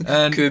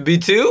 And Could be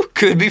 2,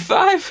 could be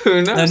 5.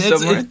 Who knows? and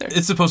Somewhere in there.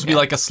 it's supposed to be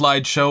like a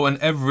slideshow, and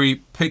every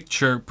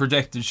picture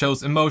projected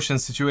shows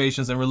emotions,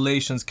 situations, and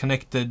relations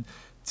connected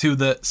to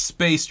the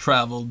space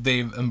travel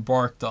they've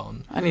embarked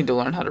on. I need to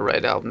learn how to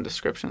write album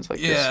descriptions like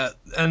this. Yeah,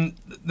 and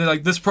they're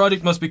like, this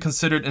project must be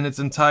considered in its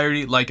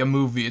entirety like a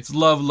movie. It's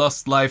love,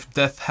 lust, life,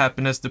 death,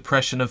 happiness,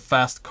 depression of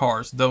fast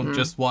cars. Don't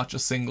just watch a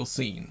single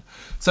scene.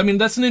 So I mean,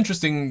 that's an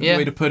interesting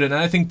way to put it,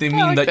 and I think they mean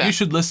like that that. you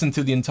should listen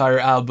to the entire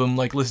album,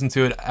 like listen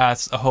to it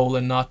as a whole,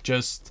 and not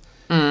just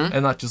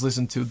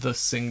listen to the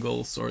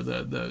singles or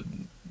the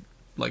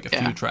like a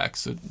few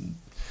tracks. And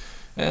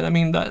I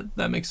mean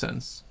that makes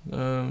sense.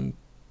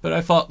 But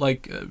I thought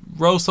like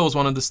Rosa was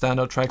one of the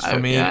standout tracks for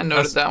me. Yeah, I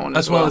noted that one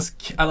as well. As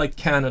I like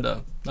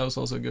Canada. That was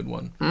also a good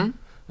one. Hmm?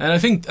 And I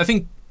think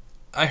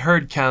I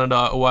heard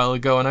Canada a while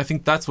ago, and I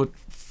think that's what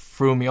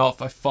threw me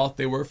off. I thought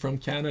they were from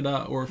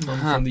Canada or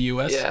from the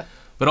US. Yeah.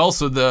 But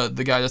also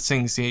the guy that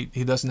sings, he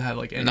doesn't have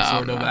like any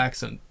sort of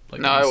accent.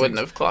 Like No, I wouldn't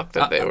have clocked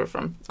that they were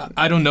from.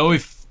 I don't know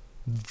if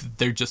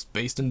they're just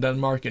based in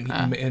Denmark,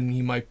 and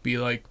he might be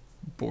like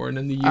born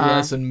in the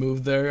US and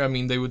moved there. I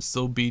mean, they would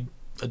still be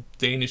a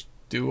Danish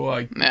duo,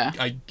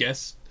 I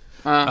guess.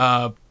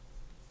 But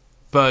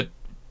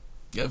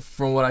yeah,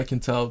 from what I can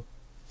tell,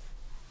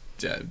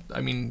 I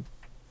mean,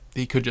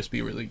 he could just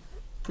be really,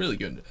 really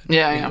good at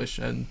English,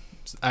 and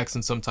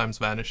accents sometimes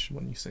vanish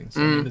when you sing.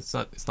 So I mean, it's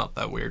not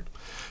that weird.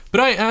 But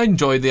I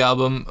enjoyed the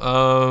album.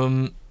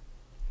 I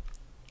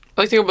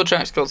liked a couple of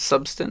tracks called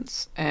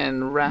Substance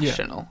and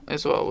Rational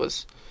as well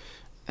was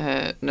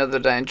another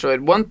that I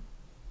enjoyed. One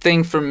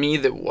thing for me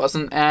that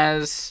wasn't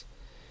as...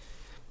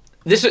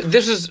 This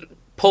was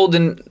pulled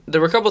in...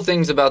 There were a couple of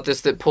things about this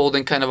that pulled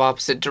in kind of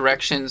opposite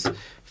directions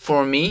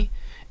for me.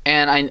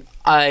 And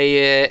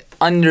I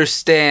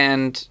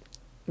understand,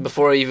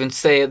 before I even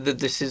say it, that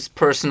this is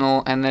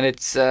personal and that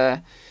it's...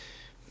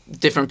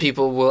 different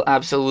people will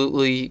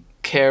absolutely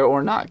care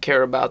or not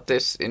care about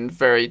this in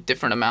very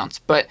different amounts.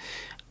 But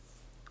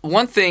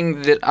one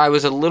thing that I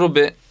was a little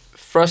bit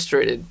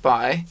frustrated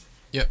by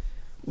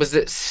was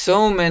that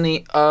so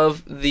many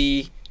of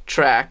the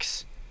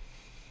tracks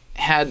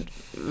had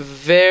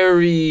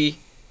very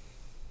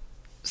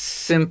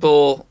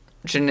simple,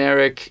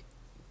 generic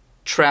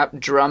trap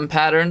drum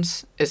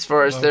patterns as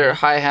far as their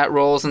hi-hat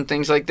rolls and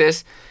things like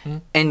this.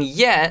 And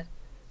yet,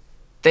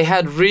 they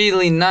had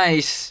really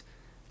nice...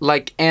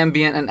 like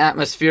ambient and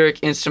atmospheric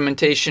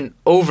instrumentation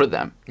over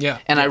them. Yeah.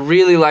 And I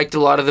really liked a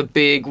lot of the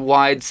big,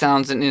 wide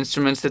sounds and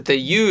instruments that they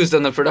used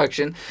on the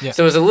production. Yeah.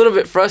 So it was a little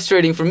bit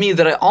frustrating for me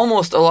that I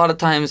almost, a lot of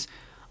times,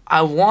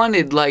 I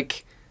wanted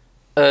like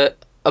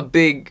a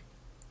big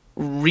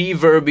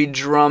reverby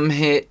drum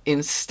hit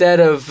instead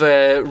of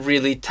a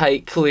really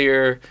tight,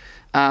 clear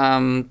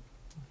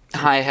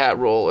hi-hat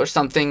roll or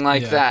something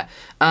like that.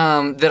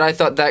 That I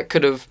thought that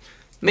could have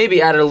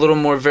maybe added a little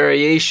more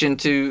variation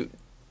to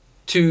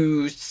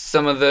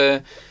some of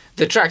the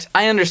tracks.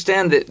 I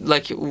understand that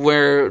like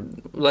where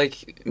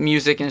like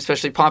music and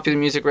especially popular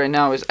music right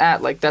now is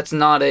at, like that's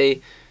not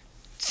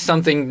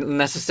something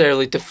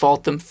necessarily to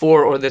fault them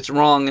for or that's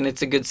wrong, and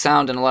it's a good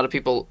sound and a lot of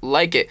people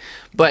like it.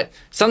 But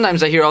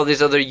sometimes I hear all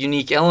these other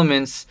unique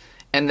elements,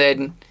 and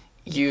then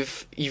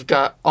you've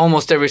got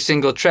almost every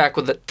single track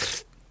with a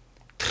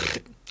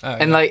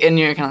and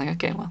you're kind of like,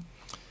 okay, well.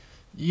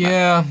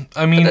 Yeah,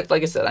 I mean,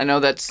 like I said, I know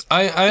that's.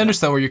 I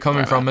understand where you're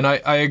coming from, and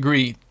I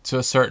agree to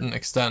a certain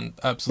extent,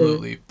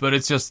 absolutely. But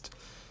it's just,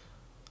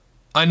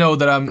 I know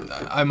that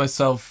I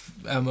myself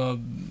am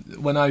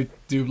when I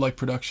do like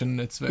production,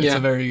 it's a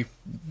very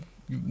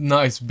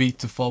nice beat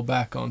to fall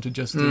back on to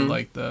just do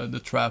like the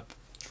trap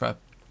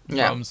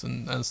drums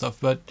and stuff.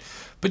 But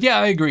yeah,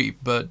 I agree.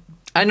 But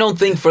I don't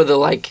think for the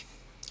like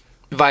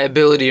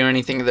viability or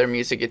anything of their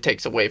music it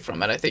takes away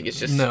from it. I think it's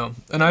just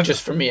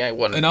just for me. I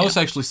was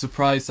actually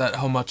surprised at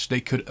how much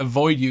they could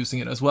avoid using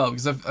it as well,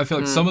 because I feel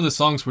like some of the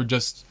songs were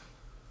just,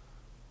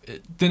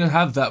 it didn't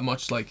have that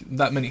much like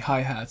that many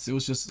hi-hats. It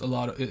was just a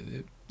lot of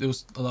it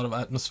was a lot of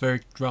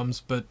atmospheric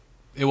drums, but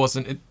it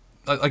wasn't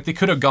like they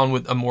could have gone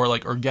with a more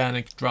like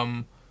organic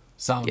drum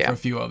sound for a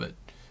few of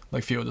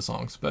the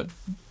songs. But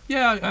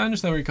yeah, I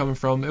understand where you're coming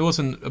from. It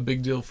wasn't a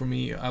big deal for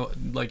me.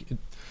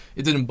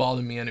 It didn't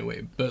bother me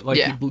anyway, but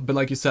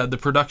like you said, the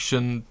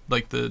production,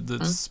 like the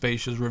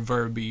spacious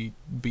reverby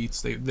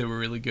beats, they were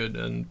really good,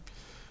 and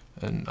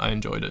I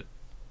enjoyed it.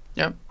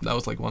 Yeah, that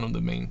was like one of the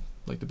main,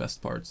 like the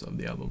best parts of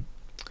the album.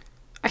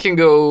 I can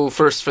go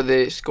first for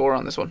the score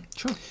on this one.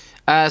 Sure.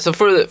 So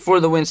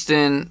for the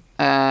Winston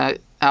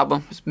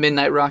album, it's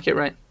Midnight Rocket,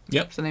 right?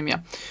 Yep. That's the name,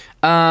 yeah.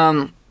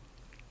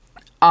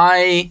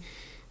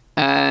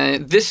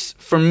 This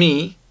for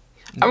me,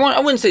 I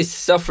wouldn't say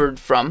suffered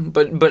from,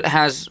 but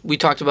as we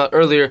talked about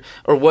earlier,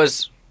 or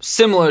was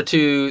similar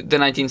to the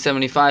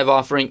 1975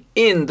 offering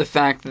in the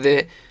fact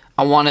that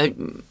I want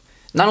to,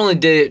 not only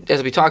did it,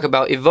 as we talk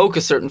about, evoke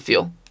a certain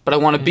feel, but I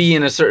want to be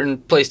in a certain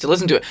place to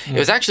listen to it. It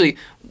was actually,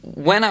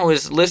 when I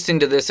was listening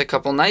to this a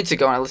couple nights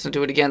ago, and I listened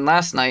to it again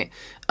last night,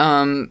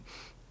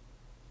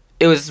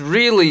 it was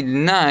really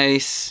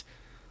nice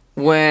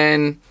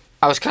when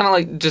I was kind of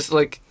like, just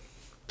like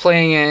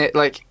playing it,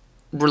 like,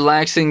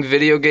 relaxing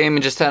video game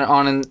and just had it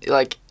on and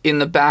like in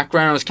the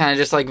background. I was kind of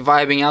just like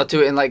vibing out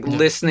to it and like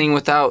listening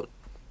without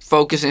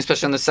focusing,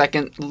 especially on the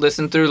second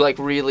listen through, like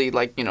really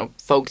like, you know,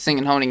 focusing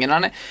and honing in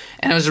on it.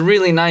 And it was a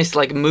really nice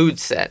like mood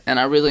set, and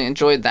I really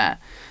enjoyed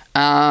that.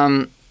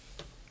 But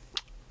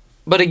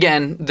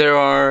again, there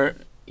are,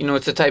 you know,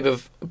 it's a type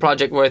of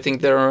project where I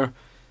think there are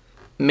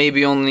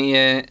maybe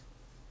only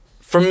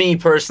for me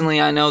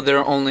personally, I know there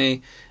are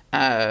only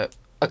a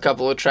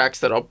couple of tracks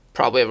that I'll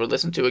probably ever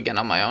listen to again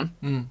on my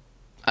own.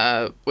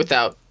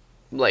 Without,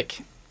 like,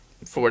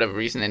 for whatever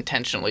reason,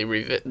 intentionally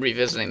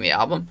revisiting the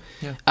album.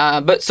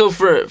 But so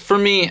for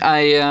me,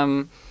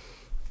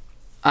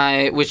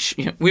 which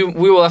you know, we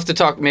will have to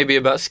talk maybe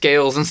about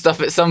scales and stuff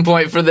at some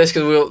point for this,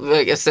 because we'll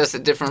like assess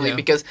it differently.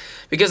 Because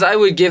I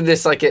would give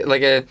this like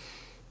a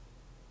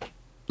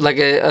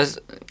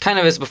kind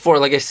of as before,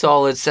 like a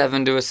solid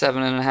 7 to a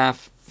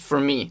 7.5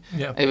 for me.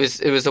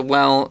 It was a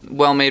well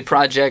made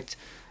project.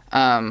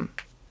 It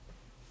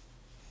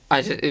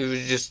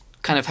was just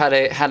kind of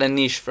had a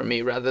niche for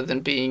me, rather than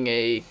being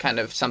a kind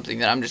of something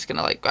that I'm just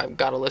gonna like, I've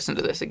got to listen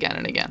to this again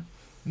and again.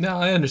 No,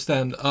 I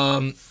understand.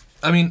 I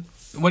mean,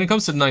 when it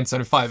comes to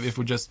 975, if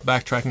we're just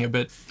backtracking a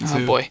bit,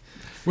 oh boy,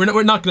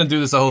 we're not gonna do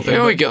this the whole thing.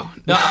 Here we go.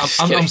 No,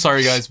 I'm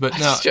sorry guys, but no.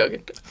 Just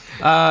joking.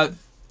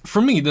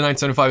 For me, the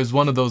 975 is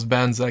one of those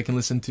bands that I can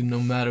listen to no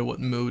matter what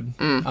mood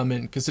I'm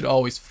in, because it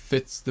always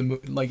fits the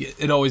mood. Like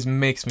it always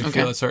makes me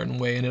feel a certain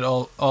way, and it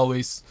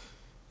always.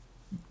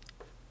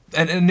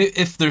 And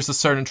if there's a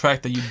certain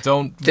track that you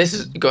don't...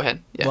 Go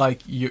ahead. Yeah.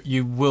 Like,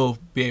 you will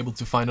be able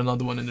to find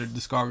another one in their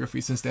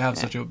discography, since they have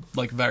such a,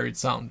 like, varied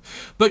sound.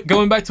 But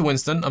going back to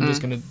Winston, I'm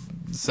just going to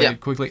say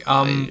it quickly.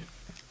 I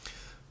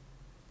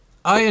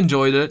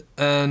enjoyed it,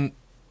 and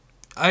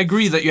I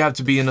agree that you have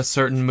to be in a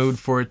certain mood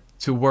for it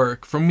to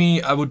work. For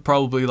me, I would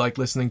probably like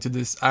listening to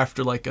this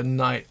after, like, a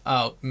night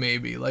out,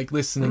 maybe. Like,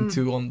 listening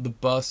to on the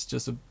bus,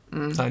 just a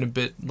tiny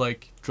bit,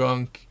 like,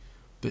 drunk...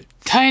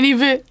 Tiny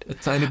bit. A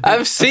tiny bit.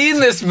 I've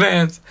seen this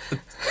band.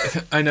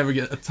 I never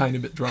get a tiny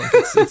bit drunk.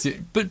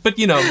 But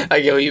you know. I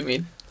get what you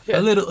mean. Yeah.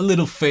 A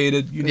little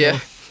faded. You know. Yeah.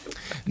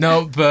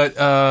 No,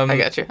 but I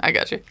got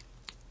you.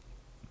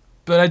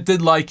 But I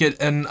did like it,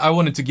 and I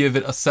wanted to give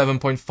it a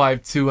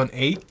 7.5 to an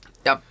 8.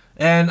 Yep.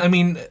 And I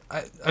mean,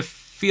 I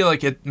feel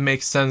like it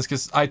makes sense,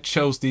 because I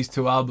chose these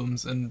two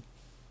albums and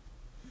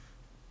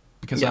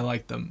because I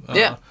like them.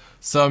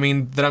 So I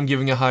mean, that I'm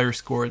giving a higher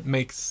score, it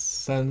makes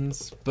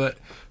sense, but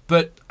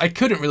I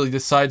couldn't really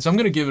decide, so I'm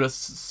going to give it a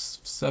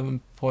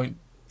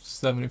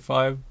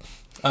 7.75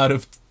 out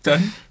of 10.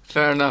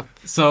 Fair enough.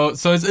 So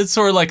it's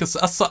sort of like a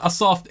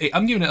soft 8.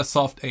 I'm giving it a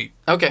soft 8.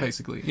 Okay.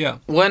 Basically, yeah.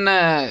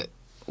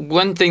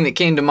 One thing that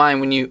came to mind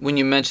when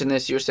you mentioned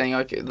this, you were saying,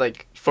 okay,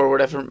 like, for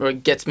whatever, or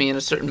it gets me in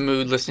a certain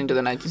mood listening to the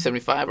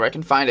 1975, or I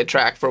can find a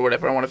track for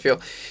whatever I want to feel.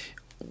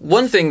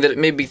 One thing that it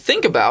made me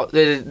think about,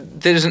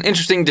 there's an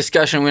interesting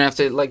discussion, we don't have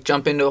to like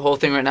jump into a whole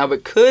thing right now,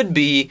 but could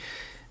be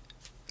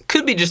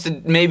just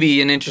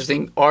maybe an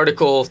interesting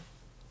article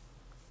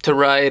to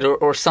write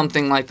or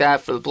something like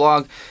that for the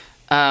blog,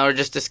 or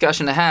just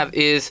discussion to have,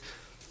 is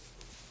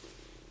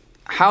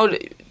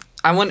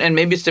and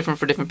maybe it's different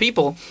for different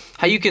people,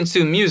 how you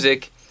consume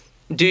music.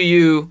 Do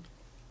you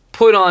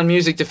put on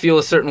music to feel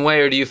a certain way,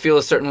 or do you feel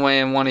a certain way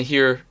and want to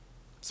hear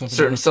Something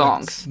certain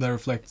songs? That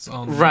reflects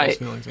on Right. those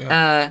feelings,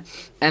 yeah.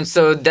 And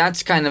so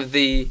that's kind of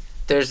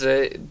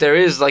there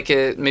is like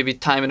a maybe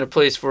time and a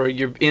place where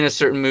you're in a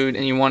certain mood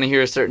and you want to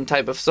hear a certain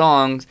type of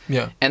songs.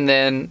 Yeah. And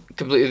then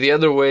completely the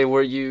other way,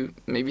 where you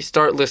maybe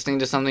start listening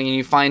to something and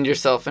you find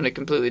yourself in a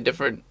completely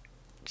different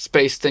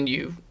space than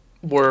you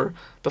were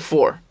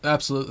before.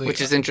 Absolutely.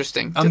 Which is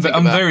interesting. I'm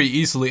about. very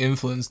easily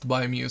influenced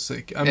by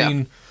music. I Yeah.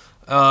 mean,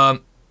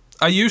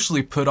 I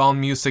usually put on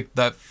music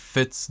that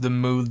fits the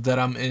mood that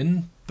I'm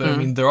in. But I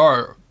mean, there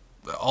are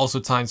also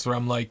times where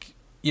I'm like,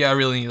 yeah, I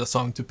really need a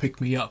song to pick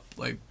me up.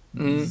 Like,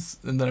 and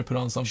then I put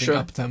on something Sure.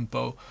 up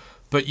tempo.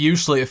 But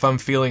usually, if I'm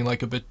feeling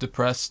like a bit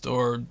depressed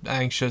or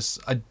anxious,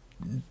 I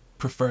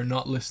prefer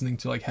not listening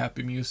to like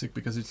happy music,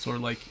 because it sort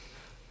of like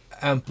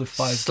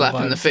amplifies Slap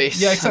in the vibes.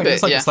 face Yeah, a exactly. bit,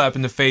 It's like yeah. a slap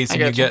in the face, I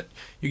and gotcha.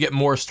 you get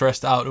more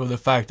stressed out over the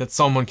fact that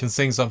someone can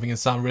sing something and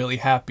sound really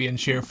happy and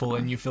cheerful,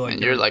 and you feel like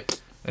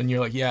And you're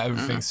like, yeah,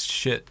 everything's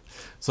shit.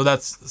 So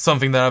that's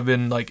something that I've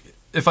been like,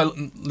 if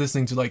I'm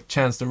listening to like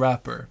Chance the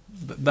Rapper,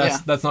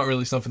 that's not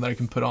really something that I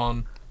can put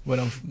on when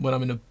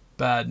I'm in a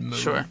bad mood.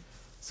 sure.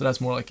 So that's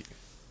more like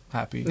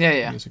happy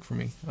Yeah. music for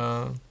me.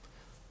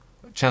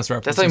 Chance the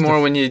Rapper. That's like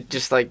more when you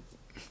just like,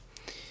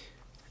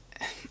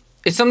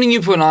 it's something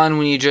you put on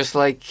when you just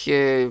like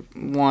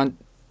want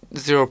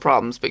zero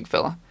problems, big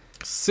fella.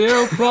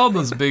 Zero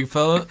problems, big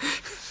fella.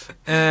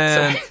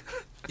 And Sorry.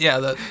 yeah,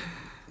 that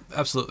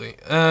absolutely.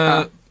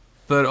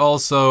 But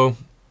also,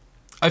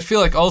 I feel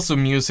like also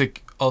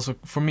music also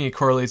for me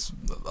correlates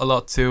a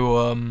lot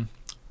to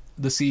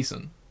the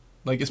season,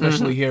 like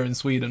especially here in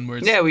Sweden, where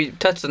it's, Yeah, we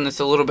touched on this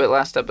a little bit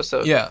last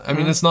episode. yeah. I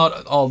mean, it's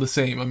not all the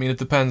same. I mean, it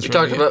depends. We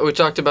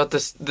talked about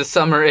this, the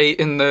summer 8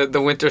 and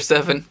the winter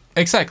 7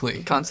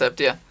 exactly,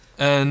 concept. Yeah.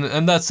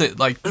 and that's it.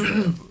 Like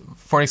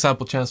for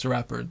example, Chance the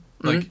Rapper,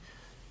 like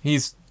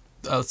he's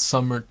a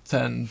summer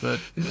 10, but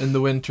in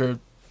the winter.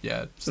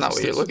 Yeah, It's not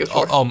what you're looking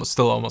for. Almost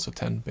a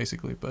 10,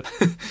 basically, but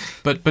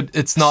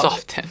it's not.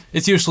 Soft 10.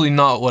 It's usually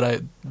not what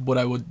I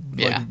would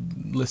Yeah. like,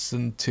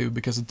 listen to,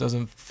 because it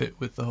doesn't fit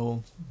with the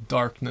whole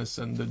darkness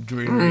and the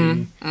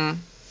dreary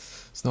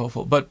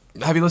snowfall. But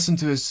have you listened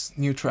to his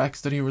new tracks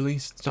that he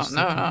released?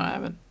 No, I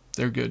haven't.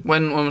 They're good.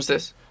 When was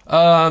this?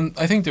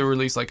 I think they were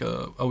released like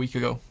a week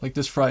ago, like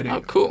this Friday.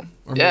 Oh, cool.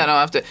 Or Yeah, maybe- no,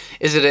 I have to.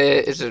 Is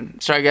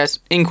it? Sorry, guys.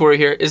 Inquiry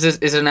here. Is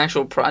it an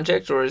actual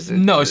project, or is it?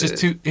 No, it's just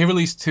two. He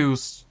released two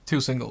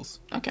singles.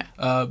 Okay.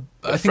 I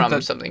think From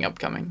that something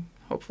upcoming,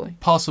 hopefully.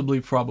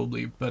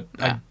 probably, but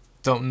Yeah. I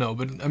don't know.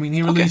 But I mean,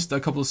 he released a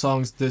couple of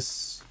songs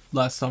this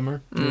last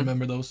summer. Do you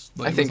remember those?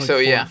 Like, I it think was so.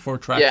 like Yeah. four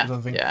tracks yeah. or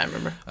something. Yeah, I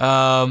remember.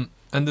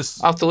 And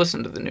this. I'll have to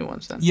listen to the new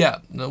ones then. Yeah,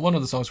 no, one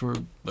of the songs or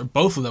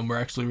both of them were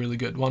actually really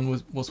good. One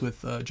was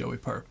with Joey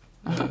Perp.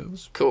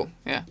 Cool.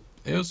 Yeah.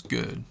 It was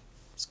good.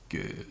 It's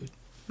good.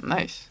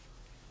 Nice.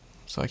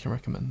 So I can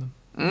recommend them.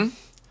 Mm?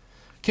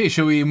 Okay,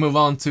 shall we move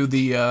on to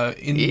the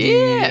indie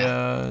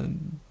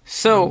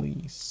So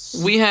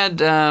release? we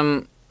had.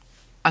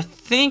 I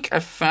think I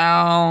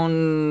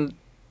found.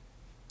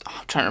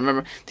 I'm trying to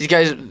remember. These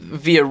guys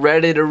via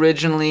Reddit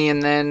originally,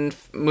 and then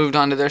moved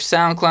on to their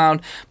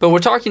SoundCloud. But we're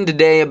talking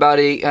today about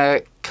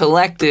a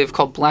collective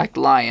called Black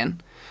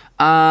Lion.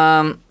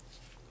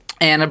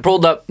 And I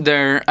pulled up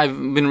their. I've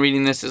been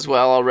reading this as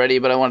well already,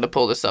 but I wanted to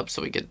pull this up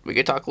so we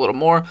could talk a little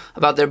more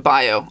about their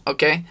bio.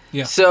 Okay.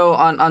 Yeah. So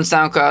on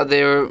SoundCloud,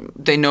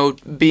 they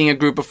note being a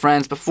group of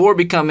friends before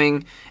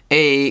becoming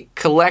a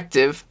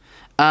collective,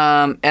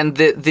 and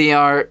they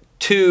are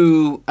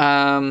two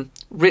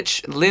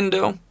Rich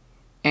Lindo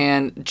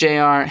and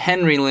J.R.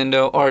 Henry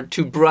Lindo are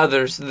two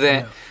brothers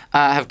that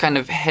have kind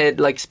of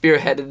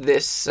spearheaded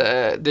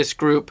this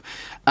group,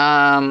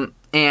 and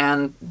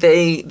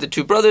the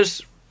two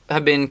brothers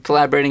have been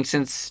collaborating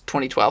since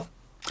 2012.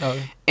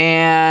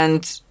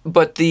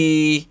 But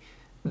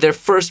their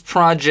first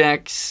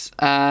projects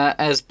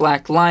as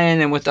Black Lion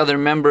and with other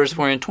members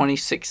were in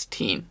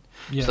 2016.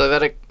 Yeah. So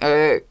they've had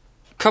a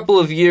couple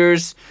of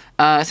years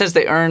since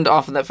they earned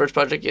off of that first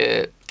project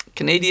a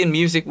Canadian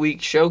Music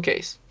Week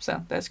showcase.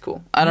 So that's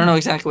cool. I don't know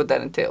exactly what that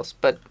entails,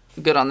 but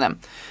good on them.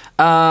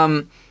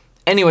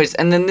 Anyways,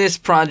 and then this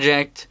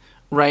project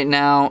right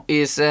now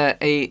is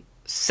a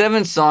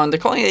 7-song. They're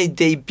calling it a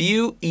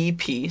debut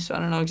EP, so I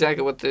don't know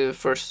exactly what the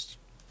first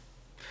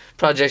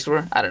projects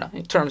were. I don't know.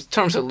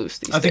 Terms are loose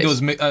these days. I think it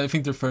was. I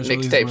think their first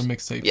releases were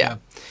mixtapes. Yeah.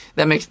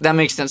 That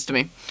makes sense to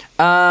me.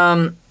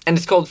 And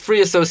it's called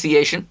Free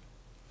Association.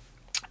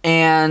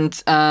 And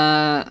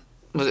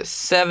was it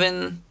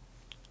 7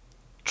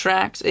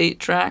 tracks, 8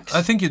 tracks?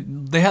 I think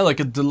they had like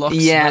a deluxe.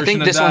 Yeah, version I think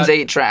of this one's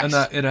 8 tracks.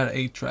 And it had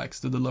 8 tracks,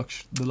 the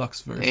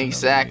deluxe version.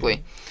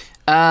 Exactly.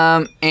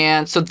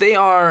 And so they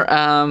are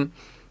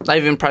not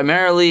even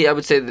primarily. I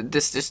would say that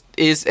this just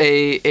is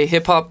a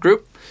hip hop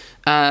group.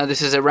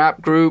 This is a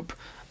rap group.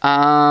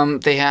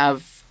 They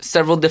have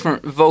several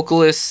different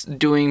vocalists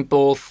doing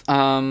both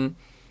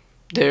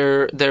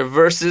their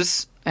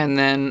verses and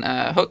then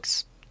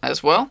hooks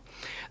as well.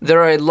 There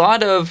are a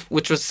lot of,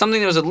 which was something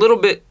that was a little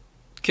bit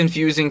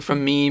confusing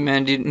from me,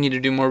 man, I need to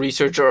do more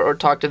research or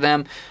talk to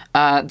them.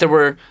 There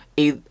were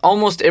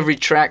almost every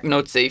track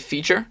notes a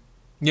feature.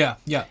 Yeah,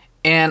 yeah.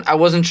 And I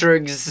wasn't sure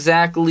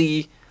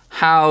exactly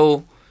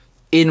how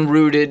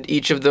in-rooted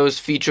each of those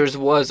features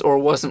was or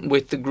wasn't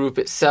with the group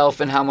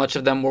itself, and how much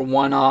of them were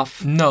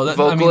one-off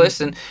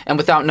vocalists, and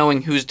without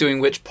knowing who's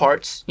doing which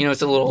parts,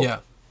 it's a little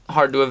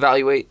hard to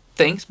evaluate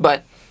things,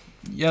 but...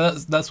 Yeah,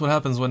 that's what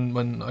happens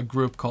when a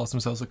group calls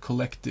themselves a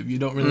collective. You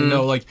don't really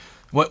know, like,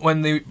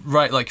 when they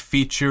write, like,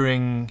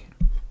 featuring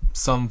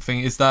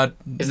something, is that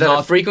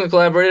a frequent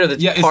collaborator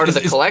that's part of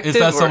the collective?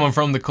 Is that someone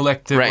from the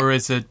collective, or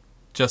is it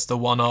just a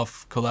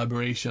one-off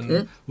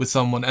collaboration with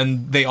someone,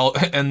 and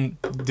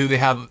do they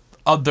have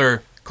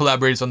other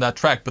collaborators on that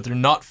track, but they're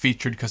not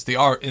featured because they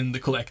are in the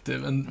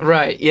collective? And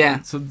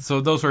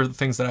so those were the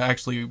things that I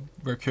actually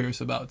were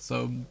curious about.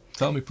 So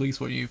tell me, please,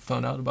 what you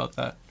found out about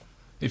that.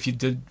 If you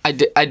did, I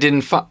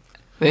didn't find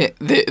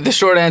the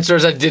short answer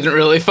is I didn't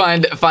really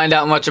find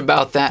out much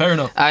about that. Fair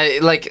enough. I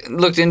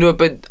looked into it,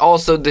 but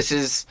also this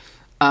is,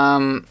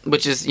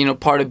 which is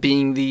part of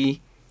being the,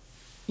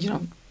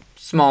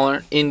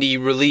 smaller indie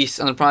release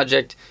on the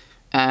project.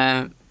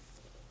 The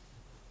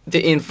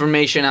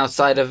information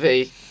outside of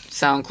a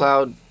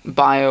SoundCloud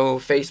bio,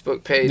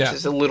 Facebook page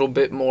is a little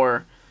bit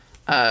more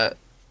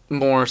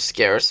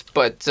scarce,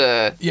 but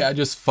I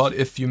just thought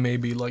if you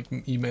maybe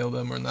email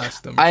them or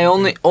ask them. I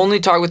only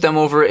talk with them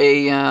over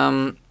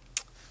a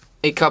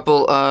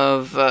couple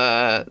of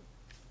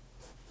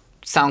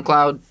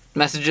SoundCloud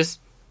messages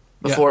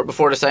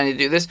before deciding to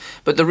do this.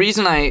 But the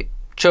reason I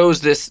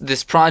chose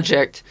this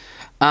project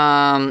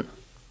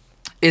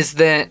is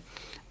that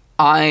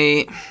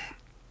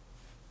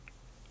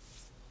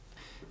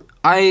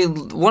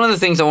one of the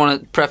things I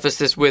want to preface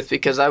this with,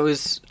 because I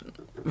was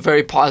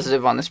very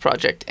positive on this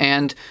project,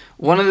 and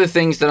one of the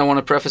things that I want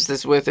to preface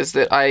this with is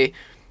that I,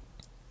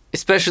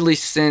 especially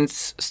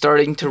since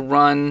starting to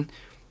run,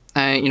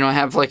 I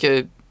have like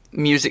a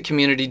music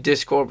community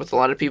Discord with a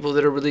lot of people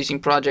that are releasing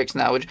projects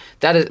now, which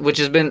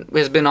has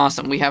been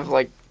awesome. We have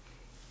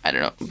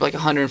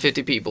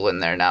 150 people in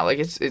there now. Like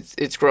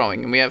it's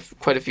growing, and we have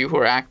quite a few who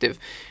are active,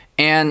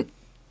 and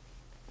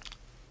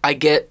I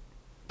get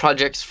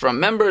projects from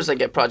members, I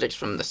get projects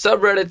from the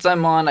subreddits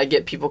I'm on, I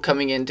get people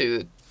coming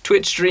into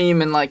Twitch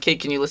stream and hey,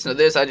 can you listen to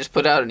this? I just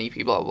put out an EP,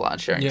 blah, blah, blah,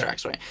 and sharing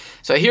tracks, right?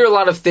 So I hear a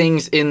lot of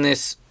things in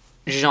this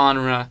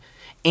genre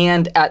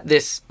and at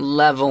this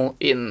level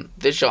in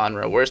the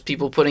genre, whereas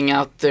people putting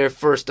out their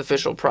first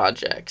official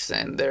projects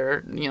and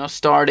they're,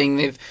 starting,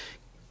 they've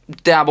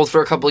dabbled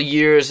for a couple of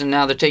years and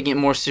now they're taking it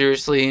more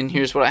seriously and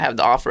here's what I have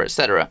to offer,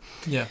 etc.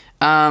 Yeah.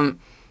 And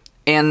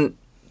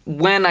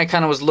when I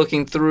kind of was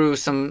looking through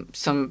some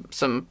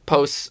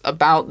posts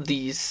about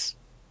these,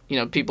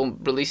 people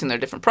releasing their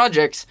different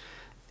projects,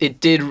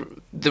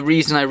 the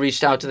reason I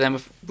reached out to them,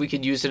 if we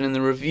could use it in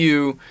the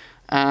review,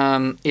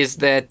 is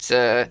that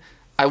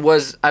I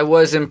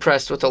was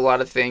impressed with a lot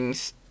of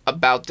things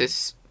about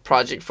this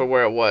project for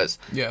where it was.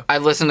 Yeah.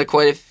 I've listened to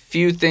quite a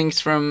few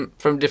things from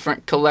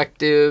different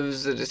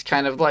collectives that is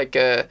kind of like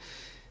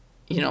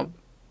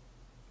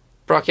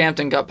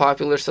Brockhampton got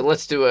popular, so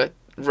let's do a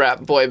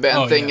rap boy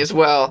band thing as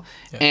well.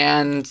 Yeah.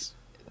 And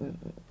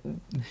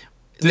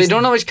they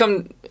don't always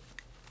come...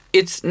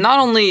 It's not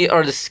only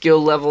are the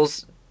skill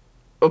levels...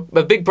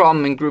 A big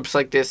problem in groups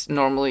like this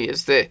normally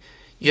is that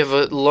you have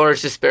a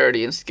large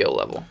disparity in skill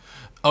level.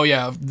 Oh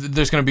yeah,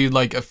 there's gonna be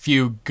a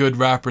few good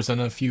rappers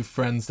and a few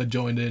friends that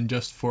joined in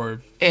just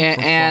for fun.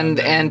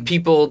 And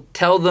people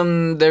tell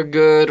them they're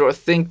good or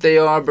think they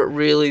are, but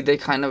really they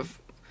kind of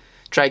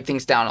drag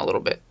things down a little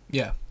bit.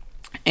 Yeah.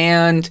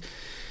 And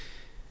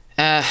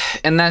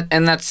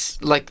that's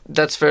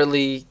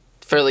fairly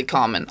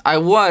common. I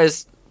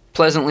was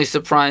pleasantly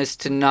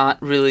surprised to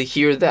not really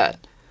hear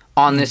that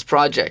on this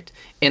project.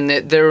 In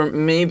that there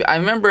maybe I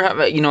remember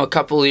having a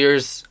couple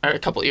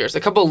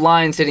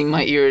lines hitting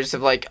my ears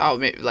of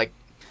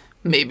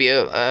maybe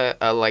a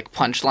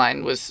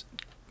punchline was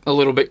a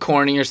little bit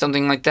corny or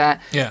something like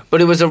that. Yeah.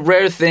 But it was a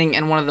rare thing,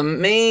 and one of the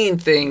main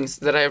things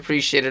that I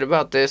appreciated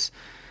about this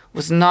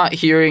was not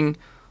hearing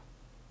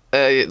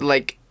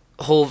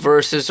whole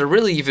verses or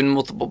really even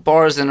multiple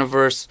bars in a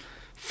verse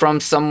from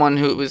someone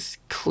who it was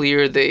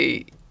clear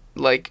they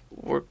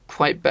were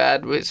quite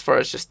bad as far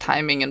as just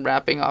timing and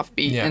rapping off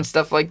beat and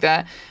stuff like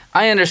that.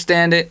 I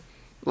understand it.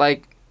 I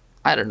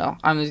don't know.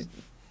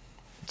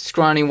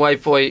 scrawny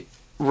white boy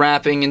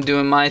rapping and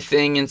doing my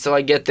thing, and so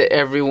I get that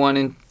everyone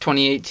in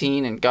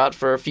 2018 and God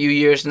for a few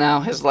years now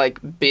has like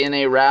been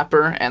a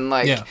rapper and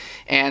like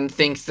and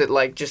thinks that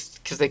like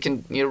just because they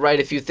can write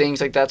a few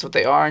things like that's what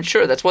they are, and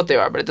sure that's what they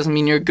are, but it doesn't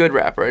mean you're a good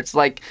rapper. It's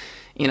like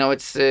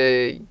it's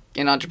in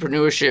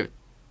entrepreneurship.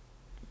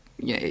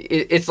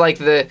 It's like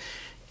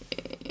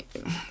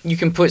you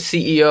can put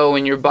CEO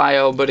in your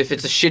bio, but if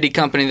it's a shitty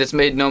company that's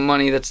made no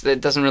money,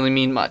 that doesn't really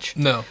mean much.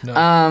 No.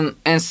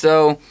 And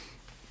so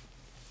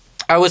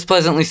I was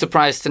pleasantly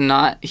surprised to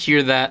not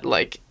hear that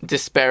like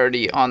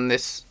disparity on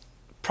this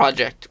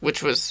project,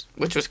 which was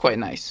quite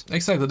nice.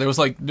 Exactly. There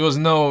was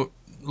no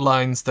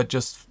lines that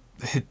just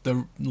hit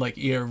the like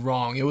ear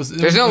wrong.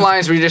 There's no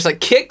lines where you're just like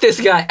kick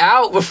this guy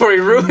out before he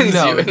ruins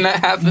you, and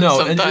that happens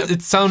sometimes. And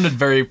it sounded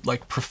very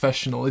like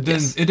professional. It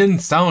didn't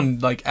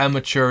sound like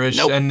amateurish,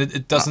 and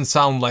it doesn't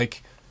sound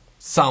like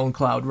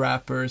SoundCloud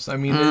rappers. I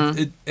mean,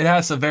 it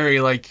has a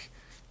very like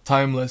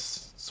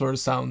timeless sort of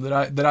sound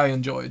that I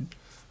enjoyed.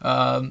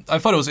 I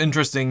thought it was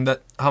interesting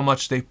that how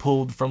much they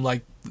pulled from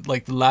like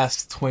the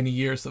last 20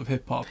 years of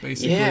hip hop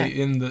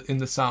basically in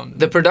the sound.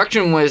 The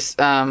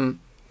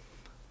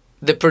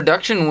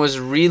production was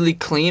really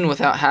clean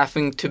without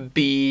having to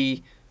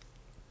be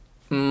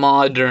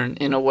modern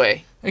in a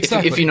way.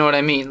 Exactly. If you know what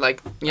I mean.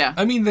 Like, yeah.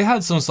 I mean, they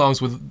had some songs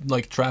with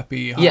like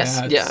trappy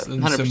hi-hats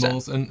and 100%.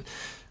 cymbals, and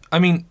I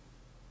mean,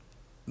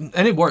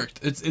 and it worked.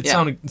 It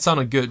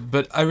sounded good,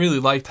 but I really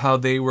liked how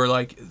they were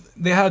like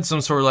they had some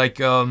sort of like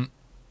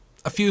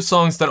a few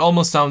songs that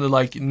almost sounded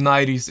like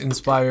 90s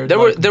inspired. There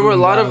were a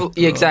lot of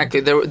exactly.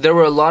 There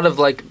were a lot of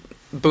like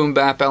boom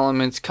bap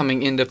elements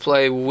coming into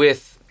play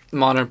with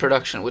modern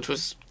production, which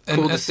was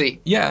cool to see.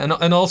 Yeah,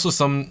 and also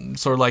some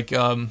sort of like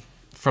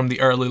from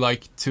the early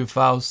like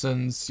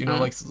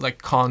 2000s,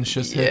 like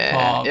conscious hip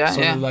hop,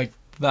 of like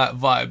that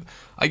vibe.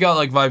 I got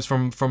like vibes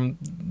from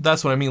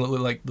that's what I mean,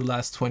 like the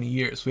last 20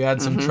 years. We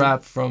had some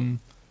trap from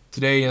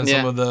today and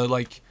some of the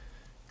like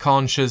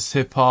conscious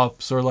hip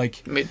hops or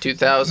like mid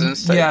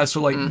 2000s. Yeah,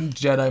 so like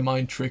Jedi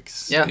Mind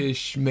Tricks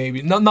ish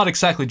maybe. Not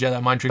exactly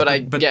Jedi Mind Tricks,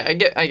 but I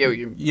get what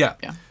you mean. Yeah.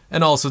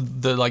 And also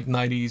the like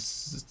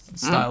 90s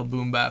style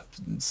boom bap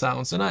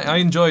sounds, and I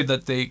enjoyed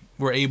that they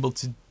were able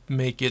to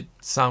make it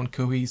sound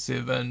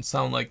cohesive and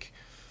sound like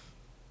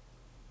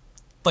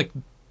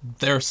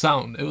their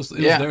sound. It was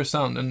their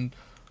sound, and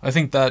I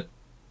think that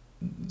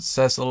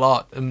says a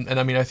lot. And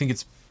I mean, I think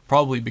it's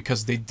probably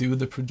because they do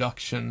the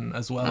production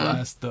as well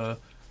as the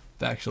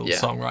actual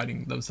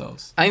songwriting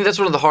themselves. I think that's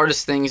one of the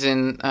hardest things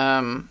in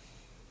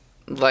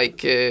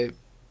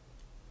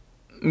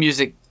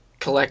music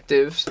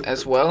collectives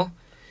as well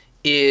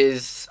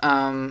is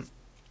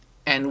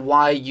and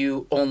why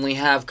you only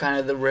have kind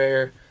of the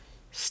rare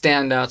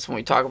standouts when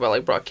we talk about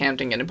like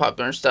Brockhampton getting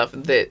popular and stuff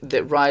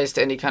that rise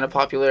to any kind of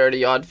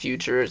popularity, Odd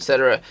Future,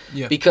 etc.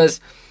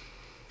 Because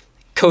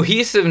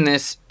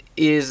cohesiveness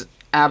is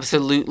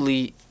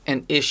absolutely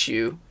an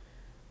issue,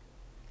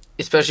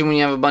 especially when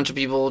you have a bunch of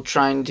people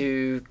trying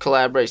to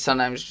collaborate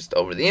sometimes just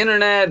over the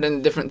internet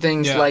and different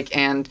things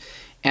and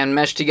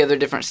mesh together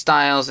different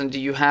styles. And do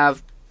you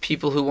have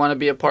people who want to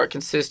be apart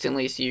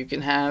consistently so you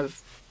can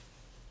have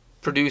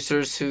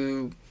producers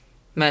who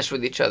mesh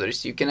with each other,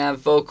 so you can have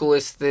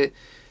vocalists that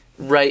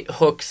write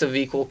hooks of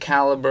equal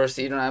caliber,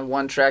 so you don't have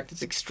one track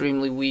that's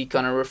extremely weak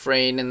on a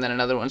refrain and then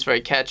another one's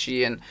very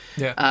catchy. And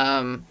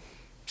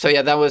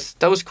that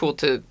was cool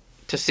to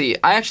see.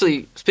 I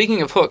actually,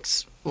 speaking of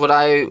hooks, one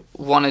thing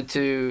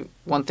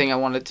I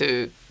wanted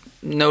to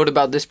note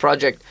about this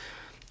project,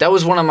 that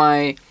was one of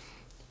my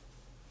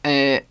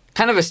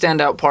kind of a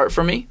standout part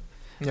for me.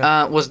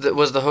 Was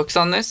the hooks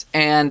on this,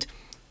 and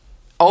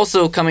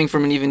also coming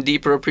from an even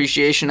deeper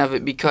appreciation of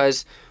it,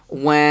 because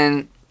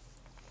when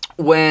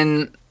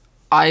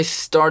I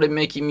started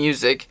making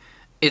music,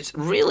 it's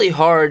really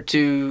hard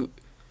to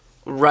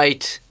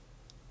write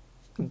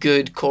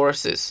good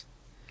choruses.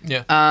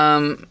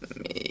 A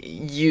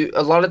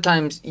lot of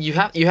times you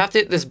have to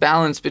hit this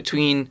balance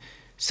between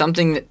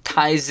something that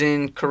ties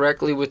in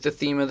correctly with the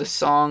theme of the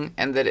song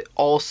and that it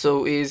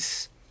also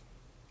is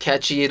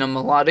catchy in a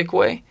melodic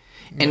way.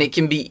 And it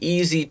can be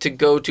easy to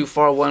go too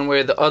far one way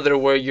or the other,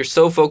 where you're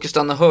so focused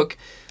on the hook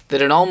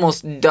that it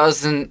almost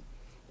doesn't.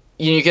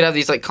 You could have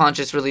these like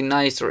conscious, really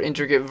nice or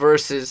intricate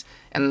verses,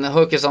 and the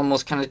hook is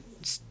almost kind of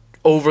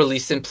overly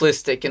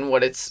simplistic in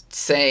what it's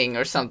saying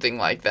or something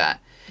like that.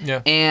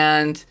 Yeah.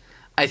 And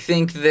I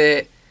think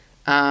that,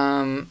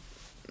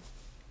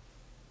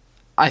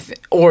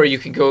 or you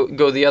could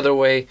go the other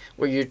way,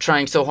 where you're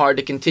trying so hard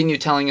to continue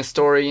telling a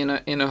story in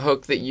a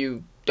hook that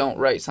you don't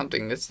write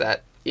something that's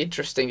that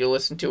interesting to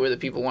listen to or that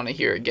people want to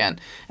hear again.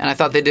 And I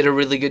thought they did a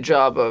really good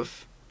job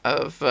of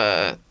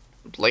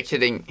like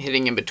hitting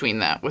in between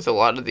that with a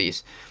lot of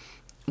these.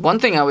 One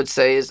thing I would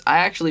say is I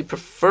actually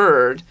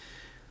preferred,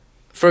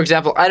 for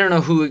example, I don't know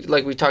who,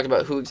 like we talked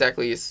about, who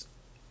exactly is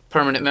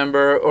permanent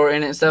member or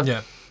in it and stuff.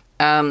 Yeah.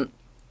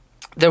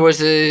 There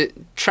was a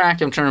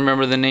track, I'm trying to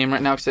remember the name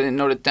right now because I didn't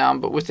note it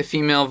down, but with the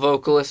female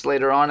vocalist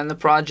later on in the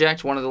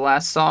project, one of the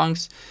last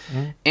songs.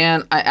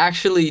 And I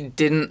actually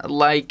didn't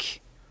like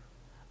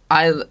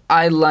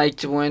I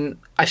liked when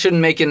I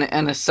shouldn't make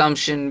an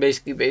assumption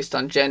basically based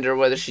on gender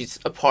whether she's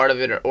a part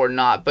of it or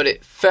not, but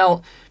it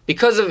felt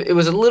because of it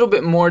was a little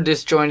bit more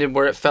disjointed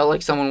where it felt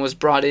like someone was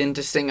brought in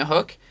to sing a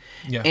hook.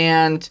 Yeah.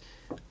 And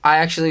I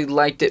actually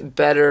liked it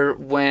better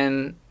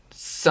when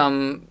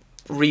some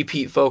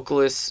repeat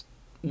vocalists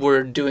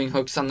were doing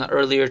hooks on the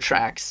earlier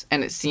tracks,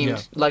 and it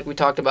seemed like we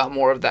talked about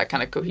more of that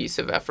kind of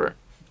cohesive effort.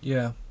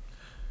 Yeah.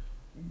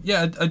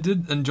 Yeah, I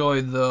did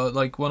enjoy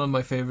like one of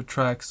my favorite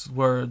tracks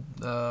were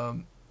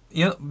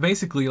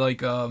basically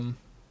like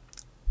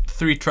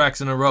 3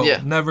 tracks in a row.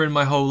 Yeah. Never in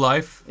My Whole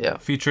Life. Yeah.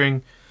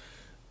 Featuring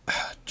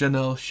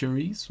Janelle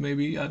Cherise,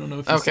 maybe. I don't know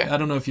if you say, I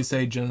don't know if you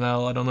say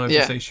Janelle. I don't know if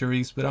you say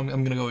Cherise, but I'm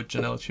gonna go with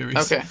Janelle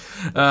Cherise. Okay.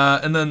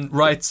 And then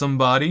Write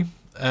Somebody.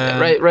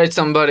 Write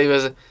Somebody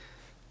was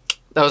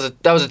that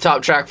was a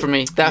top track for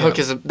me. That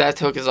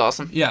hook is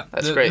awesome. Yeah,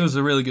 that's great. It was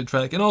a really good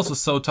track, and also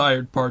So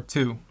Tired Part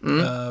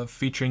 2,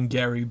 featuring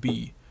Gary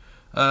B.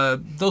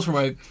 Those were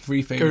my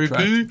 3 favorite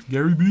tracks.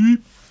 Gary B.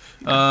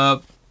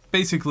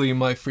 Basically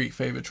my 3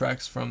 favorite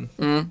tracks from.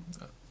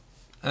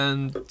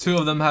 And 2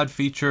 of them had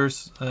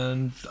features,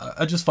 and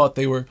I just thought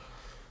they were.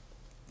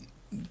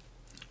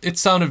 It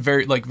sounded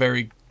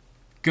very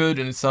good,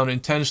 and it sounded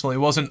intentional. It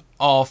wasn't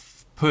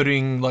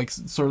off-putting, like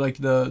sort of like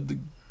the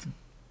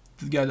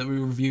guy that we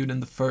reviewed in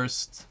the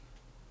first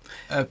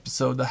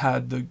episode that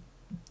had the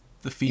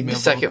female. The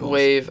second vocals.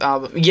 Wave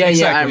album. Yeah,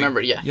 exactly. I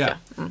remember. Yeah.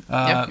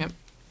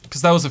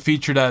 Because that was a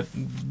feature that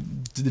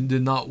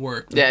did not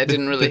work. Yeah, it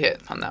didn't really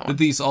hit on that one. But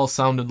these all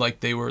sounded like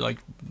they were like.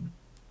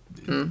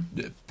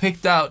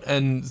 Picked out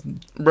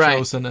and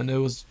chosen, and it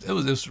was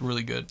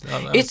really good.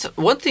 It's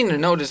one thing to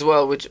note as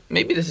well, which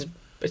maybe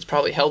it's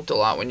probably helped a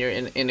lot when you're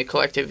in a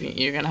collective.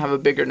 You're gonna have a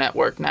bigger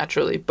network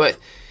naturally, but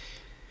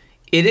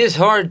it is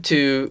hard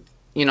to,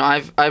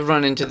 I've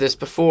run into this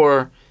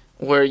before,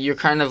 where you're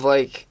kind of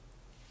like,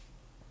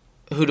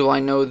 who do I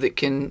know that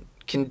can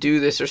do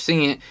this or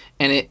sing it,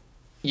 and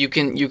you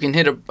can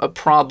hit a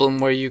problem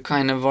where you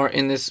kind of are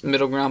in this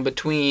middle ground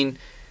between.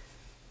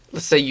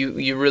 Let's say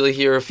you really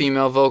hear a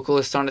female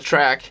vocalist on a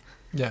track.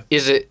 Yeah.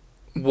 Is it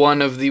one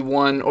of the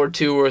 1 or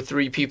 2 or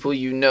 3 people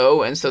you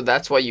know, and so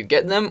that's why you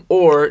get them?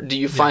 Or do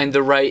you find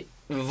the right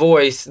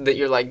voice that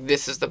you're like,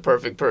 this is the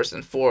perfect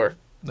person for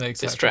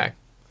this track?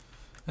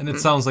 And it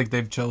sounds like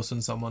they've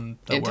chosen someone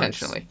that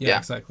intentionally. Works. Yeah,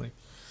 exactly.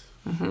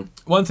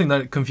 One thing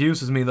that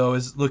confuses me, though,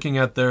 is looking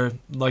at their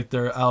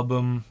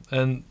album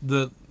and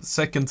the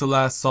second to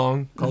last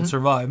song called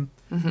Survive.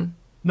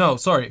 No,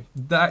 sorry.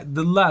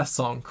 The last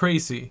song,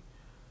 Crazy.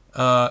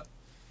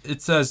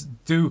 It says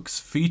Dukes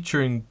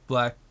featuring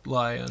Black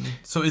Lion.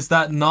 So is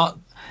that not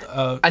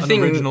an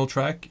original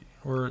track,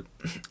 or?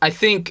 I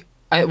think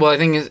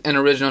it's an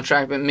original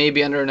track, but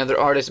maybe under another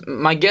artist.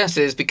 My guess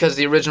is because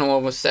the original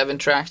one was 7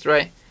 tracks,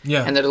 right?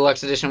 Yeah. And the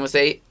deluxe edition was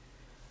 8.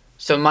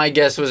 So my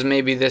guess was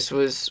maybe this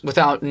was,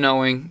 without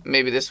knowing,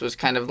 maybe this was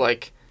kind of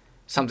like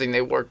something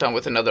they worked on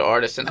with another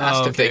artist and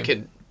asked if they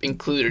could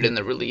include it in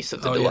the release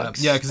of the deluxe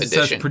edition. Yeah, because it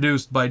says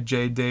produced by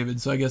Jay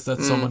David, so I guess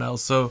that's someone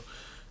else. So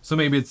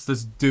maybe it's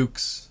this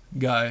Dukes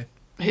guy.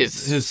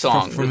 His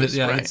song.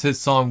 It's his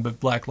song, but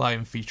Black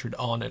Lion featured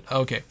on it.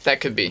 Okay.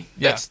 That could be.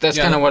 Yeah. That's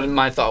kind of what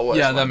my thought was.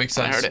 Yeah, that makes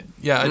sense. I heard it.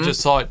 Yeah, I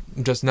just saw it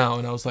just now,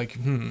 and I was like,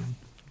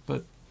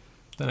 but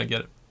then I get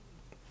it.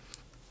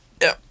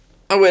 Yeah.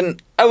 I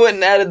went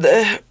and added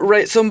the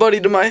Write Somebody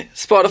to my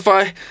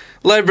Spotify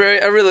library.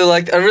 I really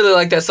like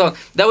that song.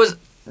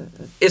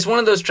 It's one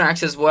of those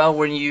tracks as well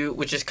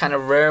which is kind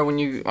of rare when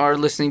you are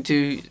listening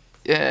to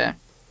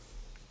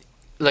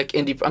like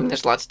indie. I mean,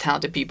 there's lots of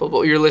talented people,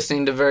 but you're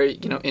listening to very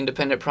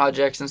independent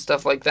projects and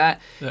stuff like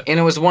that. Yeah. And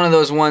it was one of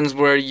those ones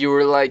where you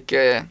were like,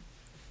 this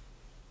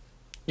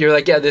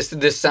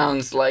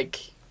sounds like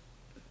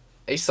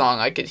a song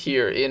I could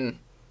hear in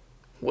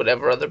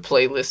whatever other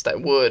playlist I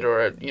would,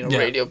 or a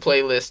radio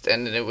playlist,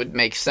 and it would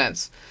make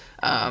sense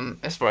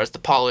as far as the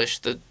polish,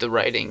 the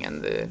writing,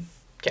 and the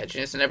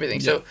catchiness and everything.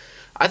 Yeah. So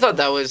I thought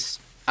that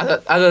was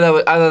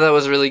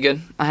really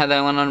good. I had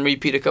that one on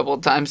repeat a couple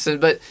of times,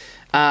 but.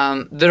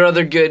 There are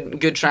other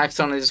good tracks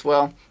on it as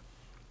well.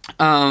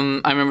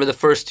 I remember the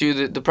first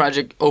 2. The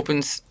project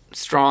opens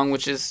strong,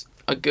 which is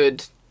a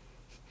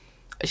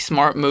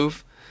smart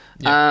move.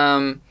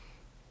 Yeah.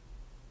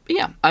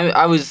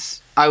 I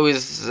was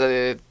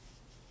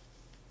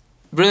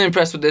really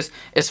impressed with this.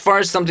 As far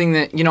as something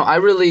that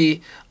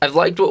I've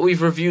liked what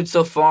we've reviewed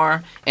so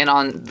far. And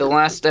on the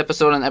last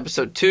episode, on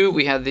episode 2,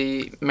 we had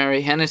the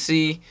Mary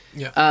Hennessy,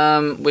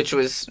 which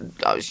was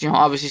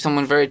obviously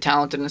someone very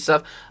talented and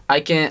stuff. I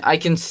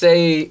can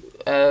say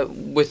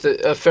with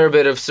a fair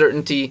bit of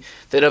certainty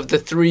that of the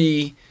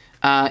 3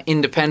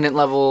 independent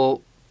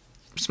level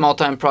small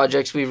time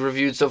projects we've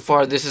reviewed so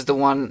far, this is the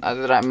one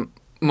that I'm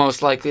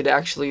most likely to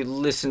actually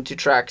listen to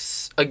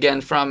tracks again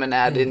from and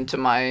add into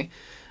my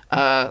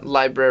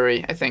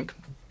library, I think.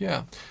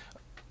 Yeah.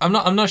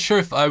 I'm not sure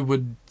if I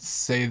would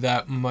say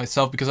that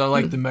myself because I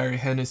like the Mary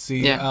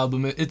Hennessy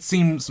album. It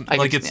seems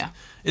like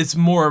it's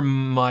more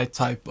my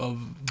type of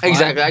vibe.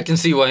 Exactly. I can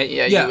see why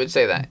you would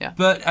say that. Yeah.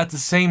 But at the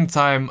same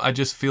time, I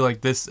just feel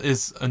like this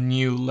is a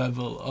new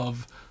level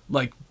of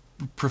like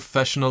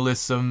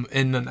professionalism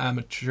in an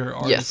amateur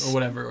artist or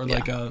whatever, or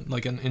like an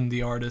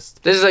indie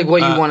artist. This is like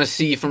what you want to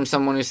see from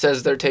someone who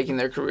says they're taking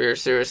their career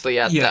seriously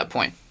at that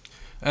point.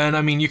 And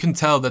I mean, you can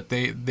tell that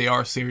they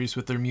are serious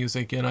with their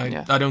music, and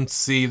I don't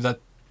see that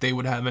they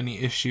would have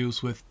any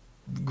issues with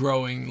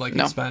growing, like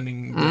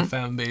expanding their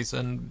fan base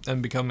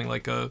and becoming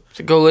like a...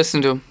 So go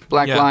listen to them.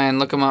 Black Lion,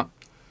 look them up.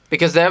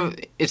 Because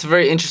it's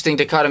very interesting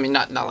to cut. I mean,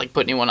 not like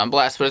putting anyone on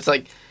blast, but it's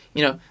like,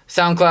 you know,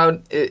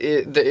 SoundCloud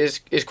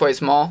is quite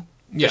small.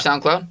 Their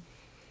SoundCloud.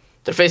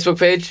 Their Facebook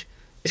page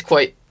is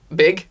quite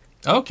big.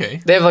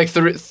 Okay. They have like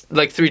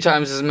three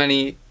times as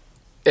many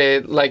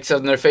likes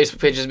on their Facebook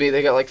page as me.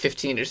 They got like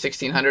 15 or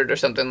 1,600 or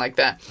something like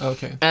that.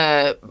 Okay.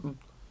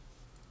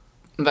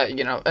 But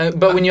you know,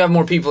 but when you have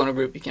more people in a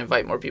group, you can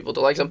invite more people to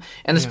like them.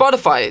 And the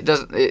Spotify it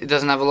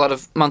doesn't have a lot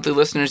of monthly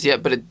listeners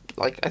yet, but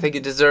I think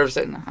it deserves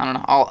it. I don't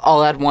know.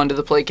 I'll add one to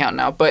the play count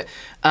now, but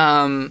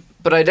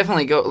I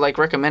definitely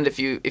recommend if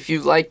you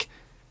like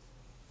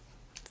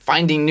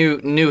finding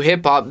new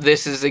hip hop,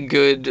 this is a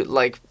good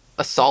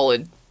a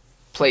solid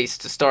place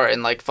to start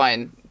and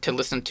find to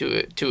listen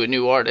to a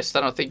new artist.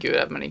 I don't think you would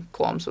have many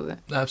qualms with it.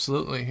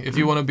 Absolutely. If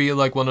you want to be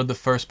one of the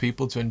first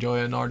people to enjoy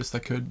an artist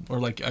that could,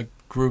 or a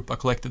group, a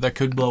collective that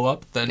could blow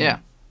up, then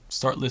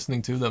start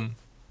listening to them.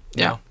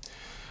 Yeah.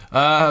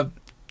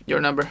 Your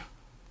number.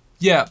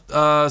 Yeah.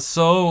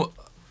 So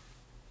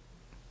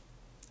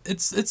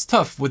it's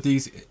tough with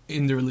these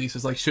indie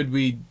releases. Should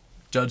we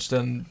judge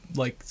them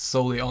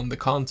solely on the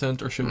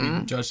content, or should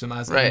we judge them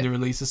as indie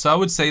releases? So I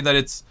would say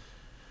that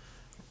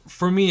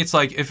for me, it's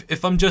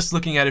if I'm just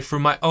looking at it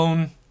from my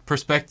own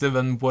perspective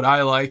and what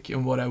I like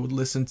and what I would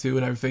listen to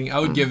and everything, I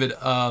would give it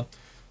a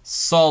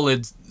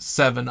solid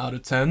 7 out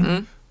of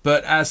 10.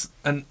 But as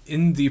an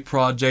indie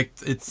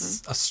project,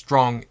 it's a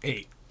strong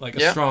 8,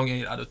 a strong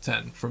 8 out of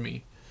 10 for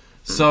me.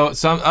 So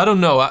I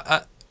don't know.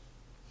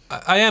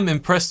 I am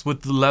impressed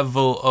with the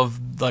level of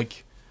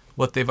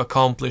what they've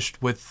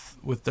accomplished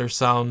with their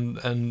sound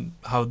and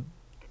how,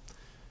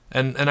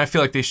 and I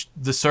feel like they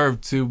deserve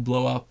to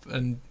blow up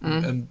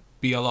and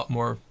be a lot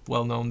more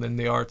well known than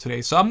they are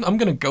today. So I'm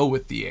gonna go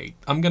with the 8.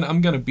 I'm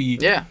gonna be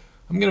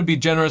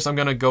generous. I'm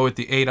gonna go with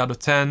the 8 out of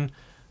 10,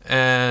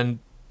 and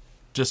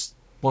just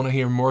want to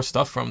hear more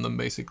stuff from them.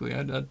 Basically,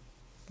 so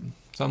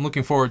I'm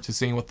looking forward to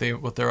seeing what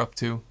they're up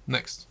to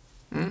next.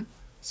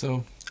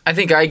 So I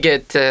think I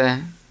get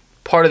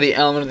part of the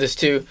element of this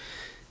too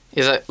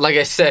is like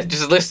I said,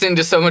 just listening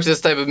to so much of this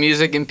type of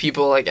music and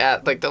people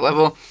at the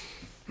level,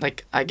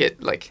 I get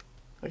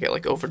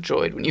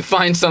overjoyed when you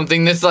find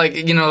something that's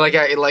actually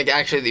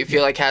that you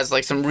feel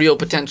has some real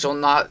potential.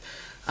 Not,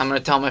 I'm gonna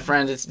tell my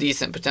friends it's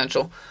decent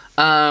potential,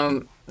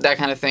 that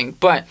kind of thing.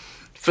 But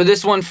for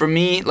this one, for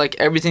me,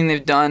 everything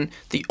they've done,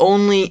 the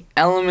only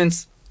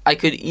elements I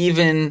could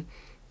even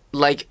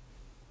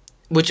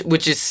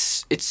which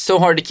is, it's so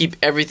hard to keep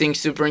everything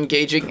super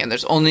engaging, and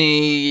there's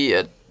only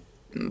a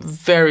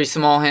very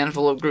small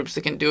handful of groups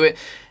that can do it.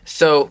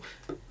 So,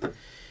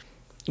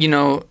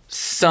 the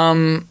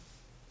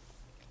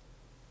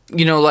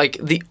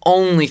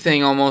only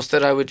thing almost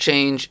that I would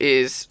change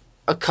is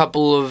a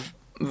couple of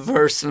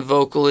verse and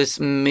vocalists.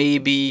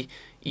 Maybe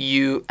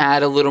you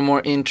add a little more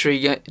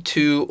intrigue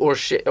to, or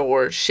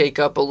shake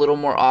up a little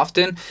more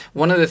often.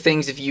 One of the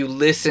things, if you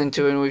listen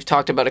to, and we've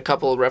talked about a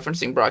couple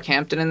referencing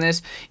Brockhampton in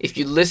this, if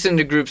you listen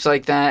to groups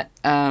like that,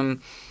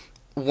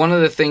 one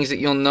of the things that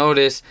you'll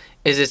notice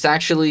is it's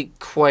actually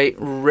quite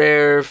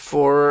rare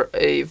for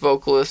a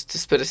vocalist to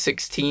spit a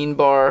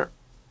 16-bar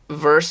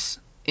verse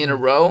in a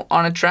row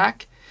on a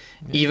track.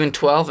 Even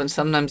 12, and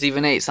sometimes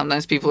even 8.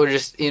 Sometimes people are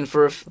just in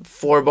for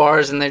 4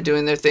 bars and they're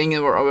doing their thing,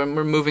 and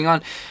we're moving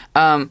on.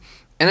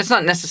 And that's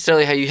not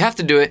necessarily how you have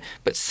to do it,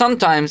 but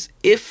sometimes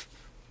if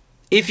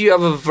you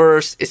have a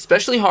verse,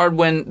 especially hard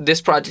when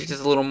this project is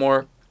a little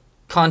more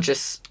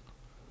conscious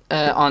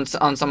on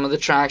some of the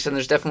tracks, and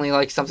there's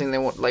definitely something they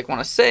want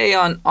to say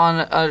on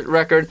a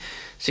record,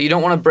 so you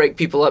don't want to break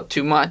people up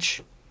too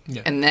much.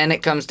 Yeah. And then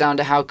it comes down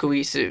to how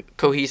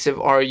cohesive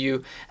are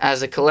you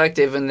as a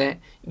collective, and that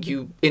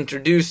you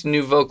introduce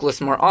new vocalists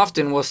more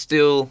often while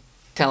still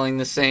telling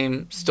the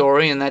same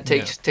story, and that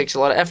takes a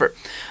lot of effort.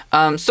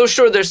 So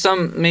sure, there's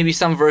maybe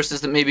some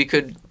verses that maybe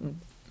could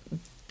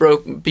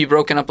be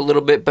broken up a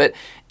little bit, but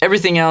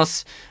everything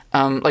else,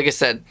 like I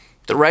said,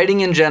 the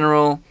writing in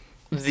general,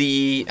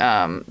 the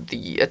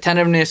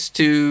attentiveness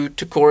to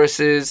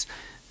choruses,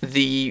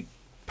 the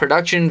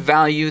production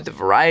value, the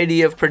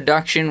variety of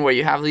production where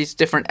you have these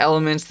different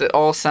elements that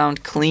all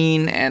sound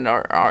clean and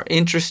are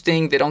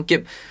interesting. They don't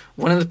get...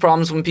 One of the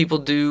problems when people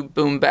do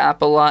boom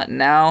bap a lot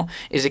now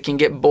is it can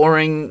get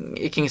boring.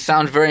 It can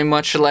sound very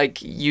much like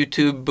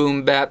YouTube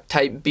boom bap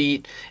type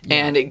beat,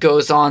 and it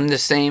goes on the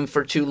same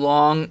for too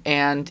long.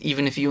 And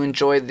even if you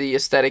enjoy the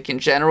aesthetic in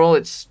general,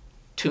 it's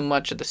too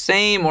much of the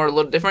same or a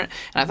little different.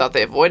 And I thought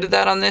they avoided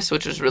that on this,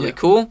 which was really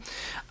Yeah. cool.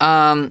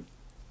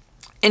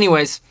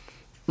 Anyways,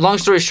 long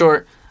story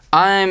short,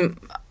 I'm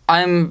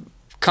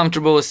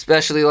comfortable,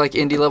 especially like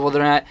indie level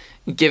they're at,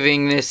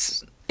 giving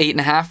this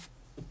 8.5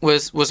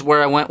 was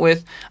where I went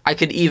with. I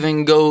could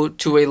even go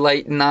to a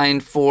light 9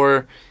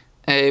 for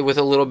with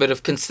a little bit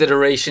of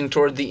consideration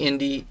toward the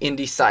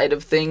indie side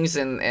of things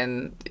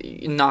and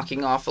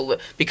knocking off a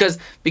little, because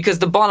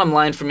the bottom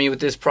line for me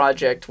with this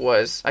project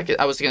was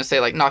I was gonna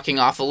say like knocking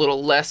off a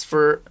little less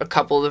for a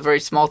couple of the very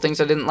small things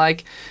I didn't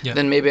like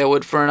than maybe I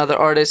would for another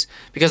artist,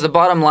 because the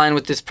bottom line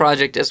with this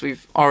project, as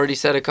we've already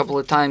said a couple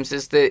of times,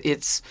 is that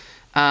it's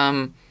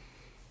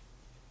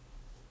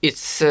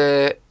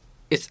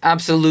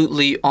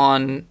absolutely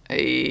on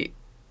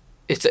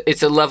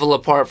it's a level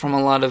apart from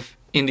a lot of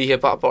indie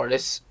hip hop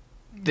artists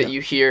that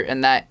you hear,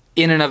 and that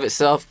in and of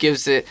itself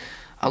gives it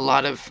a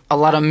lot of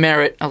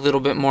merit, a little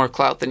bit more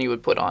clout than you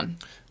would put on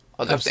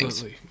other things.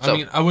 Absolutely. So, I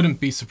mean, I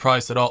wouldn't be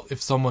surprised at all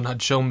if someone had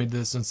shown me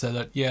this and said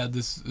that, yeah,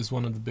 this is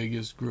one of the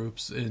biggest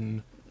groups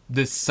in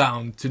this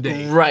sound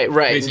today. right.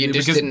 Basically, You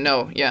just because- didn't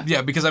know. Yeah.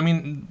 Yeah, because I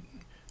mean,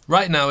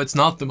 right now it's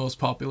not the most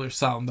popular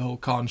sound, the whole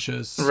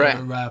conscious Right.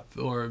 rap,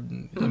 or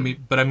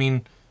I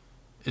mean,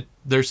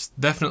 there's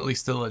definitely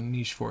still a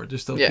niche for it.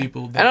 There's still Yeah.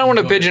 people. And I don't want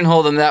to enjoy it.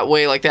 pigeonhole them that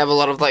way. Like they have a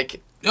lot of like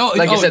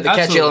you said, the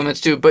catchy absolutely.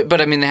 elements too. But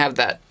I mean, they have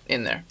that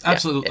in there. Yeah,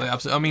 Absolutely, yeah.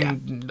 absolutely. I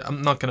mean,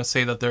 I'm not gonna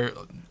say that they're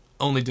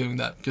only doing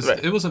that, because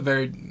Right. it was a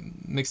very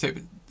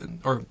mixtape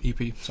or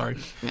EP. Sorry.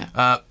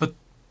 Yeah. But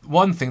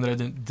one thing that I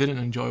didn't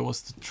enjoy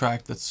was the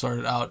track that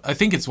started out. I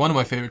think it's one of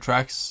my favorite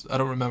tracks. I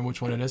don't remember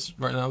which one it is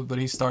right now, but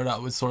he started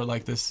out with sort of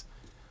like this,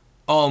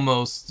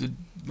 almost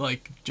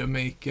like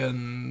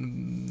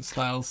Jamaican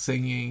style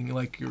singing,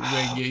 like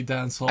reggae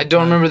dancehall. I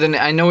don't remember the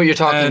name. I know what you're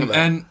talking And- about.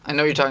 and- I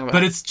know what you're talking about.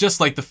 But it's just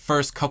like the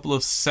first couple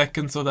of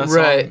seconds of that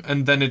Right. song,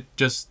 and then it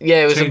just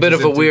yeah, it was a bit changes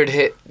of a into- weird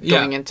hit Yeah.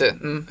 going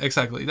into.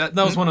 Exactly. That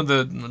was one of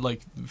the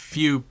like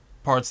few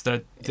parts that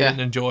I didn't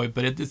Yeah. enjoy,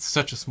 but it's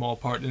such a small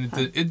part, and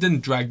it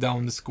didn't drag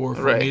down the score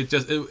for Right. me.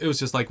 It was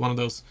just like one of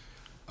those.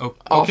 Off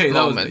Okay,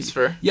 that was moments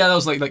for. yeah. That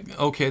was like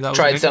okay. That was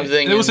Tried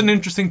something It was and- an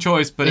interesting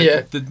choice, but it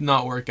Yeah. did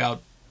not work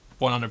out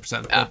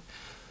 100%. Yeah.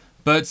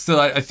 But still,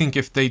 I think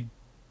if they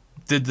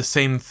did the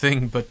same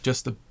thing but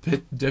just a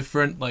bit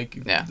different, like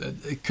Yeah.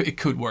 it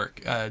could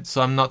work.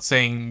 So I'm not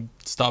saying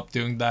stop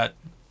doing that.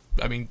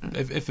 I mean,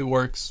 if it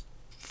works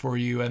for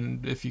you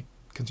and if you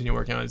continue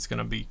working on it, it's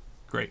gonna be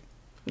great.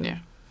 Yeah.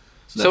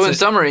 So that's in it.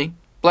 summary,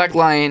 Black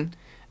Lion,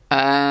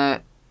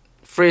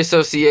 Free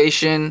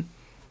Association,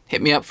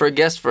 hit me up for a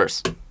guest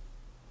verse.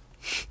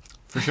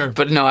 For sure.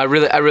 But no, I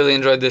really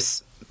enjoyed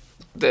this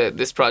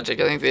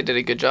project. I think they did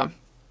a good job.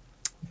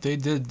 They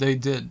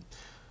did.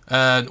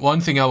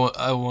 One thing I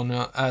want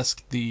to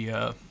ask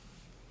the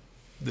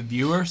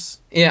viewers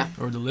Yeah.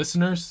 or the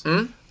listeners.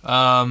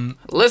 Hmm?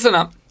 Listen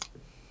up.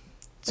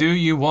 Do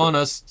you want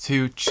us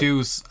to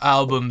choose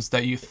albums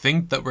that you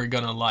think that we're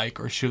gonna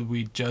like, or should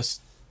we just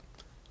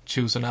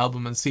choose an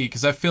album and see?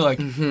 Because I feel like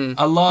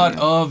a lot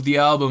of the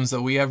albums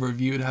that we have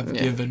reviewed have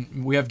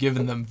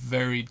given them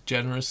very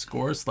generous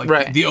scores. Like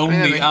Right. the I mean,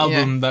 only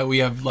album that we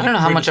have like. I don't know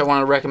how much I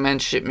want to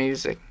recommend shit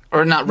music,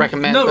 or not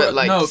recommend, No, but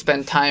like no.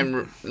 spend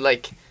time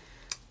like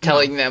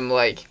telling them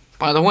like,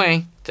 by the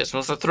way, this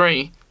was a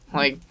 3.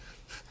 Like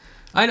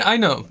I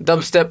know.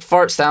 dubstep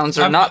fart sounds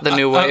are not the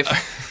new wave.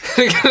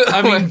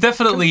 I mean,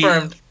 definitely.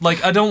 Confirmed.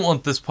 Like, I don't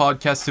want this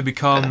podcast to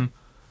become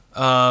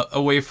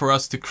a way for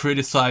us to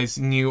criticize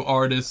new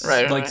artists.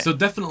 Right, Like, right. so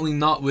definitely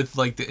not with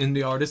like the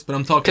indie artists, but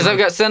I'm talking. Because I've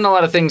like- got sent a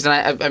lot of things, and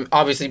I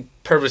obviously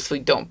purposely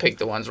don't pick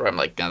the ones where I'm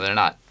like, no, they're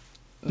not.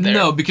 There.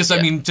 No, because I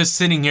Yeah. mean, just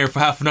sitting here for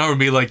half an hour and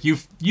be like, you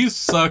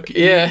suck.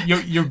 Yeah.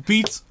 Your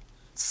beats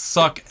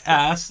suck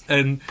ass,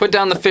 and Put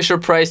down the Fisher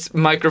Price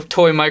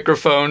toy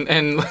microphone,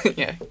 and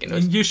yeah, you know,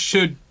 you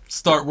should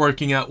start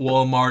working at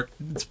Walmart.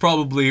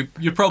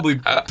 You're probably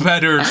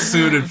better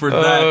suited for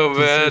that Oh,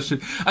 man.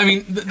 position. I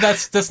mean,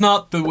 that's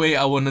not the way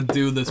I want to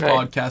do this Right.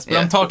 podcast. But Yeah.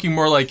 I'm talking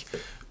more like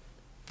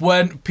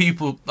when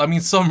people. I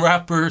mean, some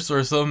rappers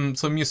or some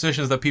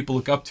musicians that people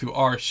look up to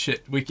are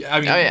shit. I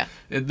mean, Oh, yeah.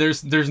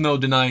 there's no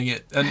denying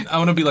it. And I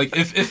want to be like,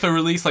 if a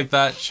release like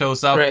that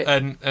shows up Right.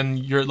 and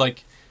you're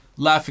like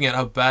laughing at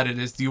how bad it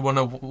is, do you want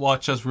to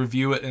watch us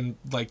review it and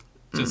like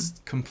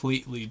just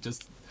completely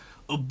just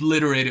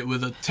obliterate it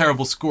with a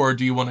terrible score?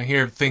 Do you want to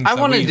hear things I that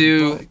wanna we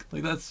do-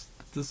 like that's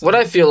what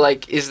I feel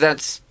like is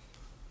that's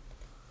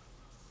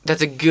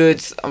a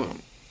good.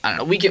 I don't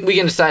know. We can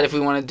decide if we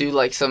want to do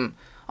like some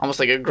almost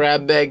like a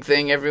grab bag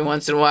thing every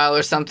once in a while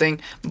or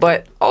something.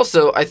 But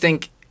also, I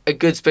think a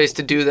good space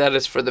to do that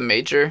is for the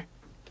major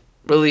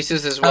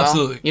releases as well.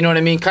 Absolutely. You know what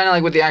I mean? Kind of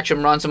like with the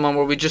Action Bronson one,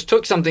 where we just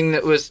took something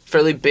that was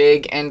fairly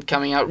big and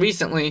coming out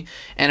recently,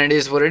 and it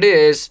is what it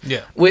is.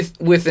 Yeah. With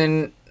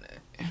a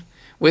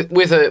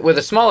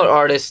smaller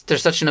artist,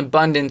 there's such an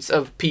abundance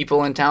of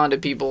people and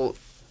talented people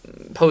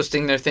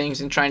posting their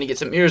things and trying to get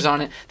some ears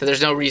on it that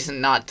there's no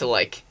reason not to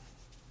like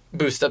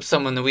boost up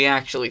someone that we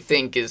actually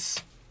think is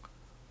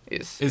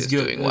is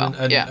good doing well.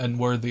 and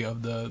worthy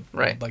of the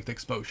Right. like the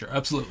exposure.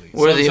 Absolutely.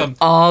 Worthy of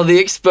all the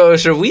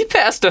exposure. We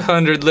passed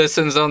 100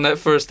 listens on that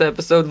first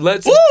episode.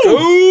 Let's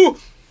go!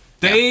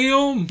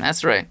 Damn.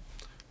 That's right.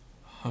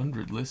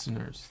 100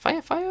 listeners.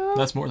 Fire.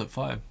 That's more than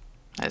 5.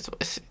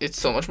 It's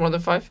so much more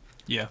than 5.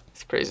 Yeah.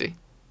 It's crazy.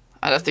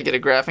 I'd have to get a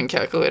graphing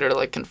calculator to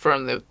like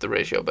confirm the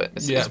ratio, but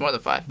it's more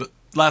than 5. But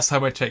last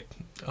time I checked,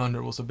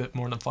 100 was a bit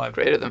more than 5.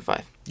 Greater than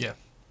 5. Yeah.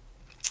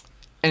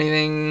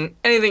 Anything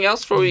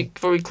else before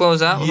we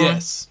close out?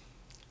 Yes.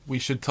 We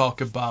should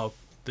talk about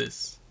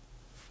this.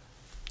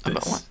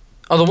 About what?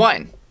 Oh, the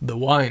wine. The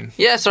wine.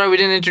 Yeah, sorry we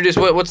didn't introduce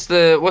what's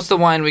the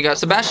wine we got.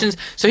 Sebastian's.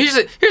 So here's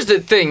the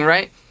thing,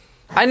 right?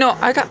 I know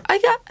I got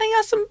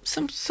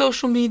some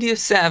social media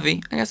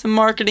savvy. I got some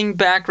marketing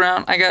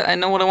background. I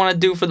know what I want to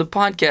do for the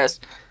podcast.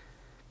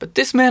 But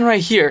this man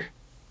right here,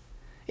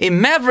 a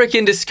maverick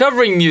in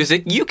discovering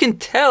music, you can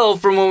tell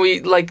from when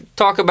we like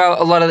talk about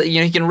a lot of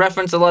he can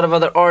reference a lot of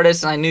other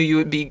artists, and I knew you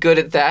would be good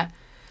at that.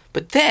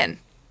 But then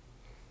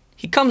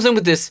he comes in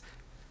with this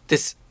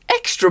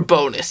extra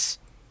bonus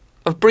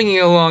of bringing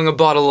along a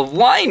bottle of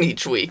wine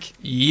each week.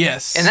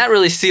 Yes. And that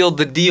really sealed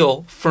the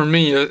deal for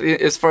me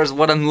as far as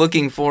what I'm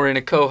looking for in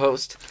a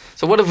co-host.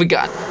 So what have we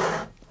got?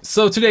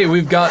 So today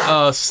we've got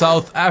a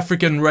South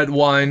African red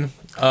wine.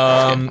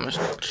 I'm going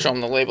to show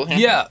them the label here.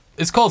 Yeah,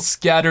 it's called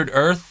Scattered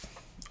Earth.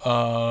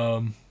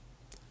 And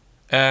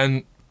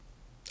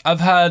I've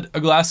had a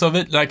glass of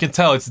it, and I can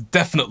tell it's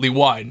definitely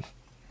wine.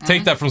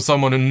 Take that from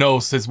someone who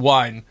knows his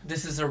wine.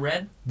 This is a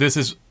red? This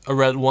is a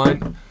red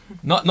wine.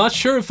 Not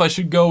sure if I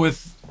should go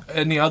with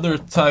any other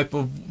type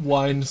of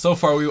wine. So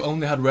far, we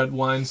only had red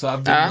wine, so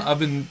I've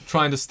been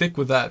trying to stick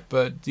with that.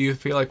 But do you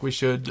feel like we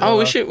should?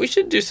 We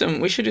should do some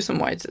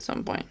whites at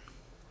some point.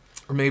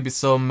 Or maybe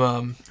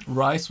some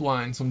rice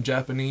wine, some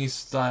Japanese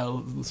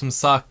style, some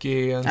sake,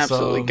 and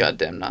absolutely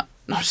goddamn not.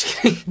 No, I'm just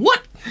kidding.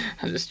 What?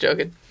 I'm just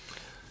joking.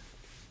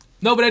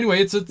 No, but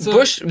anyway, it's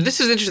Bush. This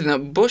is interesting though.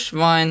 Bush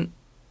vine.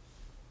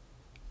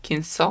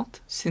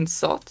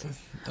 Sinsalt.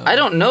 I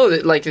don't know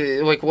that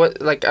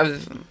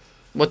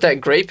what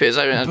that grape is.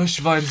 I mean, Bush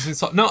vine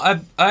Sinsalt. No, I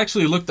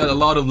actually looked at a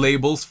lot of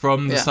labels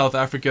from the South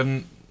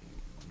African.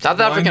 South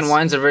African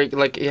wines are very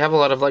you have a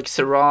lot of like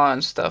Syrah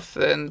and stuff,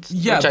 and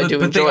which I do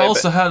but enjoy. They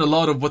also had a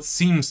lot of what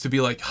seems to be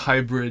like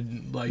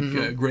hybrid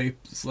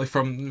grapes, like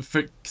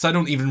because I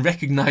don't even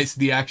recognize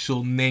the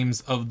actual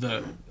names of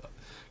the.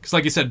 Because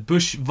like you said,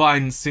 Bush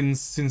vine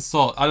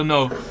Sinsalt. I don't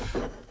know.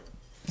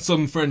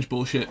 Some French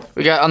bullshit.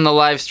 We got on the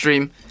live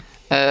stream.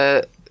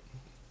 Try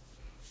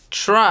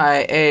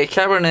a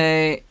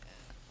Cabernet.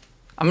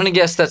 I'm gonna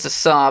guess that's a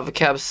Sauv, a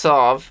Cab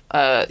Sauv.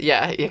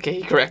 Yeah, okay,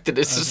 he corrected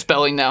his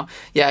spelling now.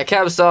 Yeah, a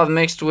Cab Sauv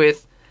mixed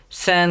with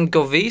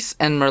Sangiovese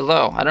and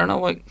Merlot. I don't know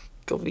what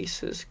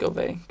Govese is,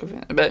 Gove,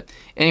 but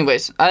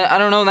anyways, I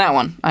don't know that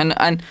one. I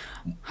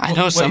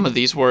know some of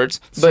these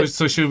words. But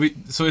so should we?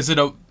 So is it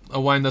a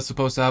wine that's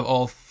supposed to have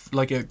all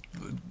like a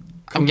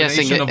I'm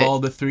guessing of all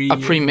the three? A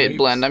pre-made grapes?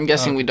 blend. I'm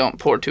guessing we don't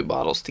pour 2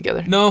 bottles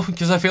together. No,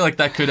 because I feel like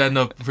that could end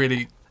up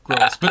really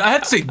gross. But I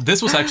had to say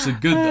this was actually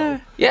good though.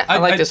 Yeah, I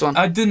like this one.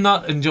 I did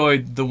not enjoy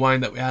the wine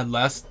that we had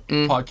last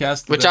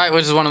podcast, which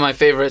is one of my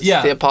favorites.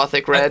 Yeah, the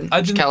Apothic Red,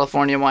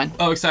 California wine.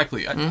 Oh,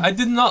 exactly. I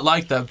did not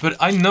like that, but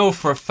I know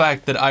for a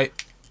fact that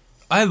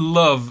I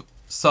love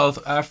South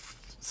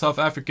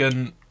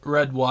African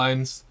red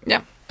wines.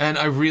 Yeah, and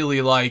I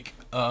really like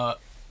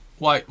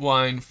white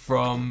wine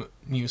from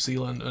New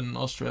Zealand and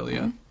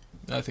Australia.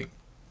 I think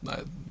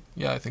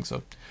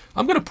so.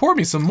 I'm gonna pour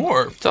me some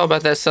more. It's all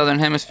about that Southern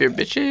Hemisphere,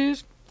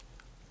 bitches.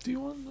 Do you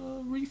want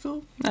a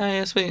refill?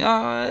 Yes, we.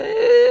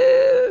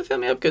 Fill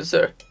me up, good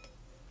sir.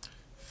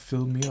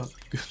 Fill me up,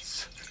 good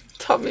sir.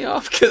 Top me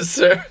off, good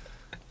sir.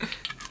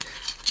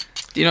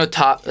 Do you know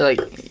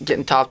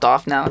getting topped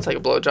off now? It's like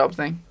a blowjob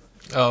thing.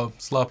 Oh,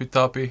 sloppy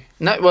toppy.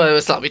 No, well, it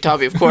was sloppy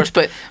toppy, of course,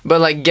 but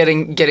like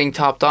getting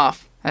topped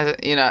off.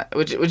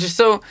 Which is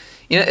so,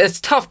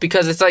 it's tough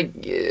because it's like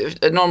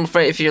a normal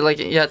phrase. If you're like,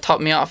 top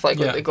me off, like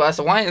with a glass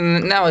of wine,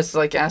 and now it's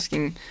like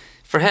asking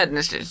for head. And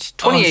it's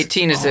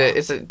 2018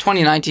 it's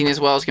 2019 as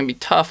well. It's gonna be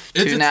tough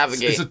to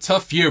navigate. It's a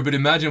tough year, but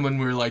imagine when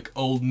we're like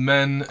old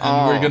men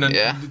and we're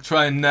gonna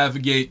try and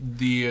navigate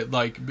the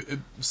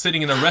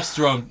sitting in a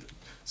restaurant.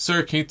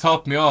 Sir, can you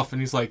top me off? And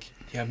he's like,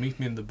 yeah, meet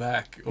me in the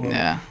back.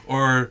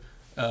 Or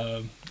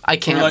I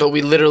can't, but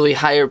we literally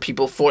hire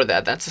people for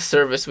that. That's a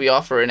service we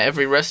offer in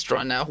every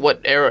restaurant now.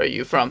 What era are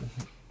you from?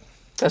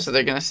 That's what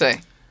they're going to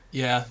say.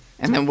 Yeah.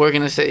 And then we're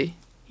going to say,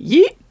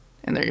 yeet.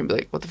 And they're going to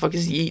be like, what the fuck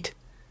is yeet?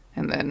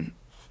 And then,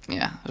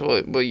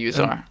 we'll use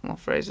our little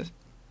phrases.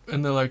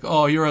 And they're like,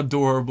 oh, you're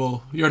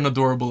adorable. You're an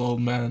adorable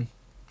old man.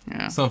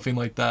 Yeah. Something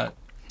like that.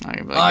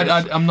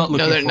 Like, I'm not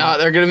looking for No, they're not.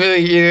 They're going to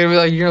be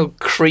like, you're a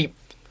creep.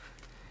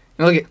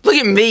 Look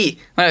at me.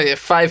 I'm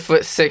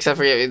 5'6". I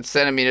forget in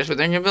centimeters, but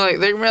they're gonna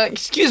be like,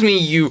 excuse me,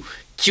 you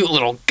cute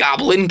little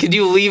goblin, could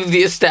you leave the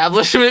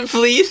establishment,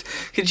 please?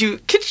 Could you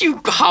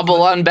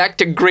hobble on back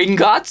to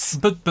Gringotts?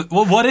 But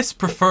what is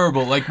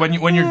preferable? Like when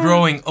you're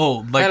growing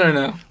old? Like I don't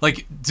know.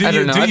 Like I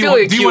don't know. I feel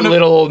like a cute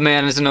little old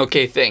man is an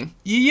okay thing.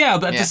 Yeah,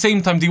 but at the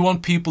same time, do you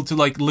want people to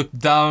like look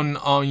down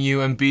on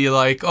you and be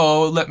like,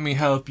 "Oh, let me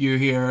help you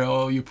here.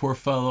 Oh, you poor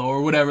fellow,"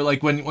 or whatever?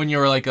 Like when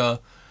you're like I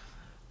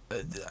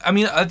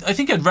mean, I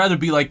think I'd rather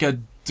be like a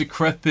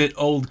decrepit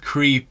old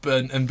creep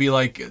and be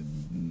like,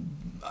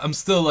 I'm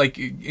still like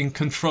in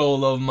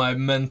control of my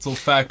mental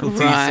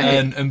faculties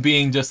and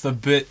being just a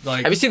bit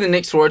like. Have you seen the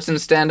Nick Swartzen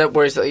stand-up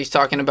where he's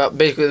talking about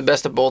basically the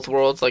best of both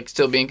worlds, like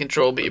still being in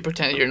control, but you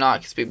pretend you're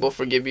not because people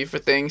forgive you for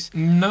things?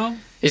 No.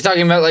 He's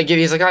talking about like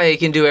he's like, oh, you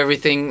can do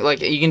everything,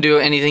 like you can do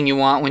anything you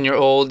want when you're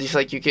old. He's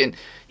like, you can.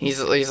 He's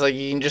like,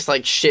 you can just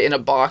like shit in a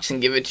box and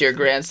give it to your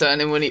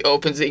grandson, and when he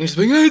opens it, you can just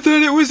be like, I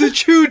thought it was a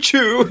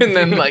choo-choo, and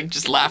then like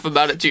just laugh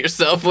about it to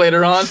yourself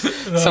later on.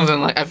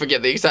 Something like, I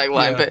forget the exact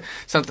line, but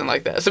something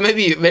like that. So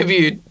maybe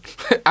you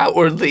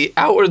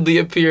outwardly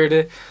appear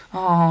to,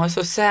 oh, it's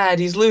so sad,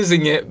 he's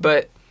losing it,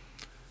 but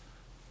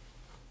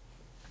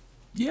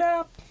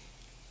yeah.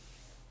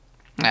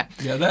 Nah.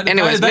 Yeah.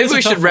 Anyways, maybe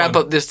we should wrap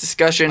up this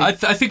discussion. I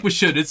think we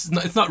should. It's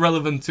not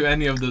relevant to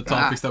any of the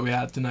topics that we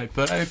had tonight,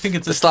 but I think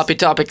it's the sloppy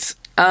topics.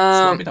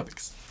 Sloppy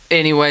topics.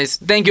 Anyways,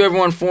 thank you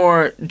everyone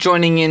for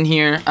joining in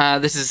here.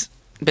 This has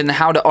been the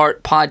How to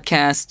Art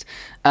podcast.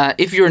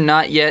 If you're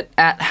not yet,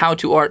 at How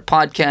to Art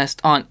podcast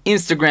on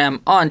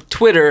Instagram, on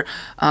Twitter,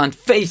 on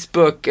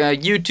Facebook,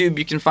 YouTube,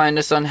 you can find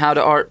us on How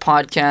to Art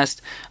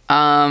podcast.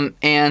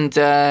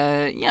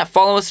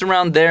 Follow us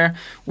around there.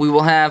 We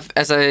will have,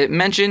 as I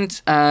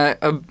mentioned,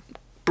 a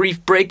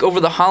brief break over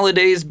the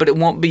holidays, but it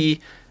won't be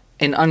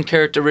an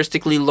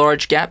uncharacteristically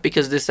large gap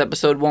because this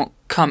episode won't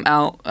come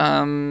out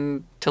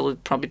till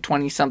probably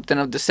 20-something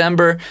of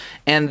December,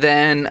 and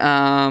then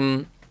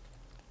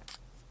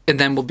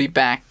we'll be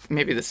back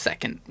maybe the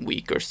second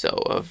week or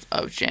so of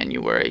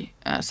January,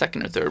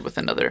 second or third, with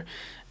another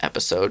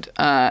episode.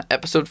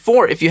 Episode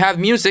 4. If you have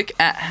music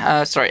at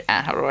How to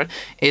Art,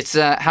 it's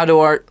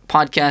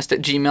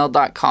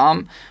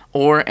howtoartpodcast@gmail.com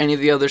or any of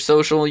the other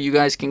social. You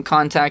guys can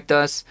contact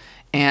us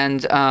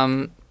and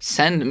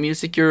send the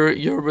music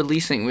you're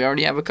releasing. We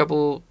already have a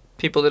couple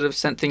people that have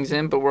sent things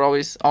in, but we're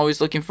always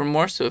looking for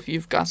more. So if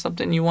you've got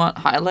something you want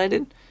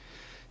highlighted,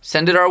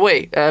 send it our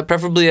way.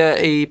 Preferably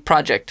a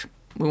project.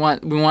 We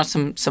want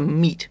some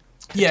meat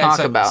to talk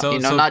about. So,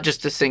 not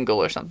just a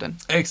single or something.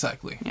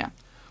 Exactly. Yeah.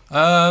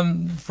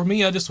 For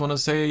me, I just want to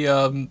say,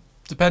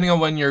 depending on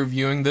when you're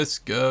viewing this,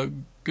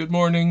 good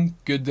morning,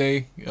 good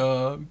day,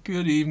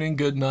 good evening,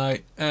 good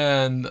night,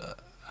 and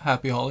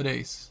happy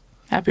holidays.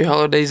 Happy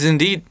holidays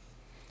indeed.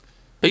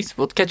 Peace.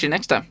 We'll catch you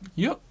next time.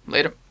 Yep.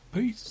 Later.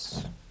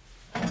 Peace.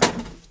 All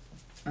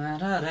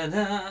right, I'm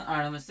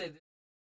gonna say this.